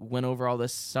we went over all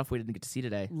this stuff we didn't get to see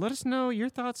today. Let us know your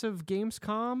thoughts of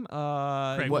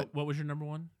Gamescom. Craig, what was your number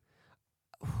one?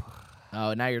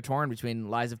 Oh, now you're torn between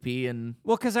Lies of P and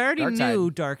because I already knew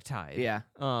Dark Tide. Yeah.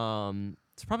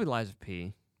 It's probably Lies of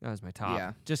P. That was my top.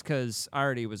 Yeah. Just because I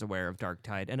already was aware of Dark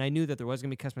Tide, and I knew that there was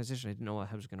going to be customization. I didn't know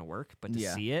how it was going to work, but to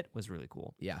see it was really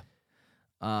cool. Yeah.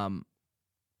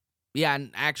 Yeah,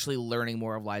 and actually learning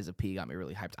more of Lies of P got me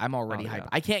really hyped. I'm already hyped.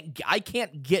 I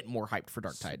can't get more hyped for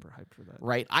Dark Tide. Super hyped for that.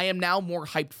 Right? I am now more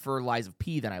hyped for Lies of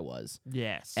P than I was.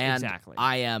 Yes, and exactly.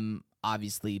 I am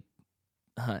obviously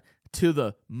to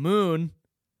the moon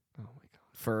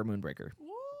for Moonbreaker.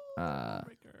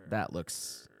 That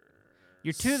looks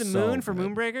You're to the so moon for good.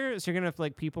 Moonbreaker, so you're gonna have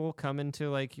like people come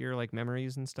into like your like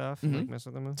memories and stuff, and, like mess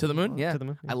with them. To the moon, yeah. To the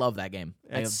moon. I love that game.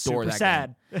 It's I adore super that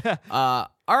sad. game. All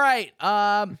right.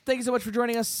 Thank you so much for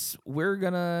joining us. We're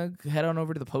gonna head on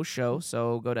over to the post show.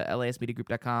 So go to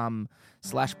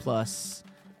lasmediagroup.com/plus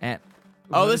and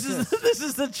this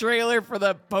is the trailer for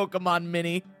the Pokemon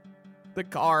Mini, the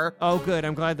car. Oh, good.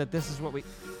 I'm glad that this is what we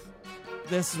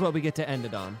get to end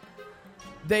it on.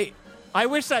 I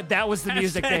wish that was the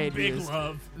music they had Big used.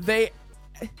 Love.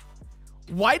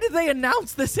 Why did they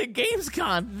announce this at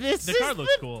Gamescom? The car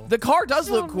looks cool. The car does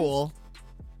look cool.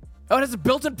 Oh, it has a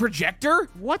built-in projector?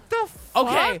 What the fuck?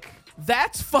 Okay,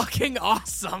 that's fucking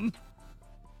awesome.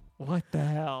 What the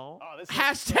hell?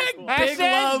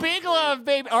 Hashtag Big Love,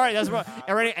 baby. All right, that's what.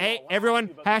 Ready? Hey, everyone.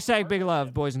 Hashtag Big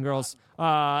Love, boys and girls.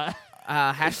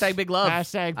 Hashtag Big Love.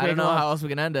 Hashtag Big I don't know Love. how else we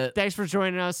can end it. Thanks for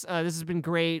joining us. This has been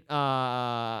great.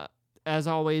 As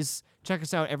always, check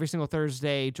us out every single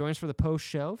Thursday. Join us for the post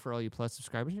show for all you Plus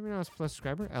subscribers. If you're not a Plus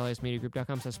subscriber,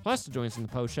 lasmediagroup.com/plus to join us in the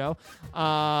post show.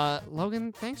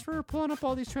 Logan, thanks for pulling up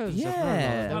all these trailers.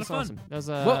 Yeah. That was A lot of awesome. fun. That was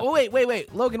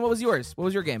Wait. Logan, what was yours? What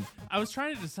was your game? I was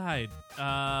trying to decide.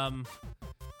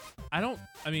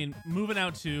 Moving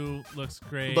Out 2 looks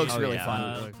great. Looks really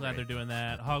fun. Glad they're doing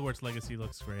that. Hogwarts Legacy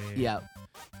looks great. Yeah.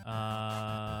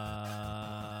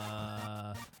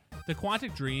 The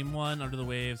Quantic Dream one, Under the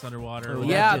Waves, Underwater. Oh,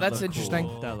 Yeah, that did that's look interesting.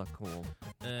 Cool. That looked cool.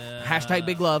 Hashtag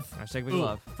Big Love. Hashtag Big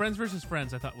Love. Friends vs.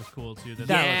 Friends I thought was cool, too. That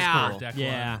Yeah. was cool. Deck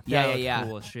Yeah. one. Yeah, That yeah. looked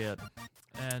cool as shit.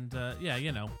 And,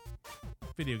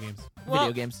 video games.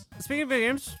 Video games. Speaking of video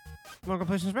games, want to go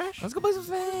play some Smash? Let's go play some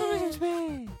Smash.